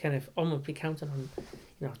eventually kind of almost be counting on,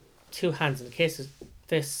 2 hands in the case of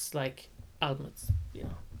this, like, album. It's, you're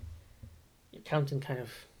counting kind of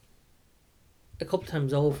a couple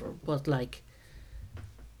times over, but, like,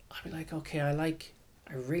 I'd be like, okay, I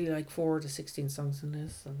really like 4 to 16 songs in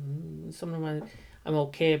this, and some of them I'm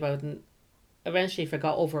okay about, and eventually if I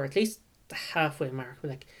got over at least the halfway mark, I'd be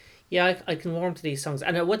like, yeah, I can warm to these songs,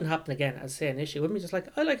 and it wouldn't happen again, as I say initially. It wouldn't be just like,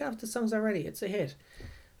 I like half the songs already, it's a hit.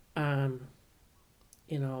 But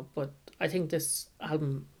I think this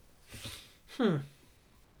album, I'm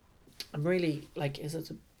really, like, is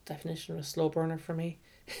it a definition of a slow burner for me?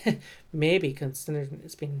 Maybe, considering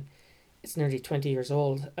it's nearly 20 years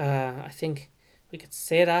old. I think we could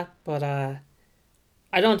say that, but I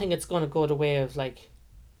don't think it's going to go the way of, like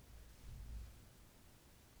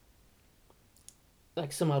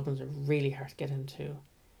some albums are really hard to get into,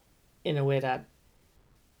 in a way that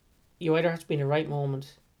you either have to be in the right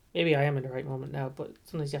moment. Maybe I am in the right moment now, but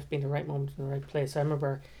sometimes you have to be in the right moment in the right place. I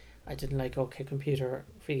remember I didn't like OK Computer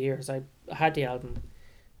for years. I had the album,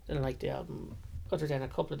 didn't like the album, other than a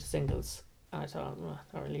couple of the singles, and I thought, I'm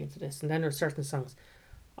not really into this. And then there are certain songs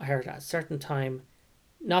I heard at a certain time,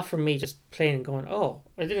 not from me just playing and going, oh,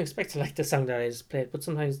 I didn't expect to like the song that I just played, but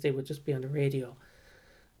sometimes they would just be on the radio.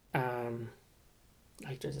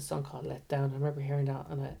 Like there's a song called Let Down. I remember hearing that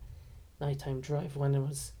on a nighttime drive when it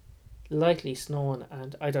was lightly snowing,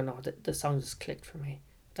 and I don't know, the song just clicked for me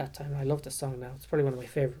at that time. I love the song now. It's probably one of my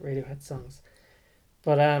favourite Radiohead songs.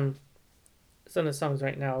 But some of the songs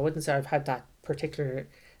right now, I wouldn't say I've had that particular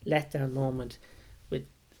letdown moment with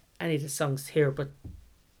any of the songs here, but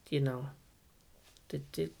you know,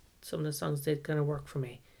 some of the songs did kind of work for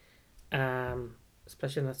me,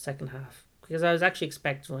 especially in that second half, because I was actually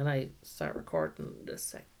expecting when I start recording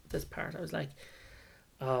this part, I was like,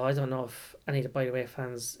 oh, I don't know if any of the By the Way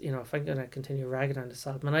fans, you know, if I'm gonna continue ragging on this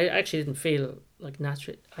album, and I actually didn't feel like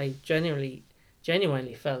natural. I genuinely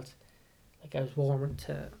felt like I was warming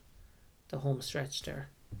to the home stretch there.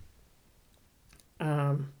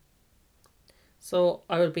 So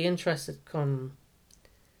I would be interested come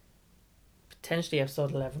potentially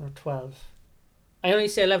episode 11 or 12. I only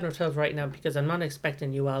say 11 or 12 right now because I'm not expecting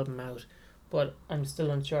a new album out, but I'm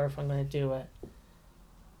still unsure if I'm going to do a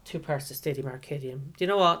 2 parts to Stadium Arcadium. Do you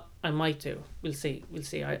know what? I might do. We'll see.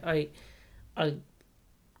 I'll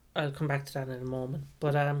come back to that in a moment.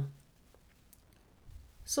 But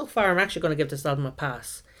so far I'm actually going to give this album a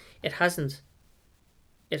pass. It hasn't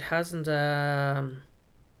it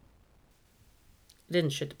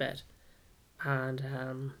didn't shit the bed.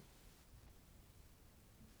 And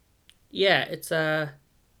yeah, it's I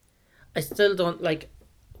still don't like,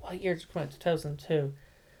 what year did it come out? 2002.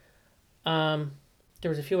 There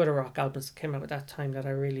was a few other rock albums that came out at that time that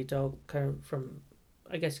I really dug, kind of from,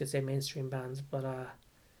 I guess you could say, mainstream bands, but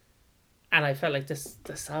and I felt like this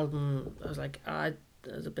album, I was like, it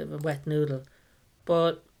was a bit of a wet noodle,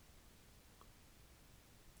 but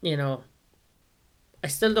you know, I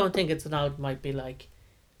still don't think it's an album I'd be like,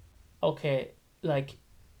 okay, like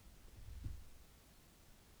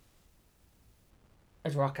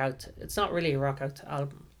I'd rock out to. It's not really a rock out to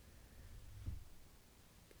album.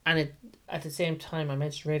 And it, at the same time, I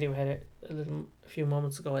mentioned Radiohead a few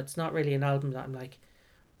moments ago. It's not really an album that I'm like,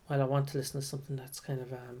 well, I want to listen to something that's kind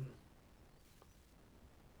of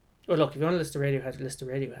well, look, if you want to listen to Radiohead, listen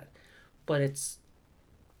to Radiohead, but it's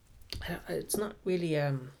not really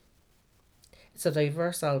it's a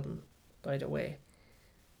diverse album, by the way.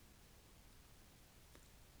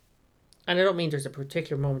 And I don't mean there's a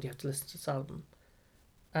particular moment you have to listen to this album.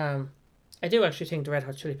 I do actually think the Red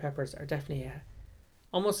Hot Chili Peppers are definitely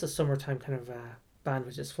almost a summertime kind of band,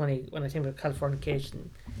 which is funny when I think of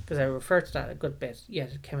Californication, because I refer to that a good bit. Yeah,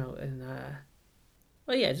 it came out in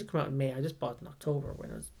well, yeah, it did come out in May. I just bought it in October when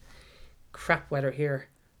it was crap weather here.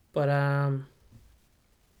 But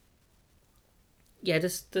yeah,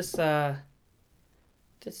 this is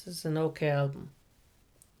an okay album,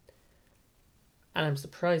 and I'm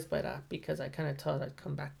surprised by that because I kind of thought I'd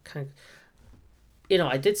come back kind of. You know,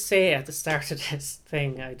 I did say at the start of this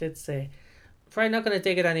thing, I did say, I'm probably not going to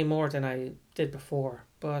dig it any more than I did before,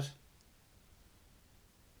 but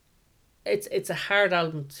it's a hard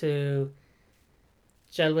album to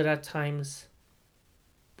gel with at times,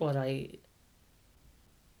 but I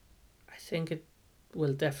think it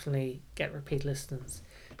will definitely get repeat listens,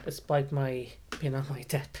 despite my being on my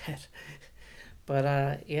deathbed.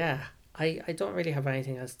 But yeah, I don't really have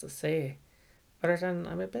anything else to say, other than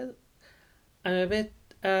I'm a bit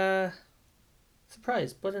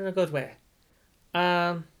surprised, but in a good way.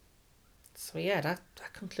 So yeah, that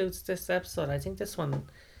concludes this episode. I think this one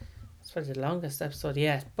is probably the longest episode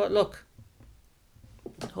yet. But look,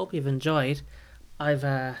 I hope you've enjoyed. I've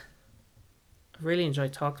really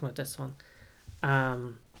enjoyed talking about this one.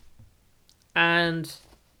 And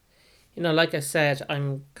you know, like I said,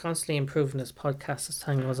 I'm constantly improving this podcast as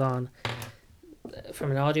time goes on,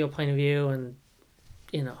 from an audio point of view, and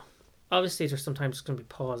you know, obviously there's sometimes going to be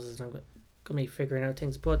pauses and I'm going to be figuring out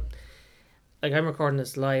things, but like I'm recording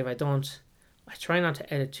this live, I try not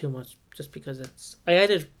to edit too much, just because I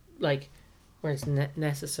edit like where it's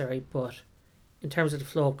necessary, but in terms of the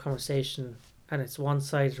flow of conversation, and it's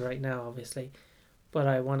one-sided right now obviously, but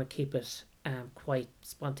I want to keep it quite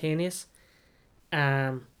spontaneous,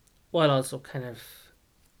 while also kind of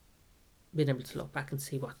being able to look back and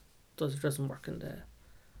see what does or doesn't work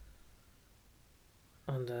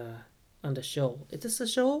on the show. Is this a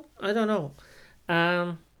show? I don't know.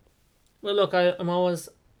 Well, look, I'm always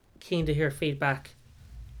keen to hear feedback,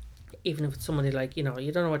 even if it's somebody like, you know,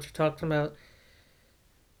 you don't know what you're talking about.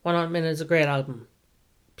 100 Minute is a great album.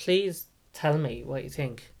 Please tell me what you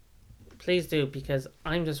think. Please do, because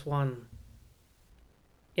I'm just one,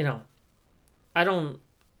 you know, I'm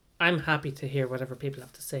happy to hear whatever people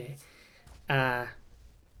have to say. And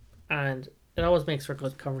it always makes for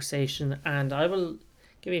good conversation, and I will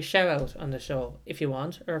give you a shout out on the show if you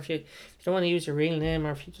want, or if you don't want to use your real name,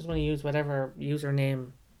 or if you just want to use whatever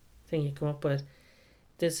username thing you come up with.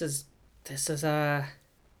 This is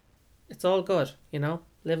it's all good, you know.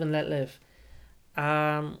 Live and let live.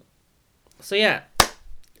 So yeah,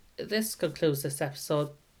 this concludes this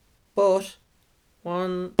episode. But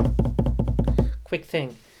one quick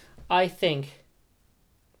thing, I think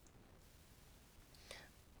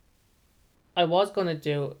I was gonna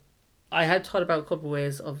do. I had thought about a couple of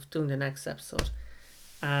ways of doing the next episode,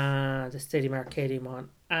 the Stadium Arcadium one,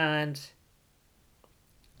 and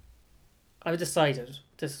I've decided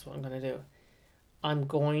this is what I'm gonna do. I'm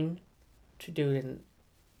going to do it in.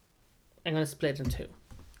 I'm gonna split it in two.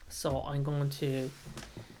 So I'm going to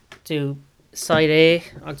do side A.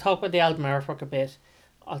 I'll talk about the album artwork a bit.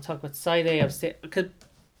 I'll talk about side A of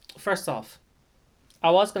first off,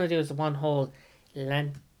 I was gonna do it as a one whole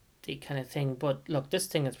lengthy kind of thing, but look, this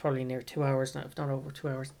thing is probably near 2 hours now, if not over 2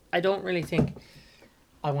 hours. I don't really think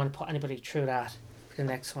I want to put anybody through that for the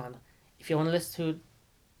next one. If you want to listen to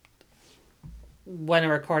when I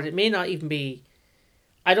record, it may not even be.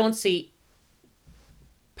 I don't see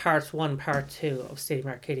part 1, part 2 of Stadium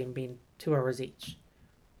Arcadium being 2 hours each.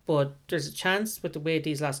 But there's a chance with the way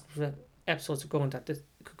these last episodes are going that this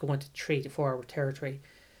could go into 3 to 4 hour territory.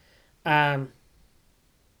 If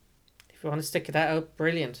you want to stick that out,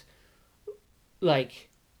 brilliant. Like,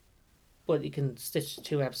 but you can stitch the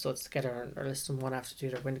 2 episodes together or listen one after the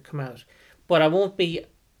other when they come out. But I won't be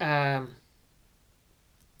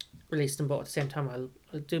releasing them both at the same time.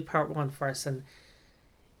 I'll do part 1 first, and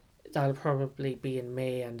that'll probably be in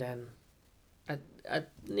May, and then at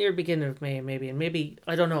near beginning of May maybe, and maybe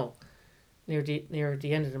I don't know, near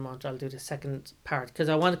the end of the month I'll do the second part, because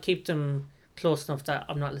I want to keep them close enough that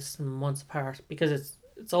I'm not listening months apart, because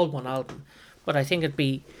it's all one album. But I think it'd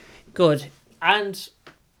be good and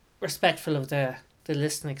respectful of the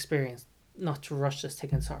listening experience not to rush this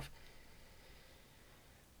thing and sort of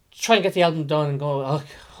try and get the album done and go,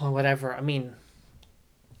 oh whatever. I mean,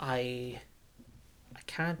 I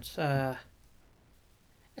can't.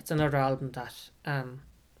 It's another album that, well,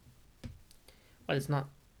 it's not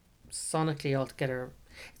sonically altogether.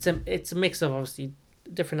 It's a mix of obviously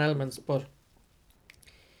different elements, but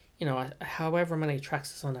you know, however many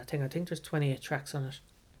tracks is on that thing, I think there's 28 tracks on it.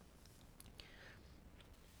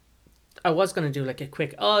 I was gonna do like a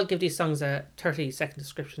quick. I'll give these songs a 30-second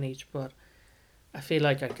description each, but I feel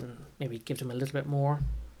like I can maybe give them a little bit more.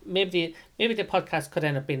 Maybe the podcast could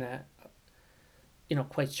end up being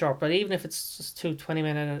quite short, but even if it's just 2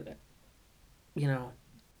 20-minute,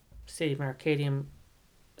 Stadium Arcadium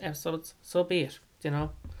episodes, so be it,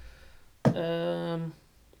 But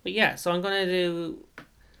yeah, so I'm going to do,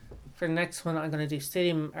 for the next one, I'm going to do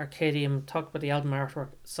Stadium Arcadium, talk about the album artwork,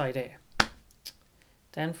 side A.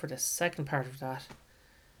 Then for the second part of that,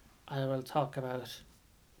 I will talk about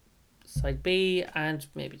side B, and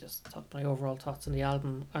maybe just talk my overall thoughts on the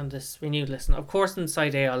album on this renewed listen. Of course, in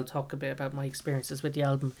side A, I'll talk a bit about my experiences with the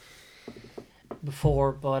album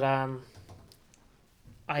before, but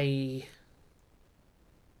I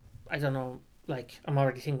don't know. Like, I'm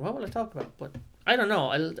already thinking, what will I talk about? But I don't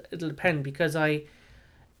know. It'll depend, because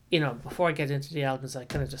before I get into the albums, I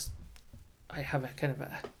look at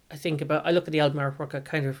the album artwork, I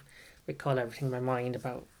kind of recall everything in my mind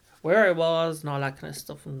about where I was and all that kind of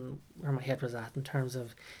stuff, and where my head was at in terms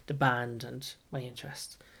of the band and my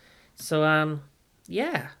interest. So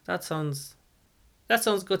yeah, that sounds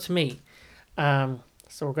good to me. So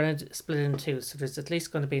we're going to split it in two. So there's at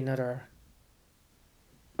least going to be another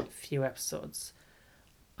few episodes.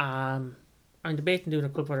 I'm debating doing a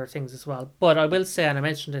couple of other things as well, but I will say, and I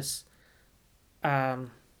mentioned this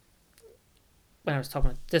when I was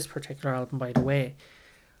talking about this particular album, by the way,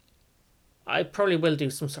 I probably will do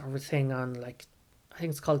some sort of a thing on, like, I think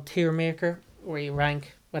it's called Tier Maker, where you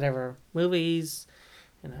rank whatever movies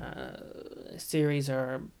in a series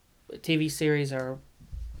or a TV series or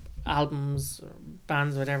albums or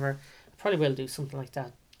bands, whatever. I probably will do something like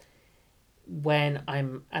that when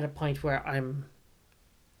I'm at a point where I'm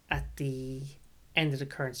at the end of the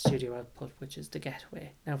current studio output, which is The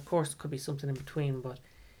Getaway. Now, of course, it could be something in between, but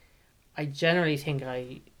I generally think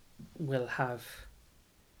I will have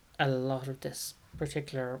a lot of this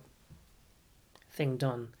particular thing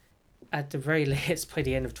done at the very latest by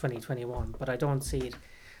the end of 2021, but I don't see it.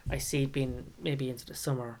 I see it being maybe into the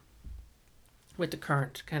summer with the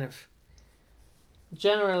current kind of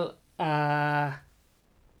general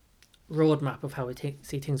roadmap of how we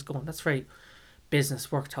see things going. That's very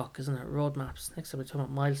business work talk, isn't it? Roadmaps. Next time we're talking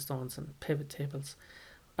about milestones and pivot tables.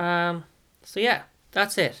 So yeah,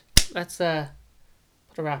 that's it. Let's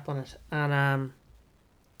put a wrap on it. And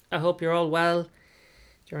I hope you're all well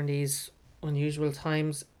during these unusual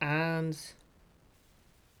times. And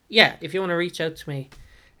yeah, if you want to reach out to me,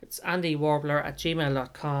 it's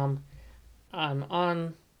andywarbler@gmail.com. I'm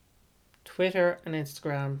on Twitter and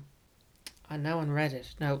Instagram. I'm now on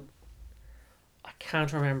Reddit. Now, I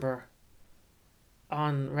can't remember.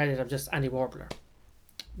 On Reddit, I'm just Andy Warbler.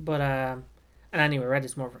 But, and anyway,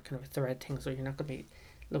 Reddit's more of a kind of a thread thing, so you're not going to be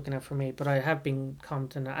looking out for me. But I have been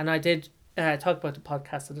commenting, and I did talk about the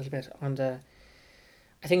podcast a little bit on the,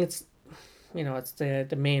 I think it's, it's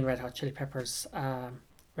the main Red Hot Chili Peppers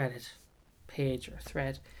Reddit page or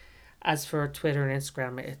thread. As for Twitter and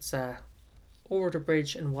Instagram, it's Over the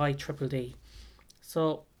Bridge and YDDD.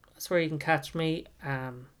 So that's where you can catch me.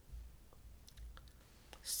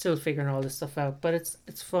 Still figuring all this stuff out, but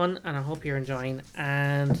it's fun, and I hope you're enjoying.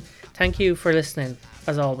 And thank you for listening,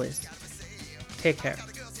 as always. Take care.